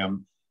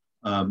Program.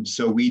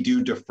 So we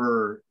do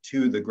defer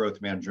to the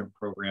Growth Management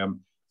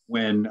Program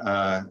when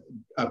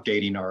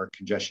updating our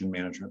Congestion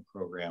Management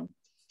Program.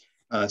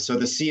 So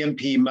the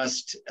CMP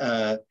must,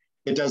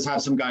 it does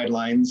have some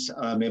guidelines.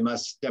 It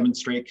must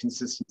demonstrate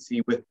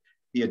consistency with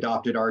the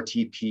adopted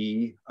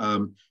RTP.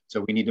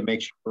 So we need to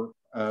make sure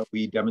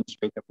we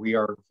demonstrate that we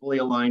are fully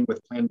aligned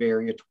with Plan Bay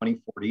Area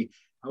 2040.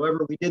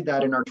 However, we did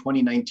that in our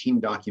 2019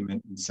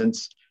 document. And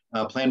since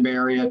Plan Bay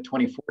Area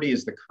 2040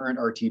 is the current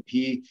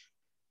RTP,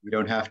 we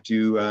don't have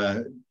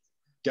to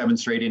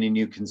demonstrate any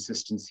new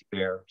consistency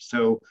there.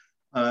 So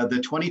the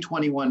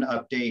 2021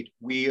 update,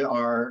 we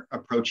are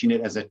approaching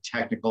it as a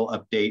technical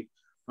update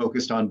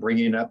focused on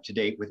bringing it up to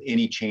date with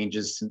any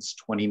changes since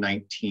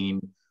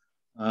 2019.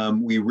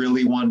 We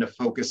really wanted to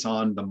focus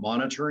on the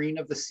monitoring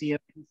of the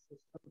CMP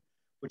system,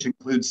 which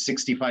includes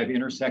 65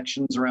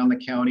 intersections around the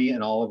county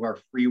and all of our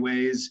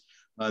freeways.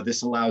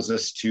 This allows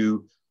us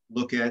to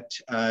look at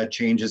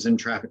changes in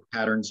traffic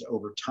patterns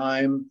over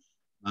time.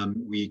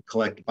 We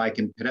collect bike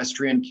and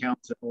pedestrian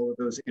counts at all of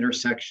those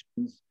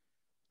intersections.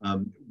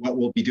 What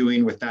we'll be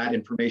doing with that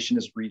information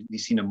is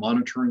releasing a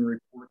monitoring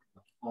report in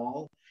the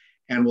fall.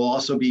 And we'll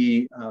also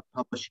be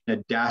publishing a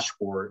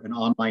dashboard, an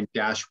online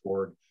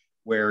dashboard,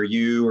 where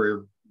you or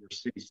your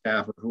city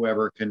staff or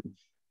whoever can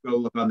go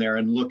look on there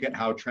and look at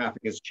how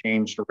traffic has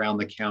changed around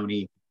the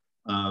county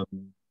over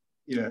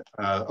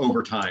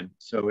time.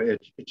 So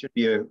it should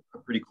be a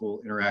pretty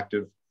cool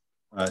interactive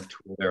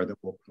tool there that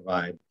we'll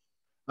provide.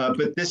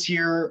 But this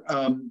year,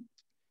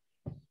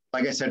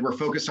 like I said, we're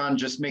focused on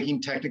just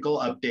making technical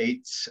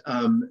updates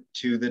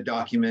to the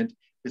document.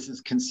 This is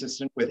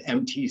consistent with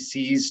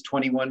MTC's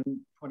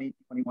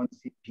 2021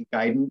 CMP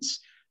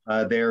guidance.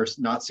 They're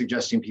not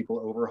suggesting people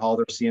overhaul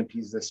their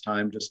CMPs this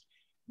time, just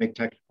make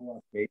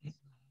technical updates.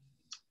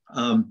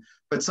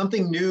 But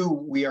something new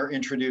we are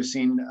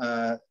introducing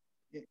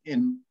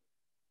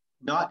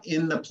not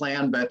in the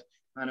plan, but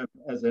kind of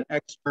as an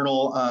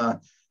external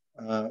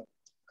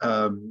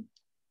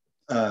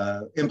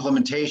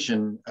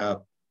implementation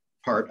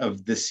part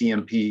of the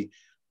CMP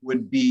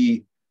would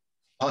be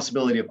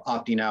possibility of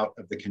opting out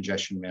of the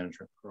congestion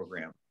management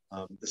program.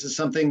 This is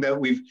something that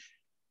we've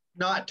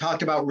not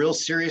talked about real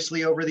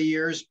seriously over the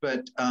years,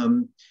 but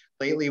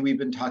lately we've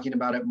been talking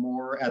about it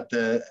more at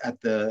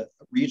the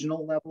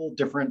regional level.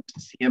 Different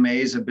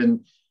CMAs have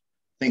been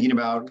thinking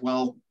about,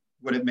 well,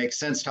 would it make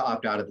sense to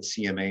opt out of the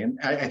CMA? And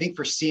I think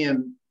for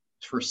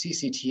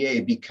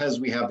CCTA, because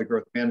we have the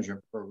growth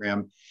management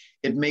program,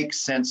 it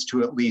makes sense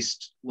to at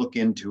least look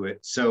into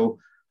it. So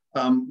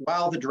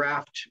while the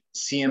draft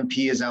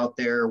CMP is out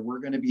there,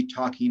 we're going to be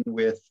talking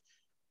with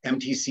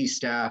MTC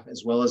staff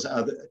as well as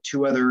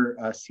two other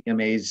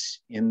CMAs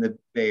in the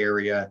Bay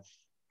Area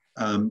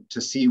to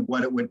see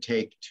what it would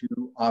take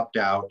to opt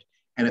out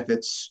and if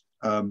it's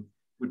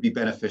would be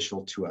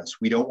beneficial to us.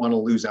 We don't want to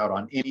lose out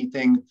on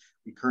anything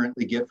we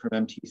currently get from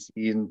MTC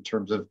in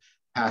terms of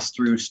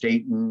pass-through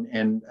state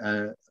and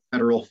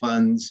federal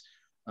funds.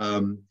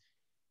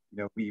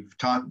 We've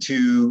talked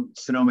to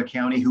Sonoma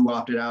County, who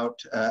opted out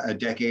a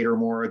decade or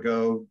more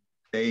ago.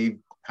 They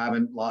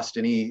haven't lost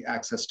any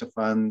access to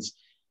funds.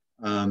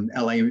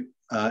 LA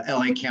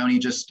County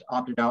just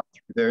opted out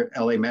through their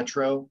LA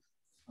Metro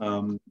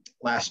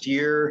last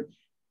year.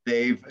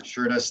 They've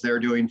assured us they're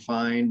doing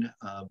fine.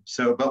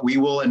 But we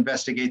will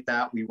investigate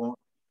that. We won't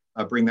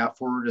bring that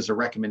forward as a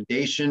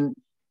recommendation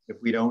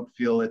if we don't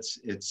feel it's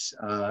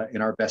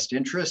in our best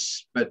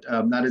interests. But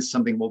that is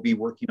something we'll be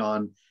working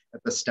on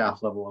at the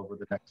staff level over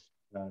the next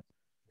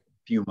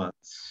few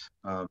months.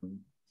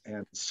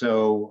 And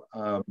so,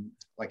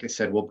 like I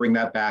said, we'll bring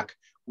that back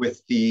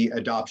with the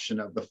adoption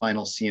of the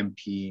final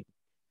CMP,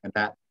 and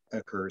that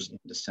occurs in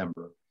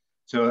December.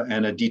 So,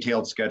 and a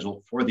detailed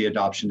schedule for the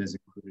adoption is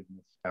included in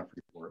the staff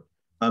report.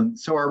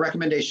 So our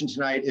recommendation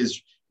tonight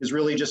is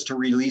really just to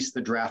release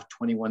the draft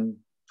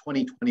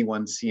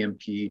 2021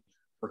 CMP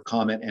for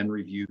comment and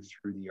review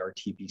through the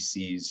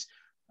RTPCs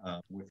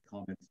with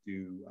comments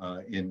due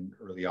in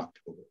early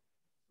October.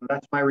 So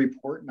that's my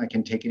report, and I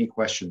can take any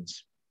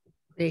questions.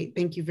 Great,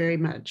 thank you very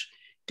much.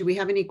 Do we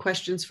have any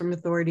questions from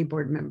Authority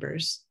Board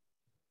members?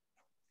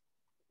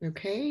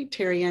 Okay,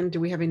 Terry Ann, do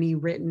we have any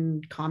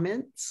written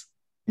comments?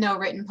 No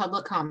written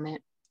public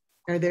comment.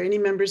 Are there any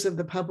members of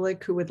the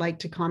public who would like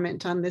to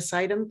comment on this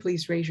item?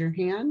 Please raise your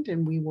hand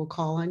and we will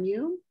call on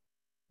you.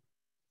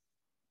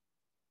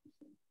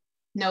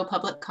 No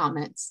public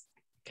comments.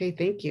 Okay,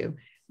 thank you.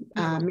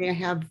 May I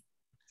have?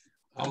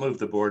 I'll move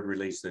the board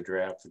release the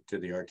draft to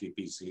the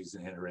RTPCs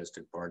and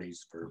interested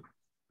parties for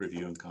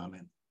review and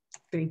comment.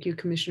 Thank you,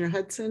 Commissioner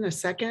Hudson. A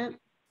second?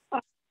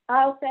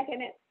 I'll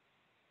second it.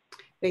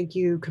 Thank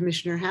you,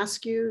 Commissioner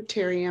Haskew.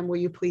 Terry Ann, will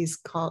you please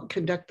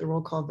conduct the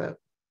roll call vote?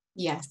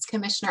 Yes.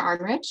 Commissioner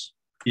Arnridge?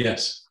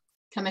 Yes.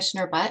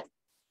 Commissioner Butt?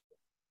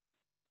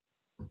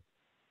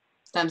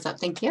 Thumbs up,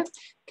 thank you.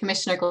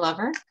 Commissioner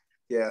Glover?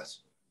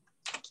 Yes.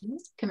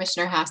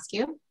 Commissioner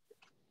Haskew?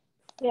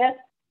 Yes.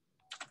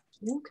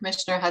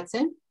 Commissioner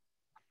Hudson?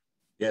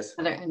 Yes.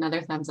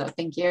 Another thumbs up,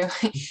 thank you.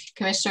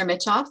 Commissioner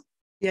Mitchoff?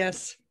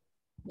 Yes.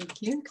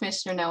 Thank you.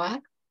 Commissioner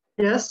Nowak?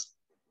 Yes.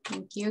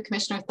 Thank you.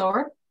 Commissioner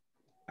Thorpe?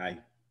 Aye.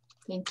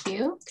 Thank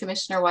you.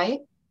 Commissioner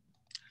White?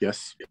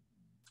 Yes.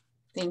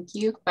 Thank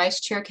you.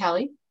 Vice Chair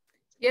Kelly?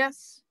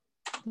 Yes.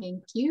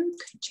 Thank you.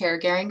 Chair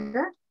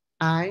Geringer?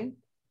 Aye.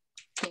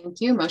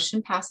 Thank you.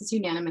 Motion passes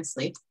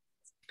unanimously.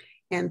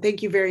 And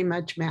thank you very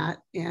much, Matt.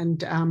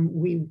 And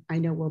I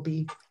know we'll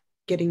be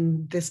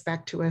getting this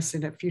back to us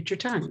in a future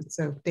time.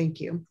 So thank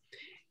you.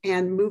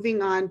 And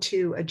moving on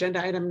to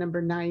agenda item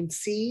number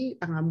 9C,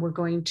 we're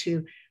going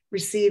to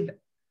receive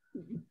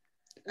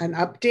an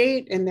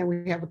update, and then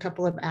we have a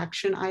couple of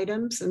action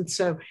items. And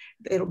so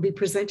it'll be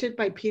presented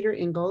by Peter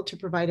Engel to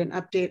provide an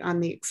update on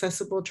the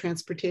Accessible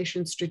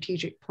Transportation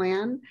Strategic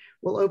Plan.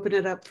 We'll open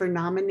it up for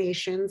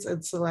nominations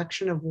and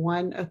selection of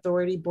one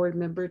authority board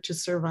member to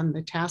serve on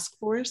the task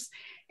force,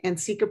 and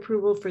seek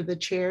approval for the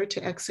chair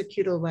to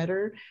execute a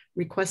letter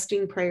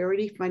requesting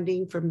priority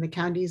funding from the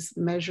county's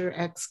Measure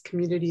X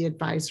Community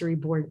Advisory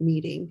Board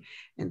meeting.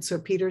 And so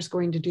Peter's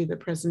going to do the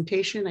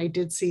presentation. I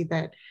did see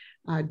that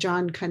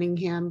John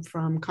Cunningham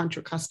from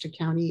Contra Costa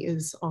County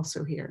is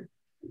also here.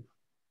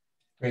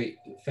 Great,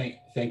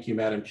 thank you,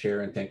 Madam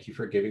Chair, and thank you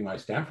for giving my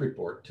staff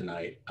report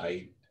tonight.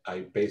 I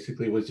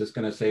basically was just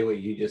going to say what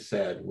you just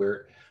said.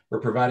 We're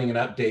providing an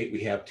update.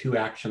 We have 2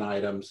 action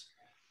items.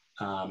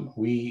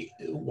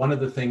 One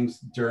of the things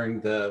during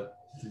the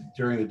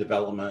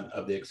development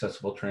of the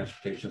Accessible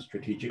Transportation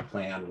Strategic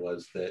Plan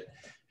was that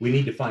we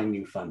need to find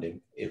new funding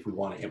if we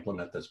want to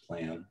implement this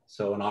plan.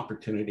 So an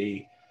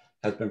opportunity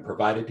has been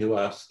provided to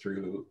us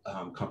through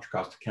Contra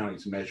Costa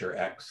County's Measure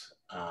X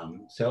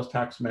sales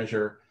tax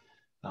measure,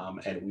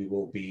 and we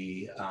will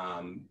be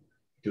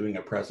doing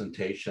a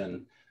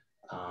presentation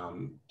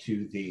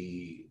to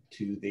the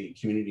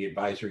Community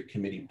Advisory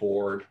Committee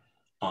Board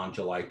on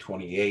July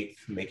 28th,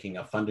 making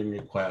a funding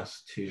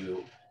request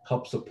to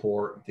help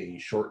support the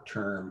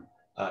short-term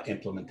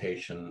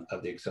implementation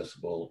of the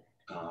Accessible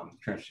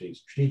Transportation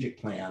Strategic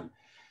Plan.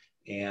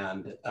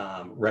 And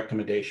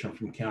recommendation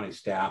from county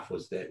staff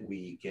was that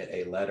we get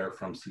a letter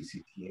from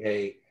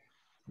CCTA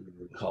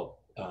to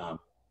help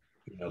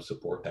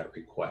support that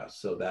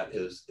request. So that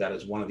is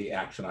one of the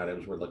action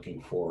items we're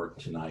looking for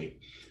tonight.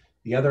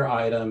 The other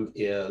item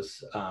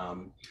is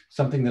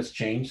something that's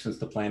changed since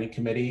the planning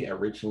committee.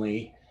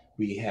 Originally,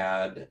 we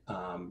had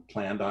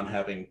planned on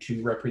having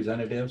 2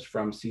 representatives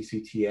from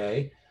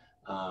CCTA.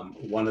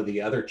 One of the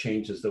other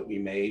changes that we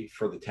made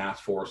for the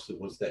task force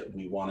was that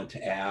we wanted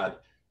to add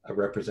a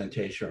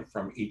representation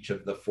from each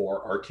of the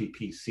 4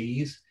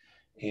 RTPCs.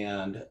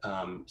 And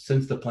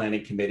since the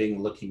planning committee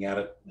looking at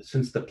it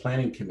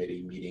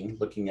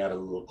a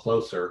little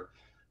closer,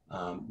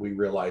 we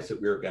realized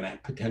that we were going to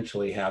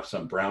potentially have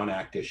some Brown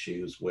Act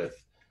issues with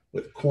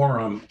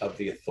quorum of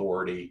the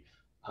authority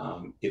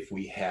if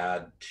we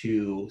had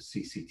 2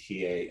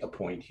 CCTA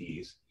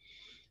appointees,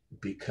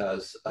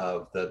 because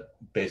of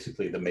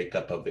basically the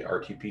makeup of the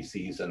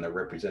RTPCs and the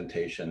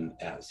representation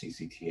at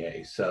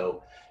CCTA.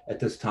 So at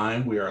this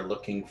time, we are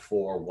looking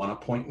for 1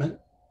 appointment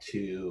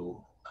to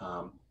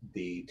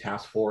the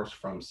task force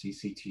from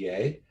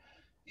CCTA,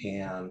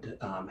 and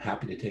I'm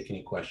happy to take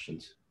any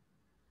questions.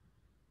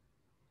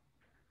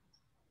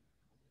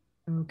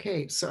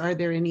 Okay, so are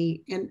there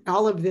any, and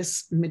all of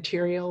this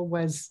material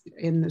was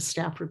in the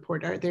staff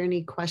report, are there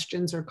any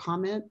questions or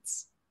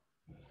comments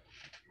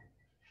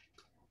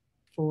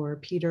for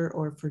Peter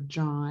or for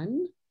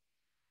John?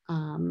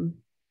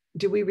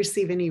 Do we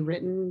receive any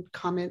written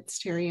comments,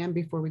 Terry Ann,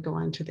 before we go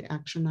on to the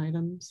action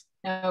items?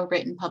 No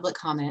written public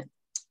comment.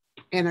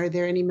 And are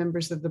there any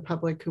members of the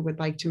public who would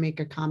like to make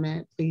a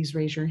comment? Please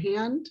raise your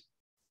hand.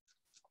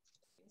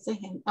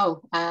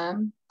 Oh,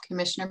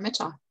 Commissioner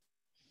Mitchell.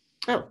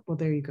 Oh, well,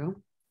 there you go.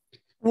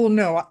 Well,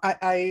 no,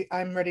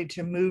 I'm ready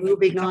to move.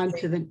 Moving on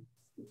to the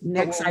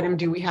next item,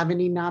 do we have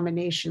any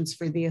nominations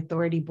for the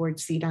authority board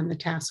seat on the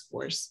task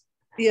force?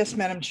 Yes,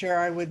 Madam Chair,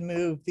 I would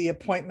move the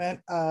appointment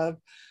of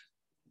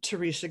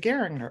Teresa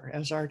Geringer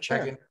as our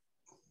chair.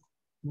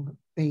 Well,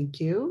 thank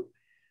you.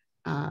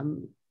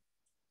 I'm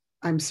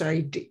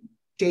sorry,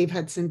 Dave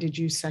Hudson, did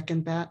you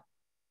second that?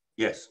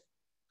 Yes.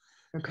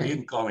 Okay. You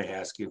can call me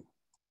Haskew.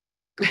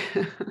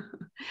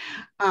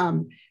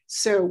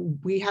 So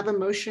we have a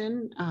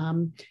motion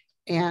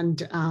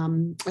and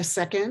a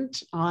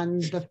second on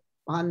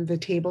the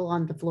table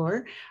on the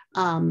floor.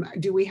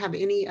 Do we have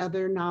any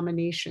other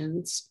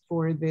nominations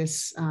for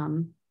this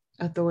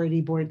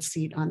authority board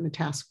seat on the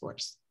task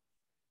force?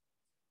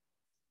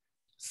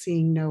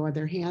 Seeing no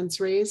other hands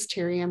raised,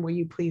 Terry Ann, will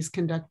you please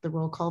conduct the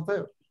roll call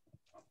vote?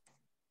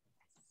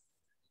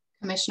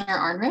 Commissioner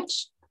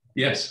Arnrich?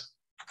 Yes.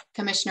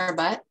 Commissioner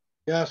Butt?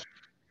 Yes.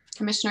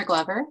 Commissioner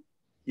Glover?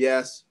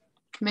 Yes.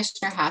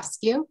 Commissioner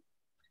Haskew?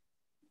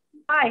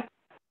 Aye.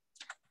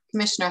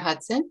 Commissioner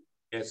Hudson?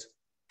 Yes.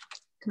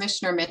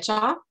 Commissioner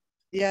Mitchell?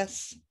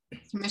 Yes.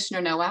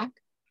 Commissioner Nowak?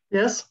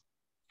 Yes.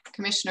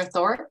 Commissioner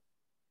Thorpe?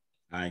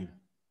 Aye.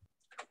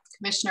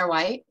 Commissioner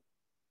White?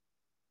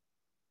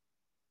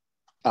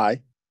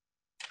 Aye.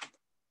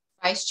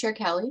 Vice Chair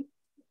Kelly?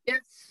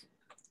 Yes.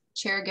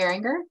 Chair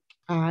Geringer?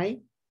 Aye.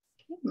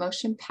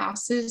 Motion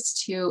passes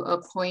to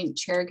appoint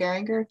Chair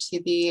Geringer to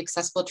the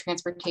Accessible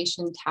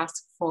Transportation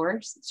Task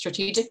Force,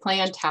 Strategic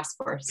Plan Task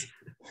Force.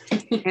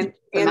 And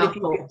if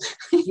you,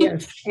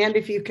 yes, and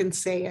if you can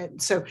say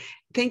it. So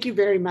thank you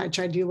very much.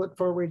 I do look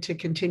forward to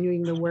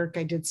continuing the work.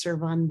 I did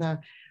serve on the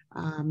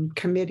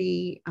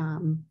committee,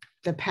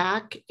 the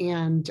PAC,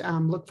 and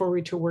look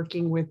forward to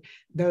working with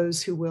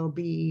those who will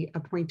be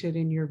appointed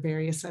in your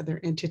various other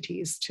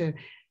entities to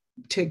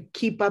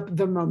keep up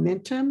the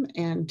momentum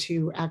and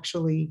to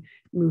actually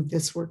move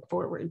this work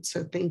forward.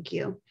 So thank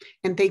you.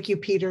 And thank you,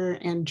 Peter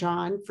and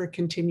John, for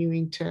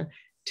continuing to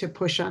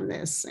push on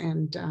this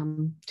and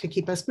to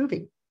keep us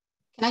moving.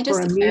 Can I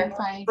just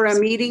clarify? For a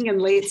meeting in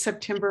late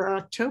September or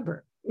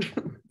October.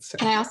 So.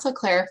 Can I also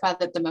clarify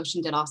that the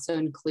motion did also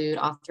include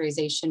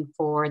authorization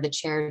for the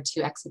chair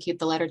to execute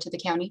the letter to the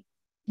county?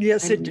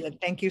 Yes, it did.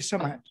 Thank you so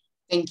much.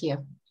 Thank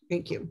you.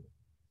 Thank you.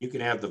 You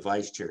can have the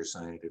vice chair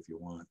sign it if you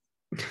want.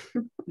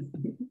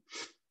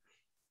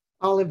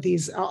 All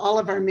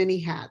of our many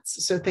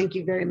hats. So thank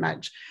you very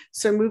much.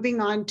 So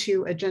moving on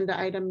to agenda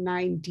item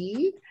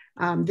 9D.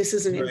 This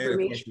is an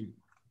information.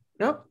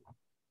 Nope.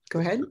 Go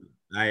ahead.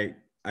 I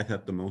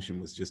thought the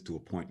motion was just to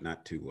appoint,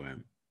 not to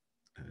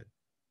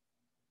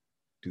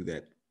do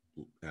that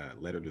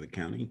letter to the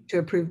county. To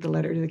approve the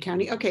letter to the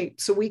county. Okay,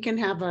 so we can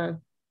have a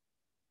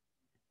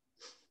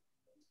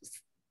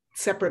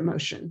separate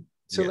motion.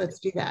 So let's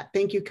do that.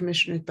 Thank you,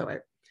 Commissioner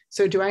Thorpe.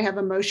 So do I have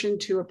a motion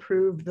to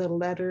approve the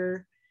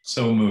letter?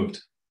 So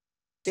moved.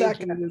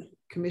 Thank you,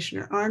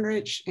 Commissioner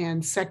Arnrich,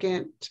 and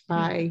second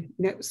by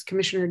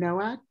Commissioner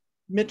Nowak.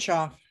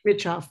 Mitchoff.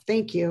 Mitchoff,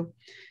 thank you.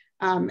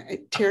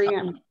 Terry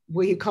Ann,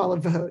 will you call a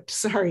vote?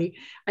 Sorry,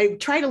 I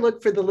try to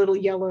look for the little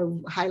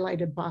yellow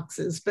highlighted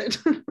boxes, but.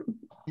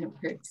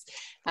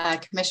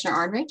 Commissioner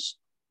Arnrich?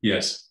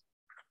 Yes.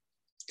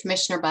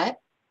 Commissioner Butt?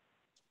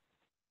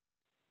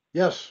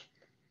 Yes.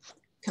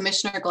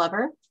 Commissioner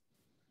Glover?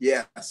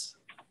 Yes.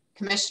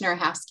 Commissioner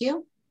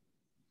Haskew?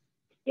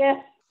 Yes.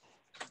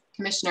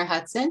 Commissioner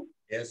Hudson?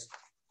 Yes.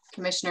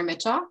 Commissioner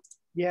Mitchell?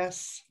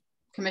 Yes.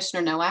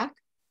 Commissioner Nowak?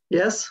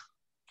 Yes.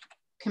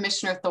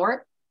 Commissioner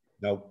Thorpe?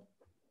 No.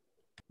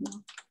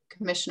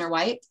 Commissioner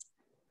White?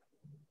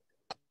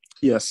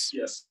 Yes.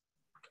 Yes.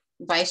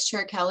 Vice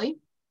Chair Kelly?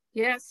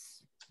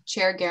 Yes.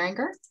 Chair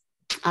Geringer?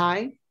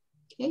 Aye.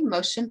 Okay,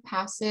 motion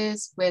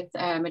passes with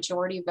a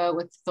majority vote,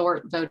 with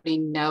Thorpe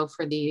voting no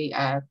for the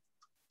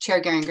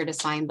Chair Geringer to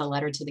sign the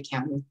letter to the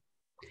county.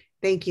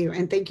 Thank you.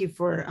 And thank you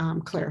for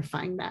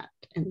clarifying that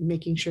and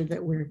making sure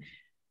that we're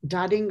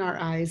dotting our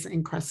I's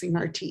and crossing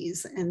our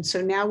T's. And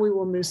so now we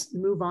will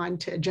move on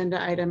to agenda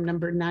item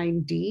number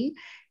 9D.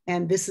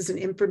 And this is an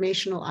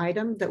informational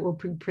item that will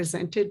be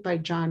presented by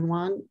John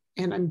Wong.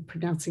 And I'm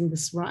pronouncing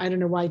this wrong. I don't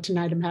know why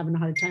tonight I'm having a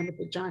hard time with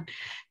it, John,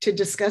 to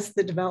discuss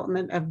the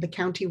development of the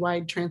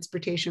countywide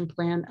transportation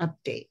plan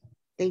update.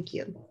 Thank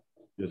you.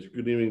 Yes,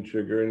 good evening,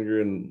 Chair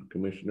Geringer and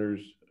commissioners.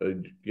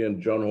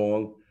 Again, John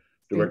Hong,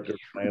 Director of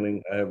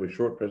Planning. I have a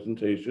short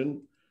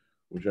presentation,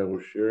 which I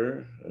will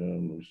share. Let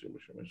me see, I'm gonna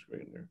share my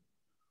screen there.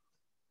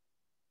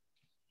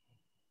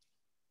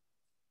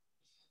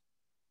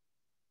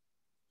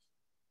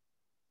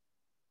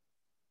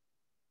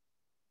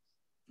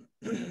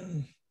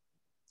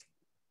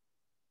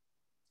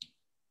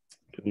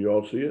 Can you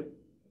all see it?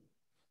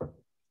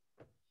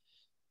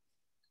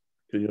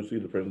 Can you see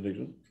the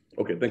presentation?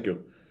 Okay, thank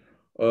you.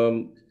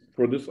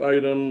 For this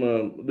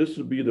item, this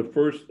will be the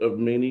first of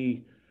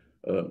many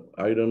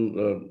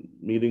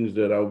meetings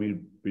that I'll be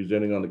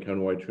presenting on the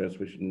countywide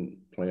transmission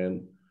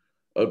plan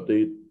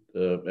update.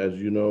 As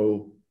you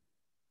know,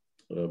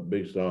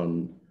 based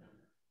on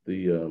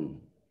the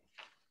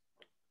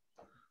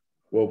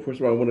well, first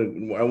of all,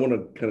 I want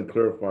to kind of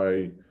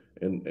clarify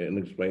and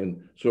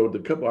explain. So the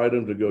couple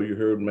items ago, you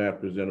heard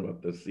Matt present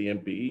about the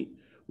CMP,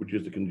 which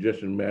is the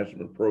Congestion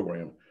Management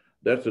Program.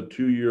 That's a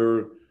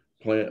 2-year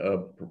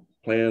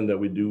plan that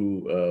we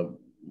do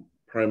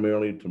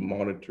primarily to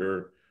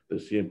monitor the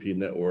CMP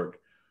network.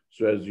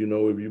 So as you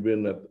know, if you've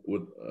been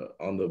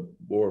on the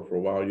board for a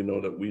while, you know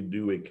that we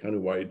do a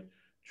countywide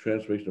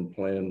transportation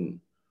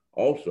plan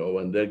also,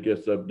 and that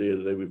gets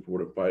updated every 4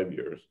 to 5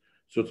 years.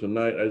 So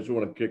tonight, I just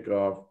want to kick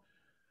off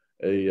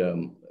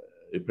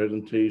a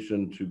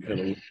presentation to kind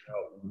of look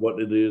out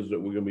what it is that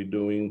we're going to be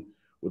doing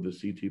with the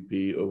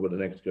CTP over the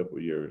next couple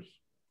of years.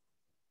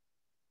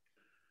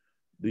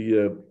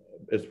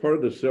 As part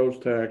of the sales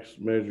tax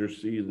measure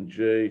C and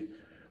J,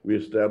 we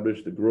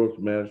established the growth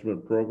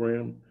management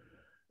program.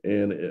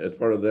 And as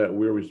part of that,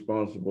 we're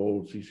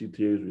responsible,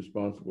 CCTA is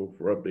responsible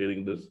for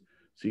updating this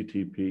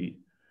CTP.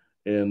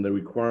 And the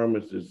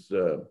requirements is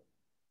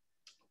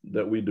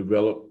that we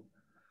develop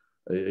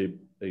a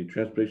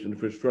transportation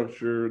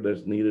infrastructure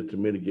that's needed to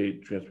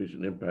mitigate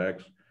transportation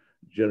impacts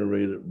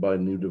generated by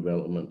new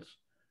developments.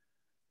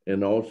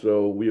 And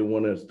also we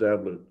want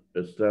to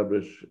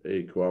establish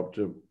a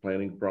cooperative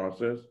planning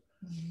process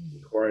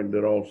requiring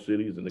that all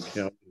cities in the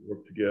county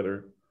work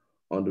together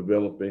on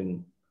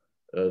developing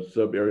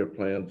sub-area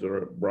plans that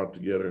are brought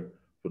together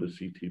for the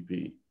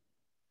CTP.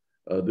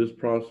 This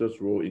process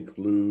will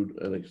include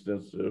an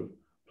extensive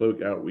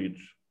public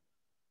outreach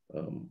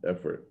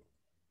effort.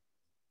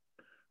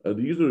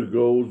 These are the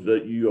goals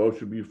that you all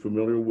should be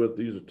familiar with.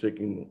 These are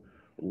taken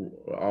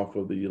off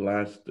of the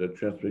last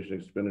transportation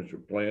expenditure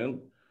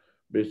plan,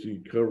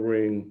 basically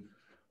covering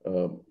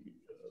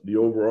the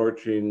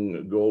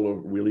overarching goal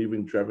of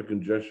relieving traffic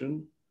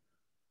congestion,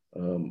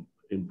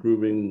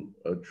 improving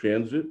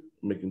transit,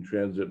 making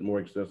transit more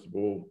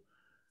accessible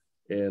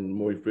and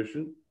more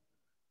efficient,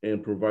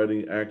 and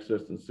providing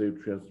access and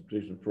safe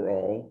transportation for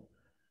all,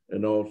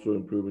 and also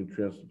improving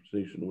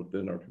transportation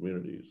within our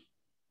communities.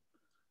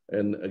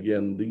 And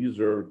again, these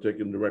are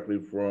taken directly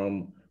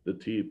from the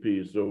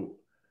TEP. So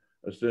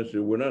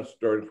essentially, we're not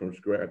starting from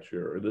scratch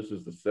here. This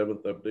is the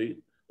 7th update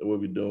that we'll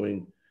be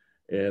doing.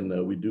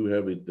 And we do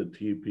have the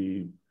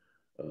TEP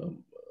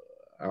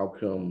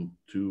outcome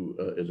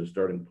as a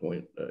starting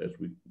point as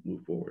we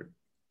move forward.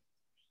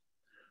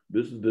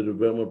 This is the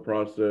development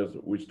process.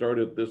 We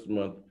started this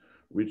month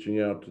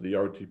reaching out to the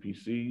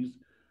RTPCs,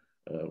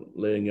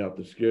 laying out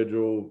the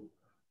schedule,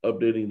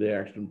 updating the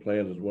action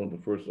plans is one of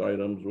the first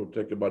items. Will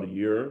take about a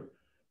year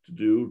to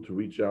do, to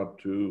reach out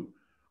to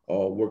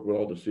work with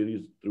all the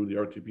cities through the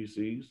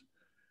RTPCs.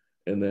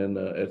 And then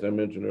as I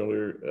mentioned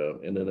earlier,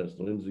 and then as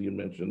Lindsay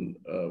mentioned,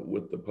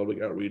 with the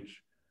public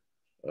outreach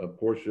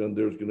portion,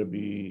 there's gonna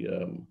be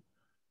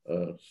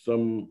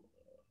some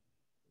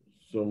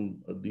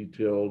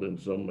detailed and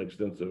some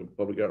extensive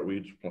public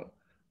outreach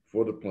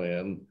for the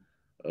plan,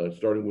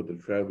 starting with the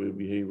traffic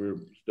behavior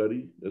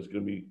study that's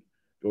gonna be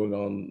going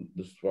on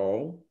this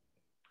fall,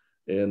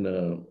 and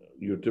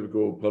your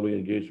typical public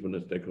engagement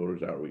and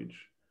stakeholders outreach.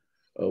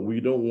 We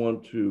don't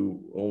want to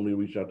only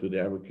reach out to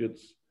the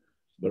advocates,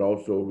 but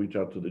also reach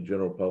out to the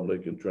general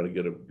public and try to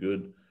get a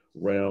good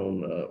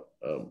round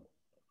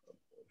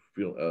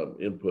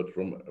input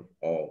from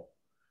all.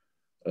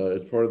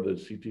 As part of the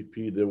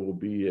CTP, there will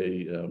be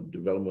a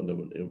development of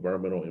an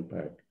environmental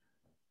impact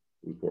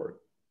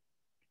report.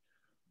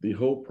 The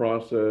whole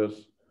process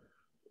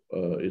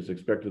is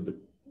expected to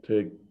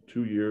take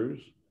 2 years,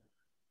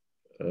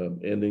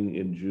 ending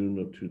in June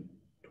of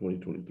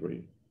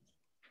 2023.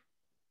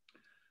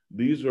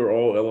 These are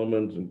all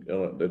elements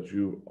that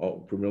you are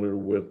familiar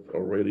with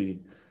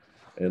already,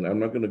 and I'm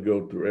not going to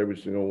go through every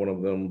single one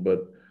of them,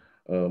 but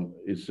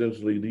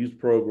essentially these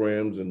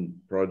programs and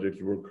projects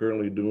we're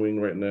currently doing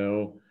right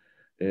now,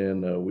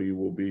 and we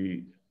will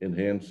be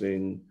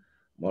enhancing,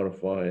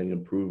 modifying,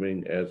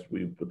 improving as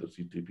we put the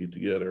CTP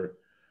together.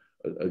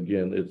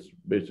 Again, it's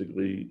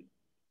basically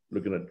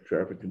looking at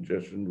traffic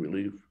congestion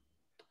relief,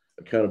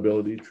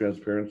 accountability,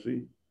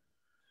 transparency,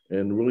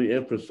 and really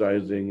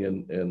emphasizing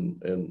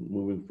and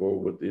moving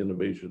forward with the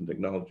innovation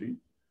technology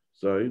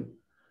side.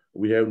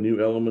 We have new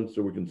elements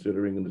that we're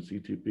considering in the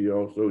CTP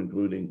also,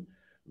 including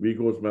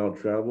vehicles mile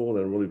travel,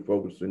 and really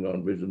focusing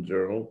on Vision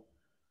Zero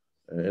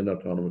and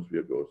autonomous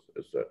vehicles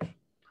as such.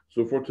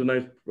 So for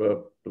tonight's,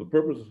 for the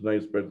purpose of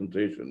tonight's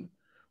presentation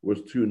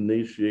was to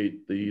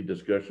initiate the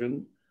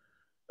discussion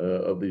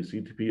of the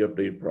CTP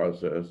update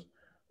process.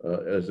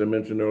 As I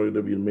mentioned earlier,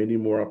 there'll be many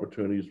more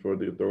opportunities for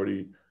the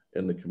authority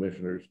and the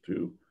commissioners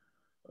to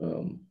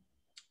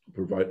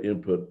provide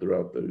input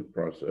throughout the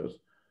process.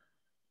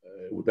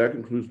 That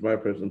concludes my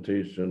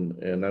presentation,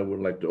 and I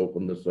would like to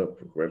open this up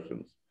for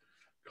questions,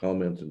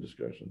 comments, and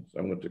discussions.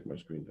 I'm going to take my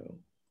screen down.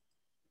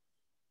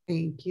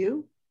 Thank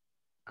you.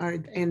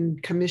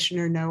 And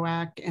Commissioner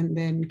Nowak, and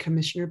then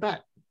Commissioner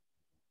Butt.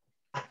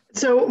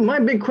 So my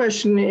big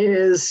question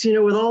is,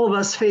 with all of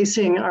us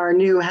facing our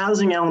new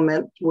housing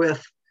element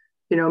with,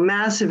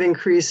 massive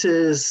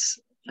increases,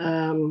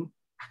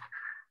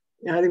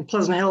 I think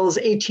Pleasant Hill is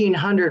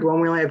 1,800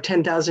 when we only have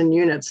 10,000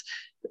 units.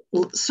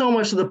 So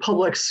much of the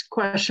public's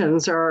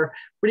questions are,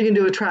 what are you gonna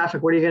do with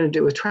traffic? What are you gonna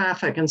do with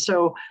traffic? And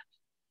so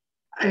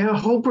I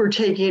hope we're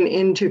taking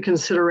into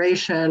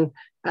consideration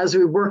as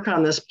we work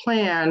on this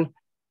plan,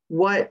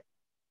 what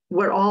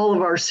all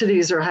of our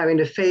cities are having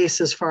to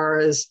face as far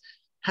as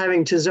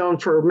having to zone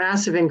for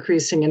massive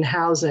increasing in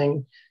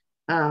housing.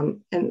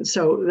 And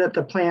so that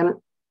the plan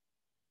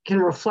can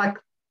reflect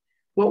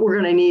what we're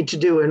going to need to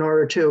do in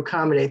order to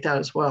accommodate that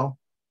as well.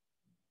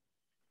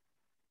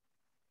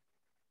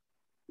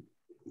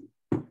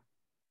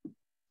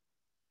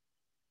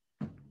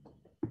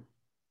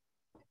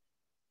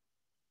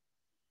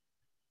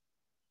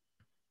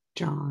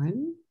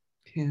 John,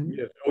 Tim.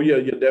 Yes. Oh yeah,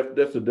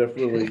 that's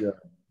definitely.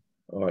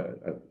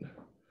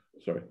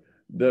 Sorry,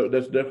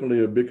 that's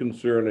definitely a big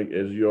concern.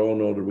 As you all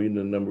know, the reading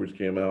the numbers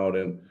came out,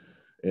 and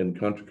and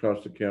Contra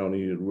Costa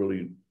County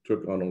really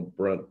took on a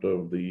brunt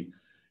of the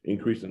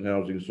increase in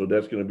housing. So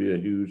that's going to be a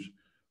huge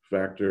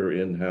factor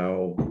in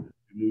how we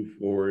move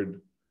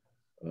forward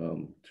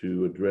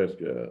to address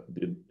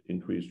the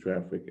increased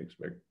traffic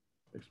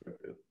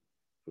expected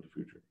for the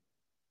future.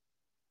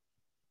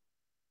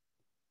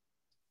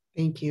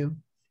 Thank you.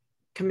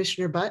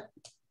 Commissioner Butt?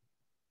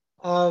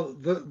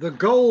 The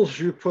goals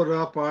you put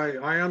up,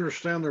 I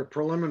understand they're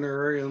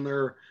preliminary and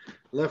they're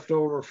left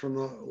over from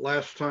the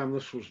last time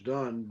this was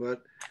done,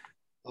 but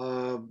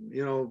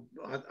you know,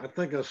 I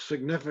think a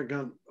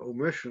significant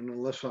omission,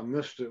 unless I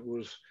missed it,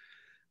 was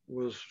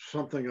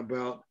something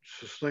about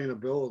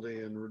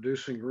sustainability and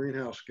reducing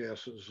greenhouse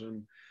gases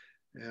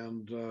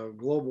and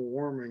global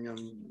warming and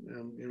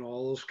you know,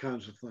 all those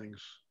kinds of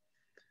things.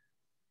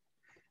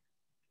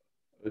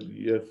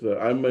 Yes,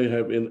 I may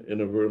have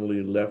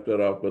inadvertently left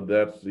that off, but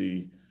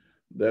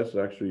that's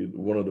actually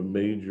one of the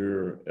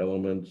major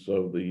elements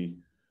of the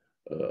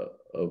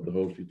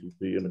whole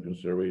CTP and the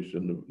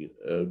consideration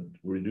of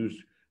reduce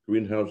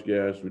greenhouse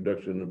gas,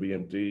 reduction of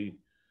VMT,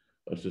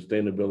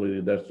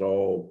 sustainability. That's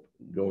all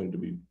going to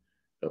be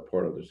a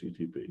part of the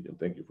CTP. And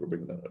thank you for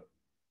bringing that up.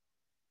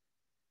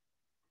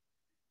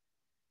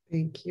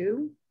 Thank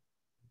you.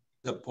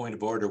 The point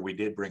of order, we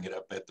did bring it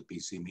up at the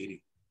PC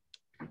meeting.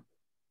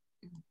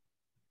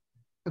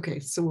 Okay,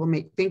 so we'll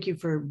make, thank you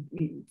for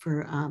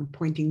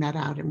pointing that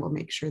out, and we'll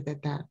make sure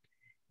that that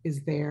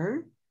is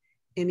there.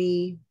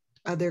 Any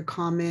other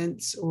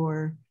comments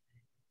or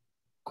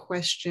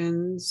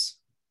questions?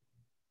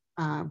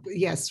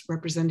 Yes,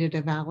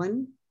 Representative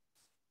Allen.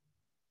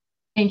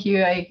 Thank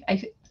you.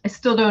 I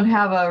still don't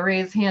have a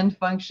raise hand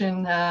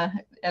function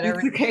at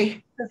every.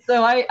 Okay.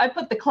 So I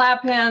put the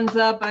clap hands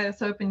up. I was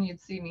hoping you'd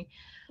see me.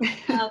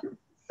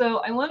 So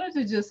I wanted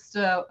to just,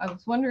 I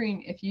was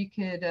wondering if you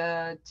could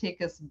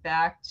take us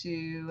back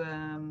to,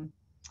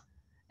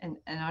 and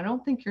I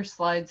don't think your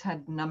slides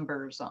had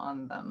numbers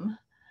on them,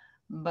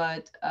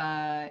 but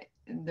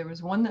there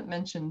was one that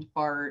mentioned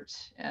BART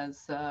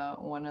as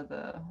one of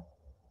the,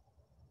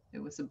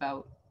 it was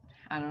about,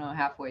 I don't know,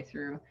 halfway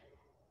through.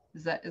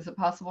 Is it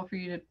possible for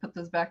you to put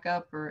those back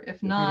up, or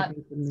if not,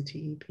 from the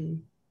TEP.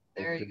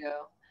 There you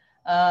go.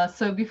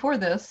 So before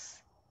this,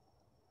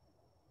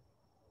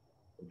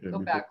 go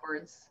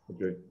backwards.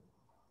 Okay.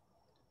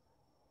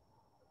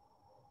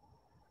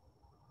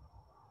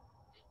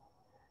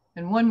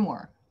 And one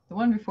more, the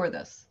one before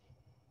this.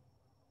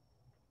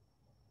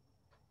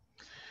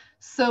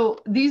 So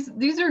these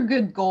are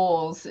good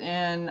goals,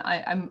 and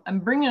I'm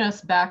bringing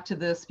us back to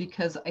this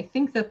because I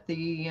think that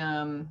the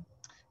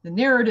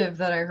narrative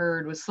that I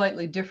heard was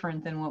slightly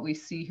different than what we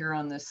see here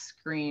on this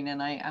screen,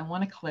 and I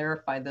want to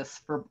clarify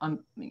this for on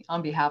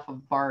behalf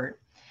of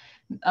BART.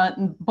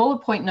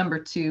 Bullet point number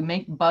 2,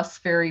 make bus,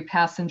 ferry,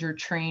 passenger,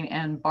 train,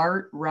 and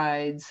BART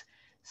rides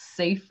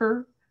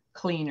safer,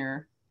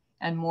 cleaner,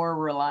 and more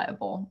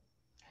reliable.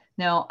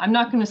 Now, I'm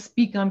not going to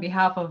speak on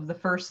behalf of the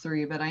first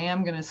 3, but I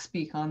am going to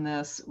speak on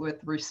this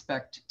with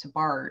respect to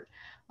BART.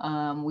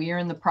 We are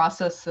in the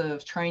process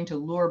of trying to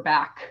lure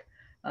back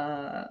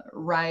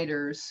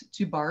riders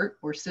to BART.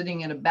 We're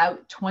sitting at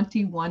about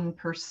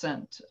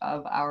 21%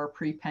 of our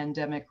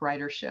pre-pandemic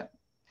ridership.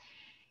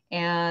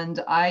 And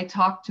I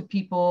talk to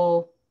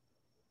people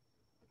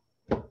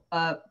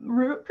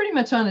pretty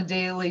much on a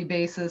daily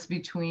basis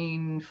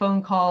between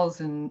phone calls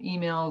and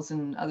emails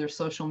and other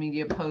social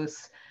media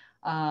posts,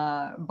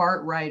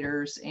 BART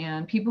riders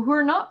and people who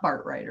are not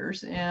BART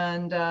riders.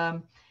 And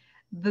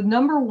the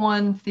number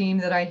one theme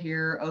that I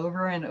hear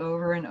over and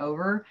over and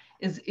over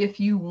is if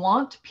you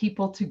want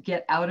people to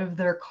get out of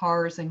their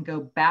cars and go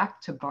back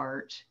to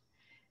BART,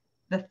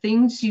 the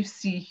things you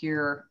see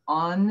here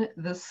on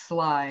this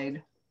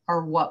slide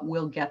are what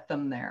will get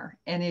them there.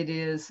 And it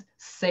is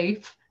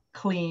safe,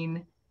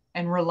 clean,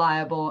 and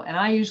reliable. And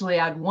I usually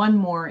add one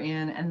more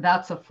in, and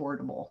that's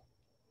affordable.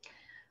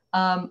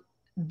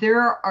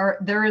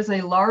 There is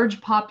a large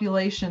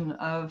population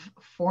of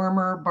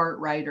former BART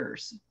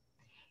riders.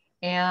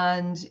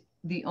 And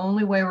the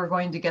only way we're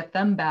going to get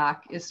them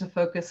back is to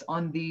focus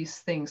on these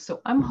things.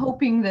 So I'm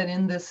hoping that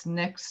in this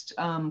next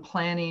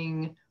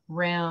planning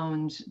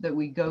round that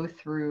we go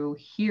through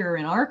here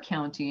in our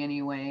county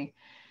anyway,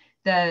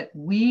 that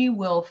we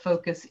will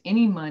focus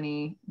any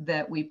money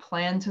that we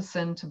plan to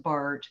send to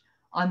BART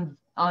on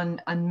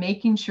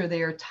making sure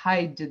they are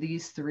tied to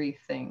these 3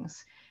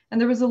 things. And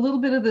there was a little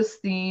bit of this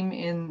theme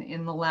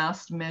in the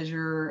last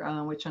measure,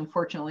 which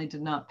unfortunately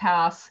did not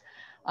pass.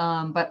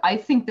 But I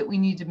think that we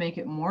need to make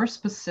it more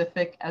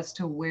specific as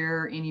to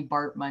where any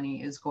BART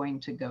money is going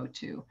to go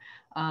to.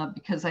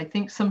 Because I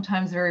think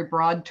sometimes very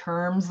broad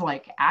terms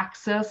like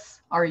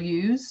access are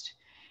used.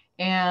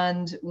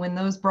 And when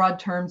those broad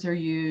terms are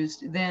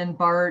used, then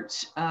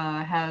BART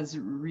has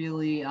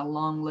really a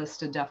long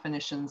list of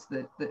definitions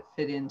that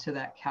fit into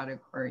that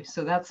category.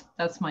 So that's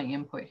my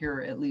input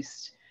here, at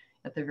least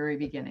at the very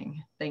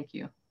beginning. Thank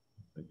you.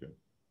 Thank you.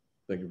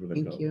 Thank you for that.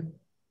 Thank you.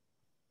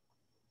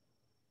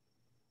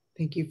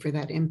 Thank you for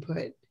that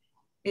input.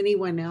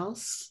 Anyone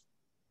else?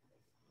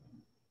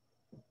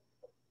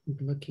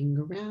 looking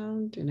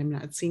around and I'm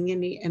not seeing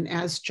any. And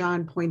as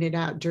John pointed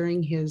out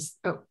during his,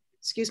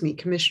 excuse me,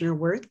 Commissioner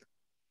Worth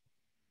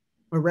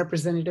or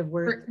Representative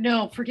Worth.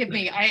 No, forgive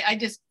me. I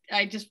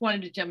just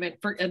wanted to jump in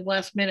for at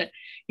last minute.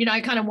 You know,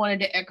 I kind of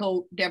wanted to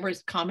echo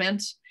Deborah's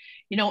comments,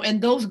 you know,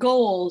 and those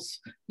goals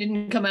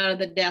didn't come out of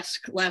the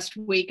desk last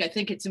week. I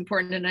think it's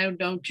important, and I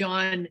know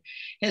John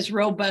has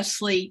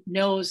robustly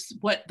knows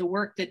what the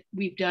work that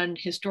we've done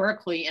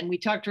historically. And we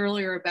talked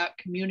earlier about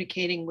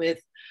communicating with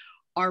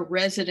our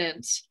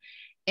residents,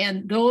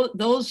 and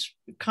those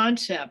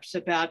concepts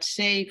about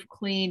safe,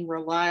 clean,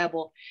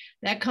 reliable,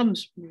 that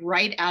comes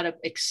right out of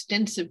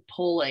extensive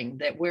polling,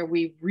 that where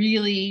we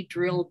really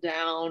drill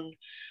down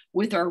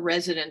with our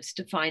residents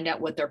to find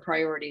out what their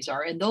priorities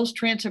are. And those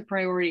transit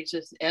priorities,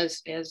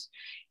 as you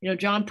know,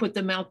 John put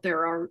them out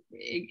there, are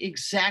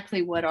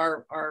exactly what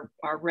our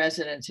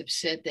residents have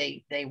said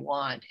they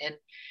want. And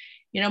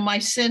you know, my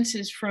sense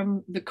is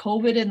from the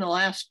COVID in the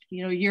last,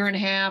 you know, year and a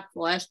half,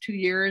 the last 2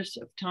 years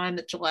of time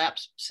that's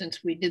elapsed since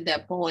we did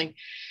that polling,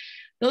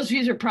 those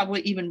views are probably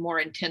even more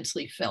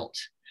intensely felt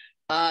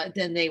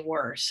than they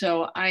were.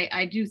 So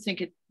I do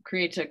think it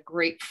creates a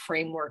great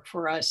framework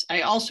for us.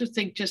 I also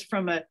think just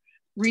from a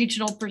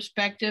regional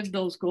perspective,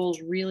 those goals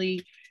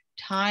really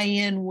tie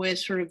in with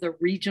sort of the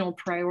regional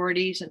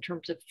priorities in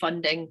terms of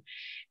funding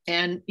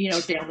and, you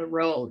know, down the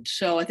road.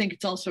 So I think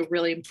it's also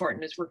really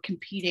important as we're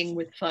competing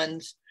with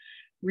funds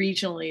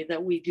regionally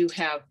that we do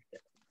have,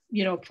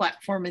 you know, a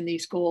platform in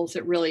these goals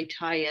that really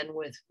tie in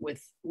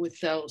with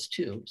those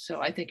too.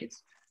 So I think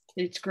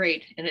it's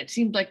great, and it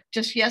seemed like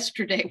just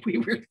yesterday we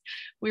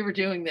were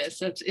doing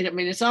this. I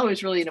mean, it's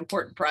always really an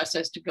important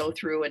process to go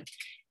through, and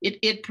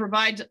it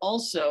provides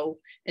also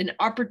an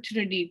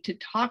opportunity to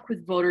talk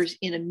with voters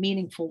in a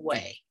meaningful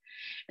way.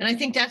 And I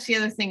think that's the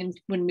other thing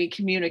when we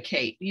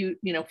communicate. You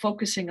know,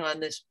 focusing on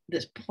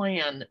this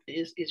plan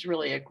is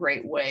really a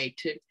great way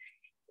to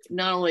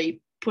not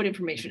only put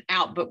information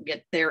out, but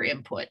get their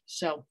input.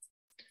 So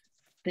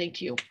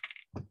thank you.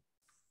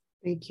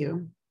 Thank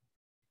you.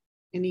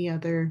 Any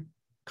other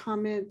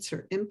comments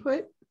or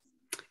input?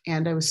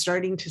 And I was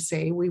starting to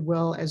say, we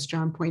will, as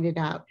John pointed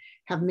out,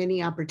 have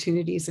many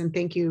opportunities. And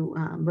thank you,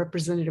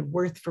 Representative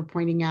Worth, for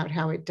pointing out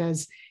how it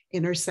does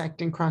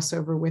intersect and cross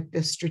over with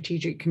the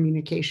strategic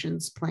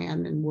communications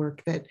plan and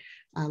work that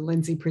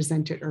Lindsay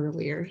presented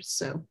earlier.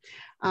 So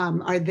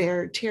are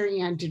there,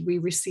 Terry Ann, did we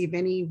receive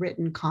any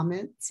written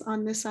comments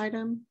on this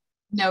item?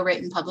 No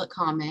written public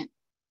comment.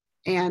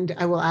 And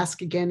I will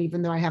ask again,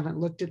 even though I haven't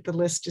looked at the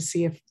list to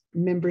see if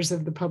members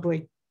of the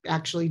public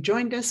actually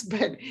joined us,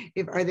 but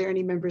are there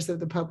any members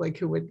of the public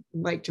who would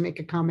like to make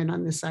a comment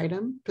on this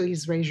item?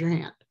 Please raise your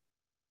hand.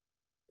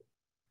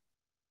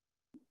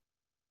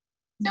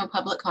 No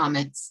public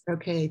comments.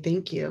 Okay,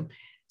 thank you.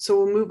 So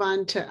we'll move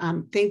on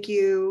to, thank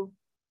you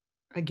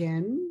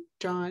again,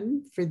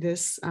 John, for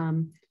this,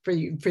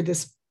 for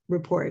this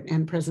report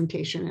and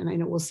presentation. And I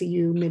know we'll see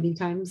you many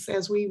times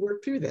as we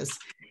work through this.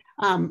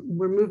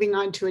 We're moving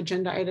on to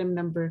agenda item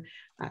number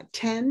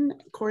 10,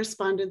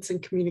 correspondence and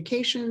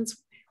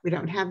communications. We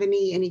don't have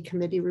any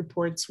committee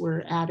reports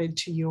were added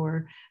to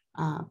your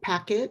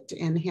packet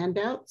and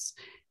handouts.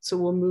 So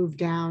we'll move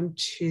down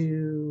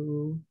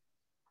to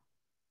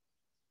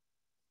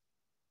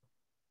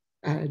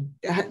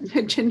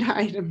agenda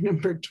item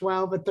number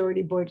 12,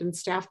 authority board and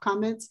staff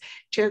comments,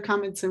 chair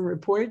comments and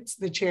reports.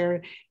 The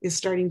chair is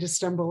starting to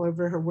stumble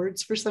over her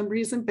words for some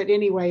reason, but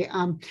anyway,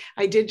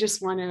 I did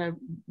just want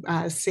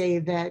to say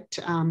that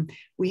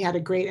we had a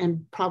great,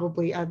 and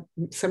probably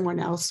someone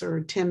else or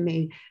Tim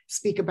may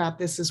speak about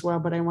this as well,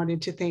 but I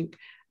wanted to thank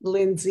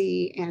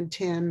Lindsay and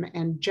Tim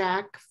and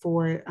Jack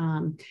for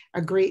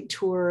a great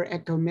tour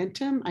at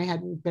Gomentum. I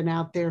hadn't been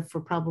out there for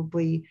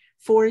probably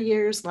 4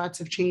 years, lots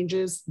of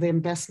changes. The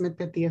investment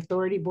that the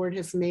authority board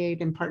has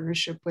made in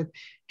partnership with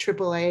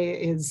AAA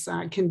is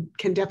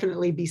can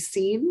definitely be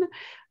seen.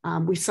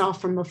 We saw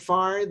from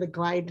afar the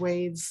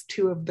glideways,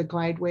 2 of the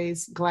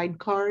glideways, glide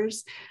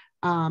cars.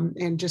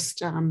 And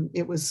just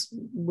it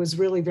was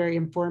really very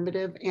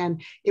informative.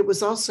 And it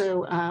was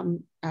also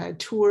a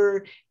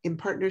tour in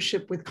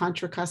partnership with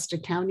Contra Costa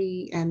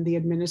County and the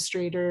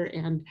administrator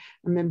and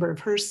a member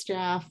of her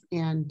staff.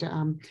 And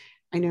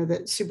I know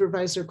that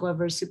Supervisor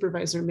Glover,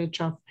 Supervisor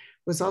Mitchoff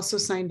was also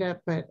signed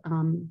up, but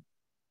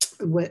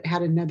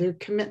had another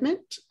commitment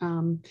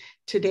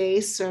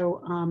today.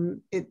 So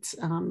it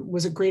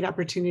was a great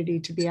opportunity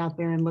to be out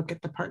there and look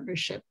at the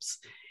partnerships.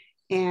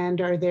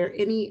 And are there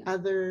any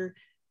other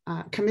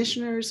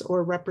commissioners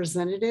or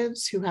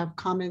representatives who have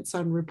comments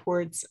on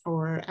reports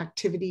or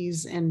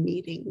activities and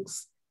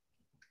meetings?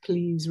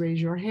 Please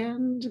raise your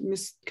hand,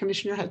 Ms.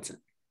 Commissioner Hudson.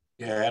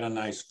 Yeah, I had a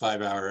nice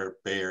 5-hour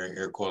Bay Area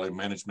Air Quality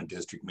Management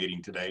District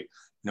meeting today.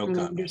 No comment.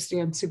 I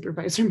understand,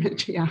 Supervisor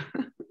Mitch, yeah.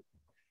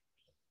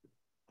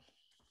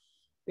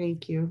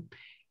 Thank you.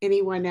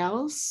 Anyone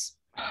else?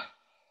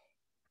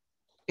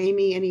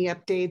 Amy, any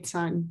updates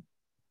on,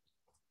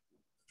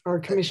 or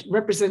Commissioner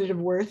Representative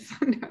Worth?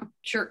 No.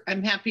 Sure,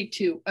 I'm happy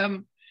to.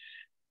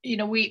 You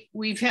know,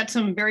 we've had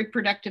some very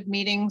productive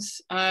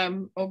meetings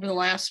over the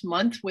last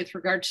month with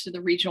regards to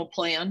the regional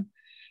plan.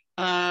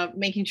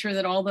 making sure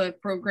that all the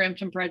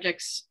programs and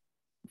projects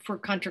for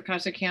Contra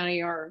Costa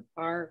County are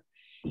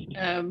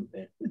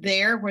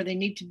there where they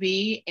need to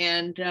be.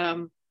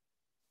 And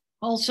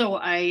also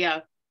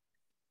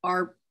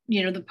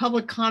the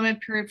public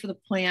comment period for the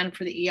plan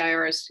for the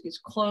EIRS is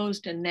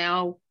closed, and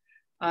now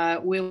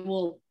we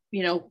will,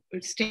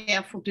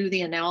 staff will do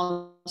the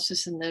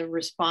analysis and the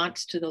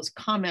response to those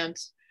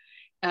comments.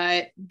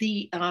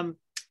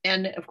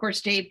 And of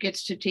course, Dave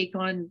gets to take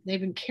on,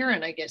 Dave and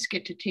Karen, I guess,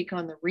 get to take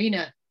on the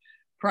RENA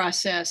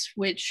process,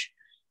 which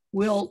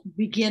will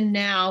begin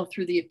now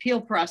through the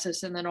appeal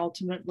process, and then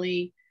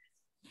ultimately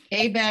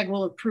ABAG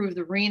will approve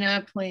the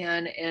RENA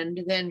plan, and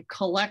then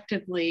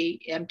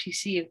collectively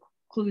MTC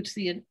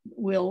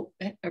will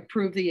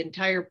approve the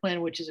entire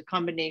plan, which is a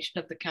combination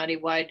of the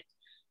countywide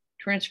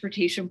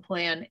transportation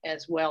plan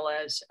as well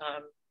as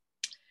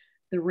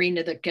the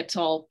RENA that gets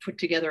all put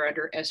together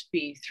under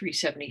SB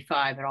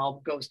 375. It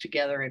all goes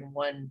together in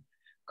one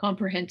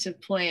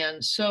comprehensive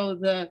plan. So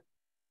the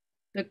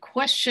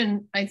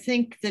question, I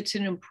think that's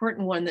an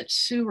important one that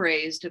Sue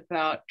raised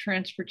about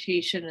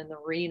transportation and the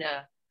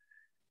RENA.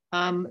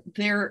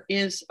 There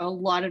is a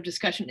lot of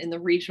discussion in the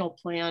regional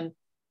plan,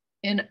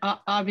 and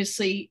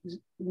obviously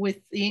with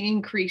the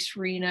increased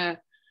RENA,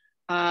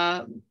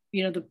 I'll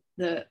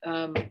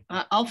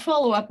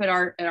follow up at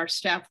our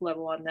staff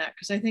level on that,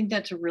 because I think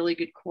that's a really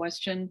good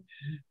question.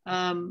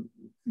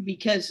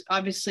 Because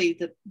obviously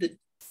the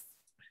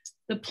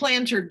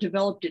plans are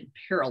developed in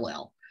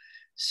parallel.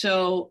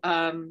 So,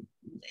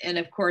 and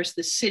of course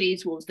the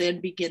cities will then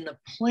begin the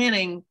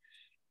planning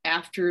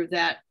after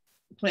that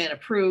plan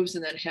approves,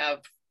 and then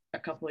have a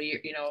couple of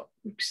years,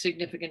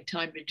 significant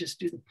time to just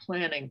do the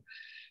planning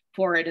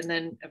for it. And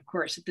then of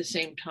course, at the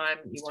same time,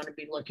 you want to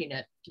be looking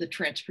at the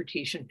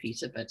transportation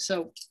piece of it.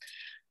 So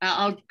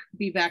I'll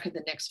be back at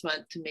the next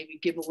month to maybe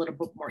give a little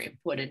bit more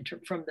input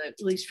at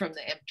least from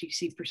the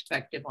MTC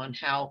perspective on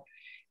how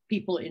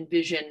people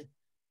envision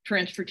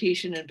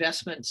transportation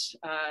investments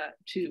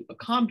to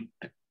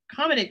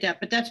accommodate that.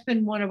 But that's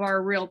been one of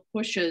our real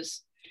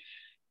pushes,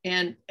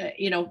 and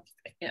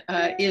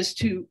is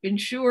to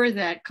ensure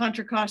that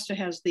Contra Costa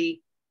has the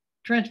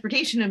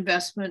transportation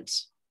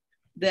investments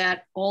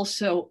that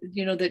also,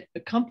 that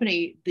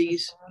accompany the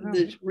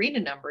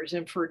RENA numbers.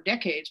 And for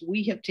decades,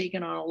 we have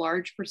taken on a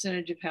large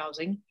percentage of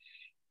housing.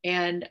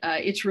 And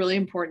it's really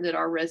important that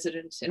our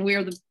residents, and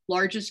we're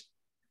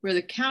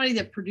the county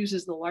that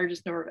produces the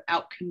largest number of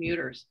out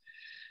commuters.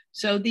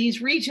 So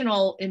these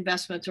regional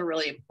investments are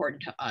really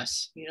important to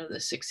us, the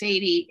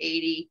 680,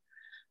 80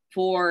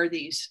 for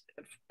these,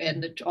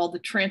 and all the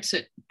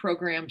transit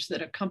programs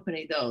that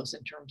accompany those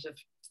in terms of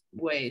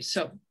ways.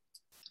 So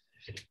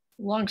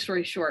long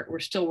story short, we're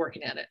still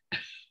working at it.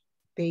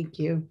 Thank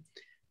you.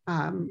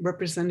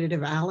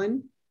 Representative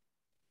Allen.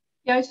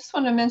 Yeah, I just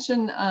want to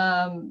mention,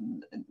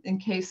 in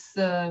case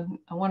I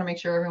want to make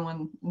sure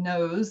everyone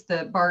knows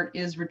that BART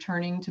is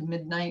returning to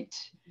midnight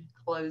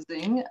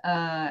closing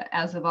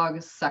as of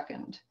August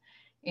 2nd.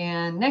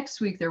 And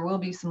next week, there will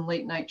be some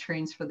late night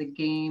trains for the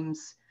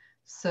games.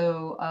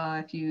 So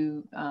if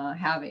you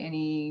have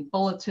any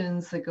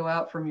bulletins that go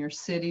out from your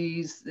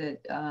cities, that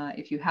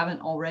if you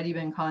haven't already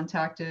been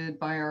contacted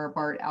by our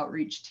BART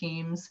outreach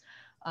teams,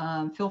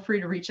 feel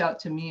free to reach out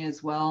to me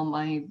as well.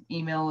 My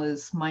email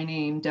is my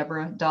name,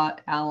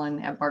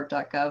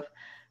 Deborah.allen@bart.gov.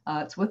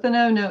 It's with an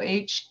O, no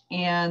H.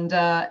 And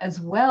as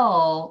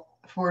well,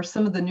 for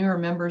some of the newer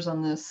members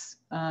on this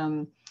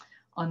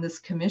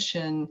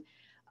commission,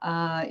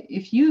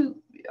 if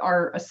you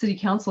are a city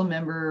council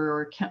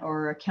member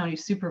or a county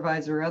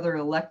supervisor or other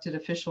elected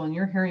official, and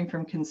you're hearing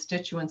from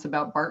constituents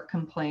about BART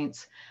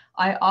complaints,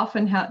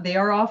 they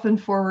are often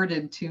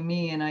forwarded to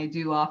me, and I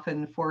do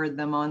often forward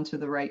them on to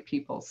the right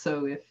people.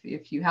 So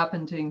if you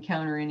happen to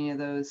encounter any of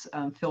those,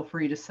 feel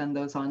free to send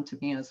those on to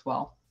me as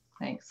well.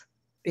 Thanks.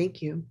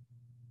 Thank you.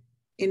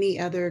 Any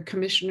other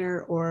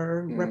commissioner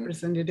or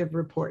representative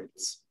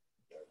reports?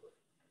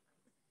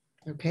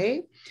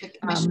 Okay.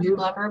 Commissioner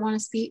Glover want to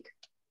speak?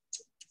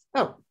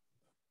 Oh,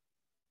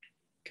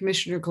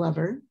 Commissioner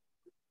Glover.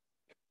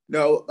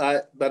 No,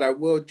 but I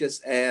will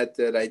just add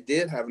that I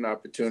did have an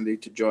opportunity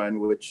to join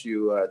with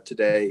you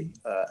today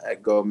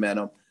at Go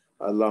Momentum,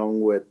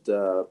 along with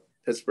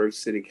Pittsburgh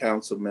City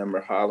Council member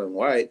Holland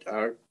White,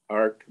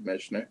 our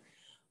commissioner.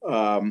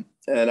 And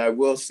I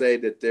will say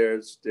that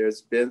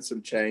there's been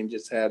some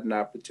changes. Had an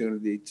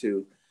opportunity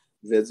to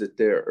visit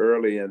there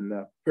early,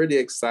 and pretty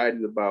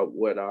excited about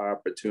what our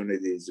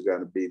opportunities are going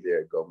to be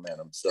there at Go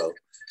Momentum. So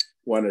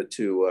wanted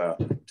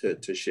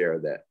to share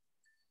that.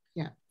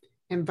 Yeah,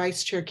 and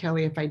Vice Chair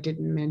Kelly, if I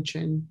didn't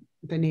mention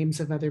the names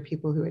of other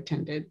people who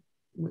attended,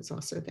 was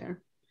also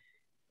there.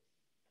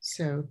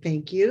 So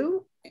thank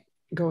you.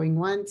 Going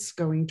once,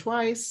 going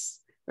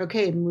twice.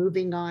 Okay,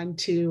 moving on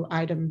to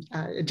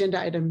agenda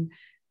item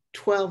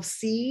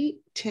 12C,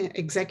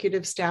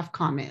 executive staff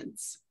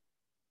comments.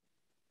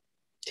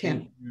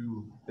 Tim.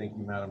 Thank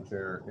you, Madam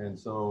Chair. And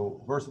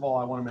so first of all,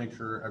 I want to make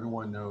sure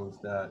everyone knows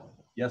that,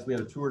 yes, we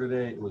had a tour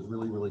today. It was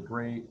really, really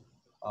great.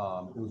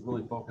 It was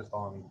really focused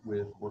on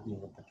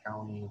working with the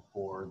county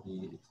for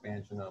the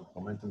expansion of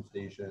Momentum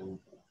Station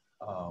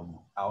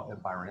out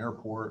at Byron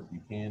Airport,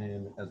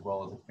 Buchanan, as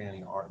well as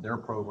expanding their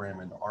program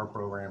into our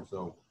program.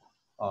 So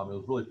it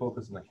was really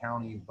focused in the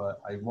county,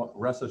 but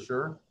rest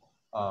assured,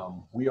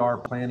 we are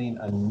planning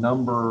a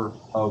number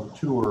of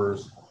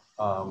tours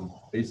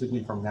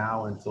basically from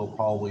now until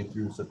probably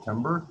through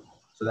September.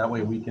 So that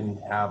way we can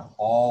have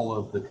all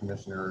of the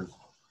commissioners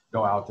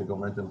go out to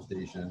Momentum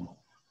Station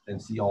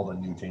and see all the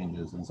new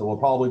changes. And so we'll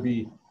probably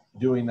be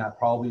doing that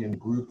probably in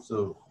groups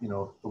of,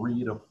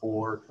 3 to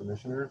 4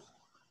 commissioners.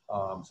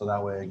 So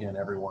that way, again,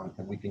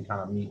 we can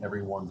kind of meet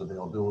everyone's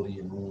availability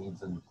and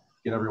needs and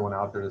get everyone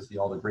out there to see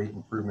all the great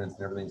improvements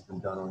and everything's been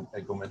done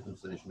at Momentum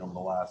Station over the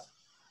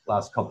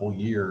last couple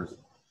years.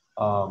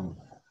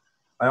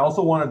 I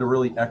also wanted to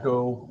really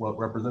echo what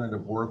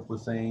Representative Wirth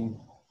was saying.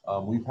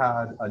 We've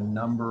had a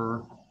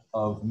number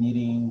of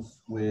meetings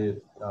with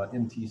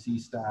MTC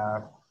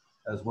staff,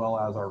 as well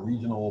as our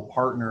regional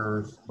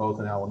partners, both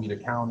in Alameda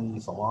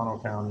County,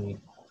 Solano County,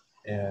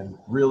 and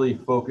really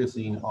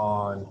focusing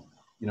on,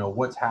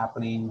 what's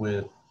happening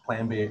with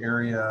Plan Bay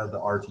Area, the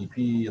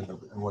RTP,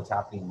 and what's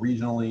happening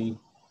regionally.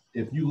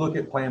 If you look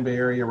at Plan Bay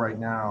Area right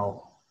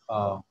now,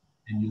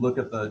 and you look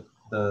at the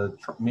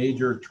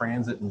major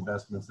transit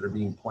investments that are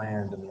being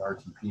planned in the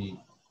RTP,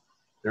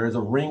 there is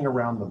a ring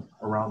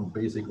around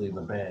basically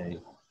the bay,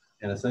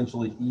 and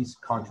essentially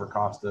East Contra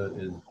Costa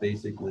is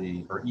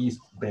basically, or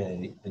East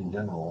Bay in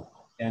general,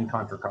 and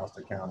Contra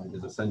Costa County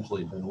has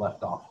essentially been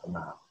left off the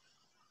map.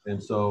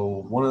 And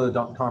so one of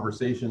the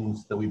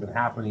conversations that we've been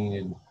happening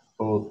in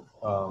both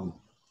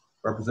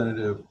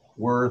Representative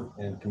Wirth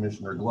and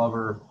Commissioner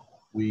Glover,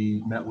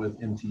 we met with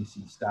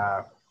MTC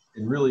staff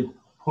and really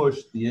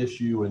pushed the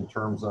issue in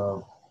terms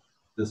of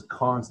this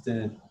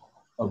constant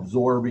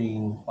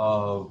absorbing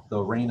of the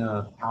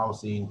RENA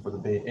housing for the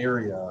Bay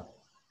Area,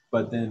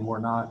 but then we're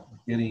not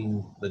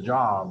getting the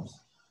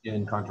jobs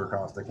in Contra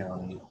Costa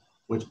County,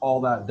 which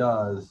all that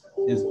does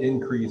is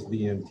increase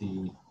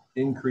VMT,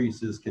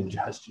 increases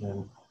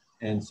congestion.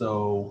 And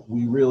so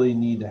we really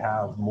need to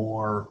have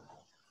more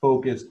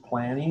focused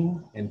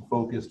planning and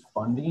focused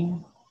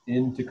funding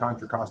into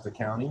Contra Costa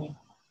County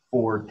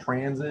for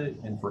transit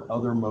and for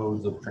other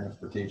modes of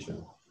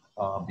transportation,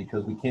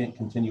 because we can't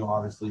continue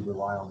obviously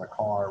rely on the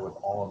car with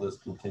all of this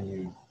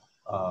continued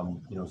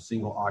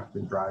single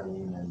occupant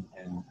driving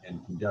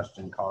and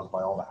congestion caused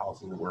by all the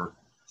housing that we're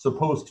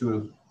supposed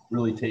to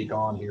really take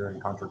on here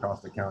in Contra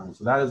Costa County.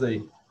 So that is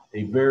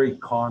a very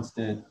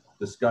constant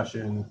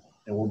discussion,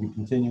 and we'll be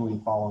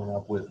continuing following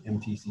up with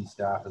MTC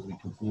staff as we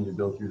continue to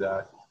go through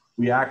that.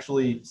 We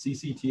actually,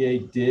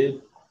 CCTA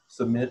did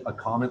submit a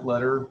comment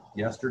letter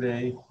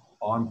yesterday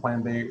on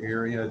Plan Bay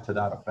Area to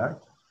that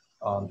effect,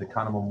 to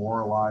kind of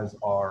memorialize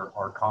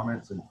our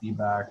comments and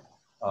feedback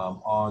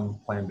on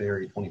Plan Bay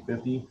Area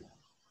 2050.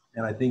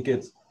 And I think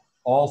it's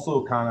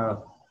also kind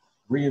of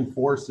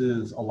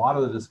reinforces a lot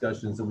of the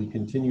discussions that we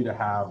continue to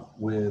have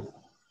with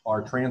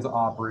our transit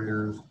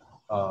operators.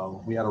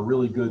 We had a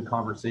really good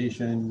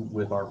conversation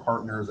with our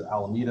partners at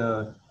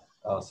Alameda,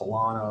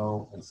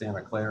 Solano, and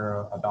Santa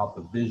Clara about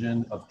the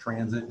vision of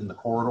transit in the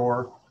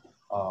corridor.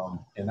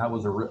 And that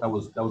was a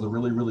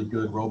really, really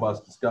good,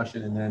 robust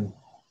discussion. And then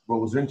what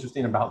was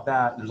interesting about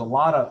that, there's a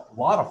lot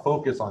of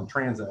focus on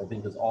transit, I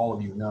think, as all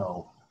of you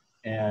know.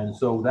 And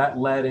so that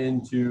led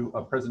into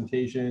a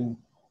presentation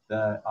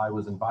that I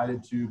was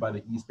invited to by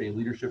the East Bay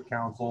Leadership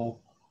Council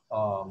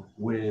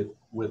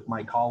with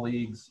my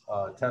colleagues,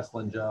 Tess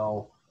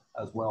Langell,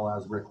 as well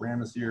as Rick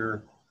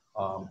Ramasier.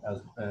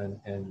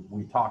 And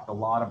we talked a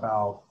lot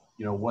about,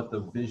 what the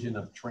vision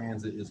of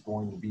transit is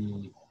going to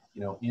be,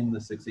 in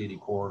the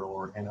 680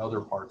 corridor and other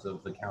parts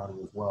of the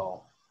county as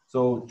well.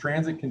 So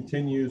transit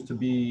continues to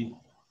be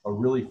a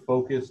really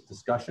focused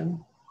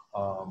discussion,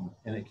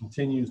 and it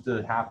continues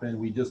to happen.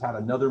 We just had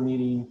another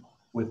meeting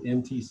with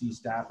MTC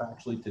staff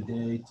actually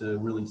today to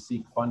really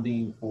seek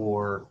funding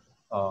for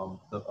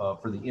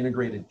the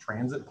integrated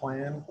transit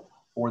plan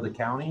for the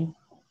county.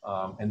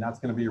 And that's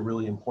going to be a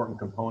really important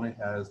component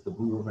as the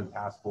Blue Ribbon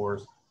Task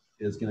Force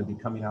is going to be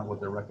coming out with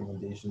their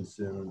recommendations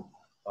soon.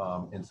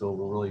 And so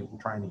we're really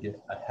trying to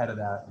get ahead of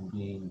that and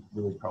being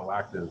really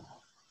proactive.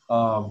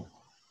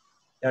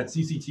 At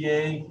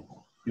CCTA,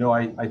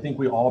 I think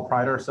we all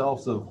pride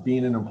ourselves of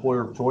being an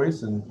employer of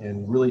choice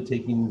and really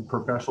taking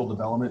professional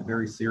development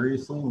very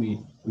seriously.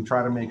 We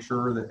try to make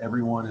sure that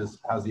everyone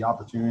has the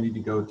opportunity to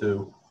go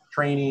to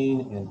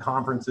training and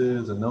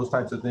conferences and those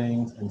types of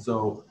things. And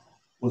so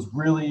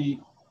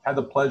had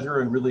the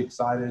pleasure and really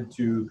excited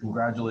to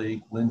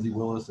congratulate Lindsay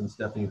Willis and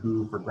Stephanie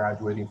Hu for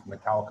graduating from the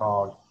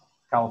CalCog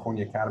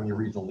California Academy of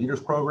Regional Leaders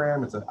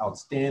program. It's an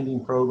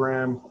outstanding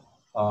program.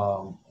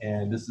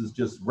 And this is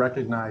just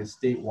recognized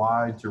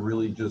statewide to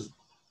really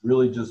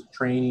just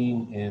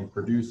training and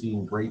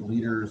producing great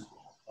leaders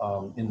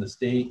in the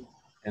state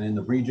and in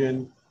the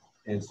region.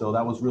 And so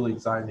that was really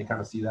exciting to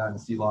kind of see that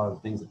and see a lot of the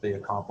things that they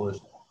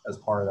accomplished as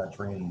part of that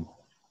training.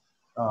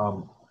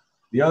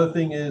 The other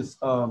thing is,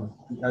 I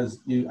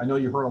know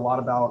you heard a lot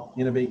about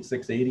Innovate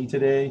 680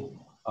 today.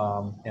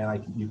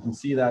 And you can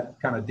see that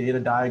kind of data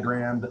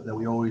diagram that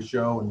we always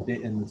show,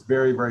 and it's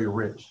very, very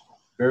rich,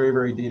 very,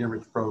 very data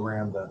rich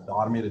program. The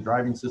automated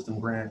driving system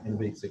grant,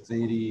 Innovate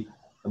 680,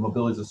 the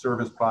mobility as a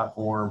service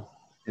platform.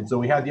 And so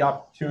we had the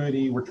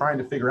opportunity, we're trying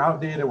to figure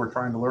out data, we're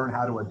trying to learn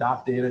how to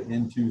adopt data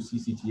into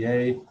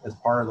CCTA as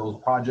part of those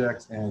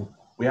projects. And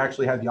we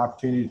actually had the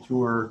opportunity to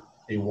tour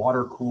a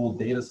water-cooled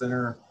data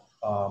center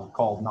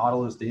called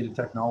Nautilus Data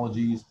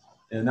Technologies.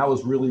 And that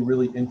was really,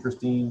 really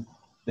interesting.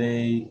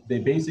 They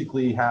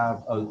basically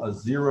have a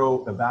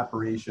zero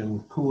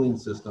evaporation cooling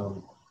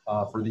system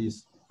for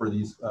these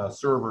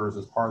servers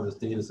as part of this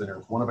data center.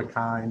 It's one of a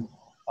kind.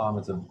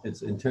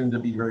 It's intended to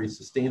be very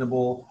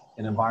sustainable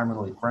and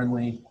environmentally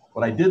friendly.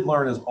 What I did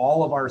learn is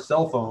all of our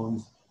cell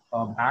phones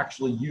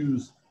actually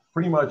use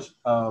pretty much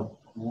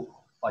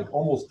like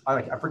almost,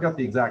 I forgot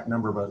the exact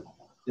number, but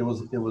it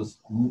was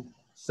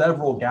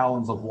several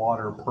gallons of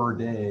water per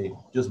day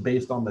just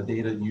based on the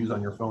data you use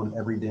on your phone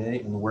every day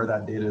and where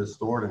that data is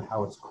stored and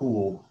how it's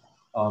cooled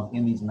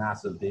in these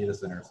massive data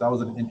centers. That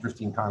was an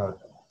interesting kind of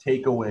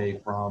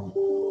takeaway from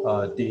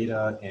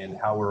data and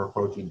how we're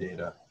approaching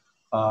data.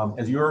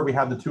 As you heard, we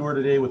had the tour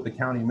today with the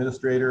county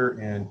administrator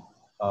and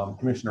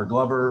Commissioner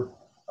Glover,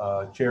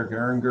 Chair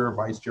Geringer,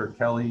 Vice Chair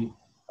Kelly,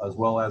 as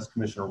well as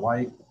Commissioner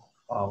White,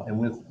 and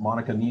with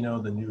Monica Nino,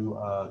 the new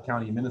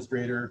county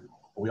administrator.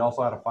 We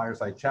also had a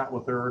fireside chat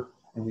with her,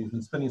 and we've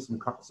been spending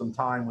some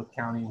time with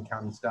county and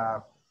county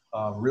staff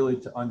really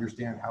to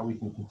understand how we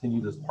can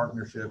continue this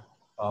partnership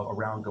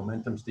around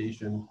Gomentum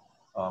Station.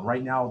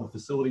 Right now, the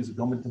facilities at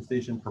Gomentum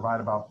Station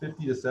provide about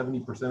 50 to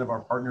 70% of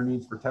our partner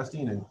needs for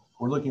testing, and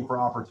we're looking for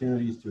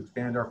opportunities to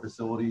expand our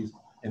facilities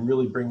and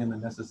really bring in the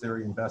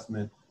necessary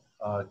investment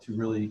to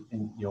really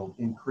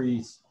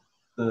increase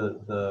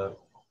the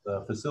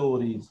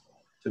facilities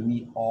to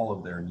meet all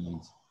of their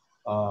needs.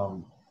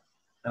 And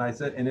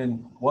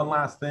then one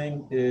last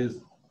thing is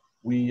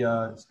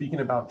speaking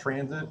about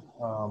transit,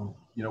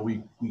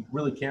 we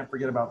really can't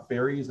forget about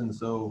ferries. And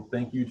so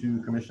thank you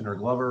to Commissioner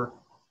Glover.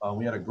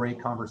 We had a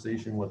great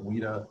conversation with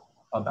WIDA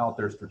about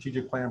their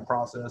strategic plan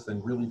process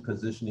and really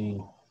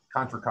positioning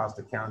Contra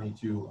Costa County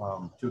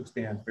to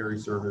expand ferry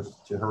service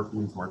to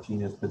Hercules,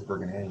 Martinez,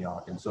 Pittsburgh, and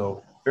Antioch. And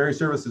so ferry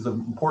service is an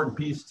important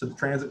piece to the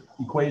transit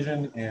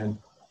equation, and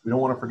we don't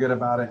want to forget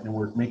about it. And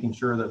we're making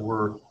sure that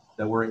we're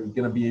going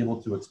to be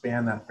able to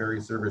expand that ferry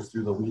service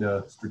through the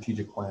WIDA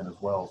strategic plan as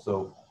well.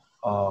 So,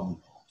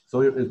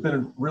 it's been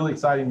a really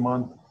exciting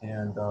month,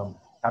 and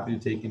happy to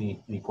take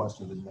any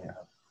questions that you may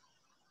have.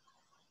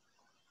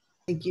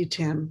 Thank you,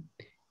 Tim.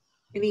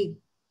 Any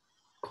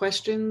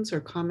questions or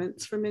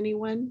comments from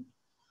anyone?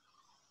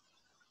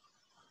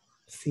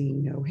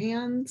 Seeing no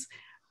hands,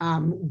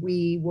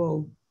 we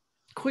will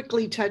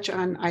quickly touch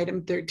on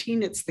item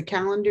 13. It's the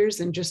calendars,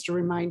 and just a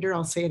reminder,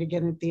 I'll say it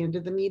again at the end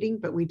of the meeting,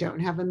 but we don't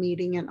have a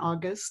meeting in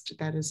August.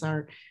 That is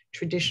our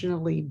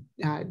traditionally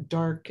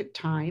dark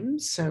time.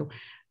 So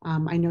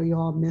I know you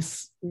all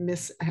miss,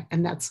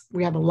 and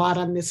we have a lot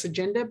on this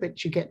agenda,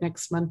 but you get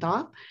next month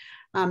off.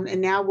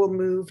 And now we'll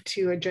move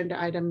to agenda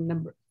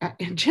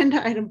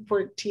item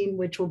 14,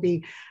 which will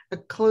be a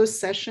closed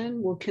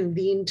session. We'll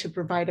convene to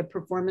provide a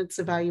performance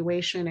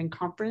evaluation and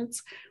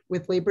conference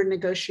with labor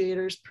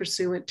negotiators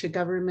pursuant to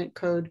Government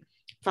Code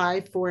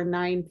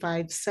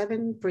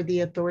 54957 for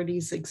the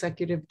authority's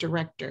executive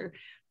director.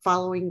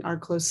 Following our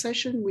closed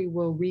session, we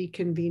will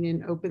reconvene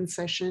in open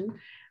session,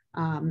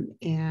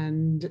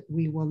 and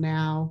we will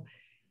now,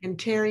 and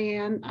Terry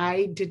Ann,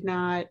 I did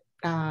not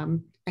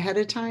ahead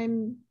of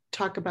time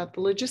talk about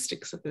the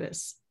logistics of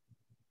this.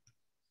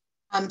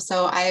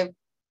 So I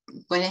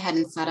went ahead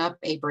and set up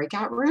a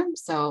breakout room.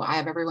 So I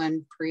have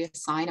everyone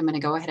pre-assigned. I'm going to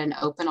go ahead and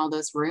open all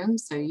those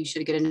rooms. So you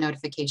should get a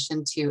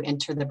notification to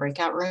enter the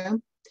breakout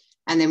room.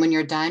 And then when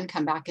you're done,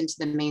 come back into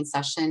the main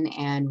session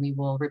and we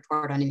will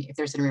report on if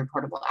there's any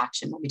reportable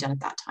action, we'll be done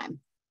at that time.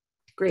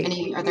 Great.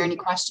 Are there any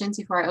questions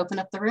before I open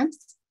up the rooms?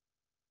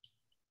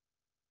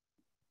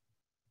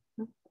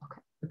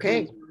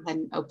 Okay. Go ahead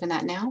and open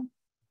that now.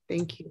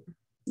 Thank you.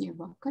 You're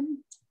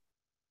welcome.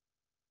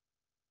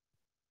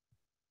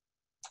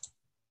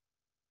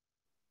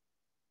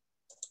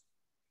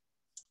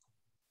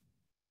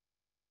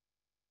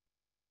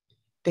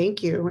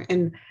 Thank you.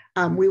 And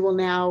we will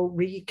now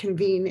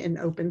reconvene in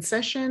open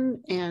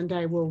session, and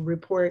I will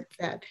report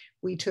that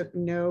we took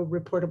no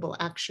reportable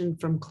action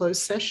from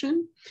closed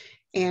session,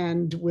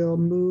 and we'll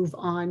move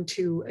on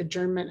to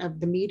adjournment of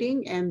the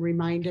meeting and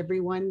remind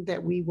everyone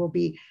that we will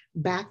be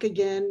back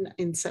again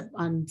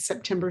on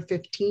September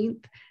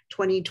 15th,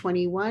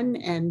 2021,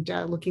 and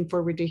looking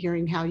forward to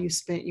hearing how you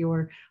spent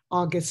your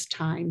August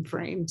time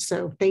frame.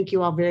 So thank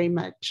you all very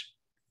much.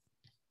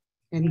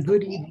 And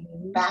good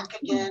evening.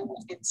 Back again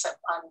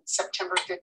on September 15th.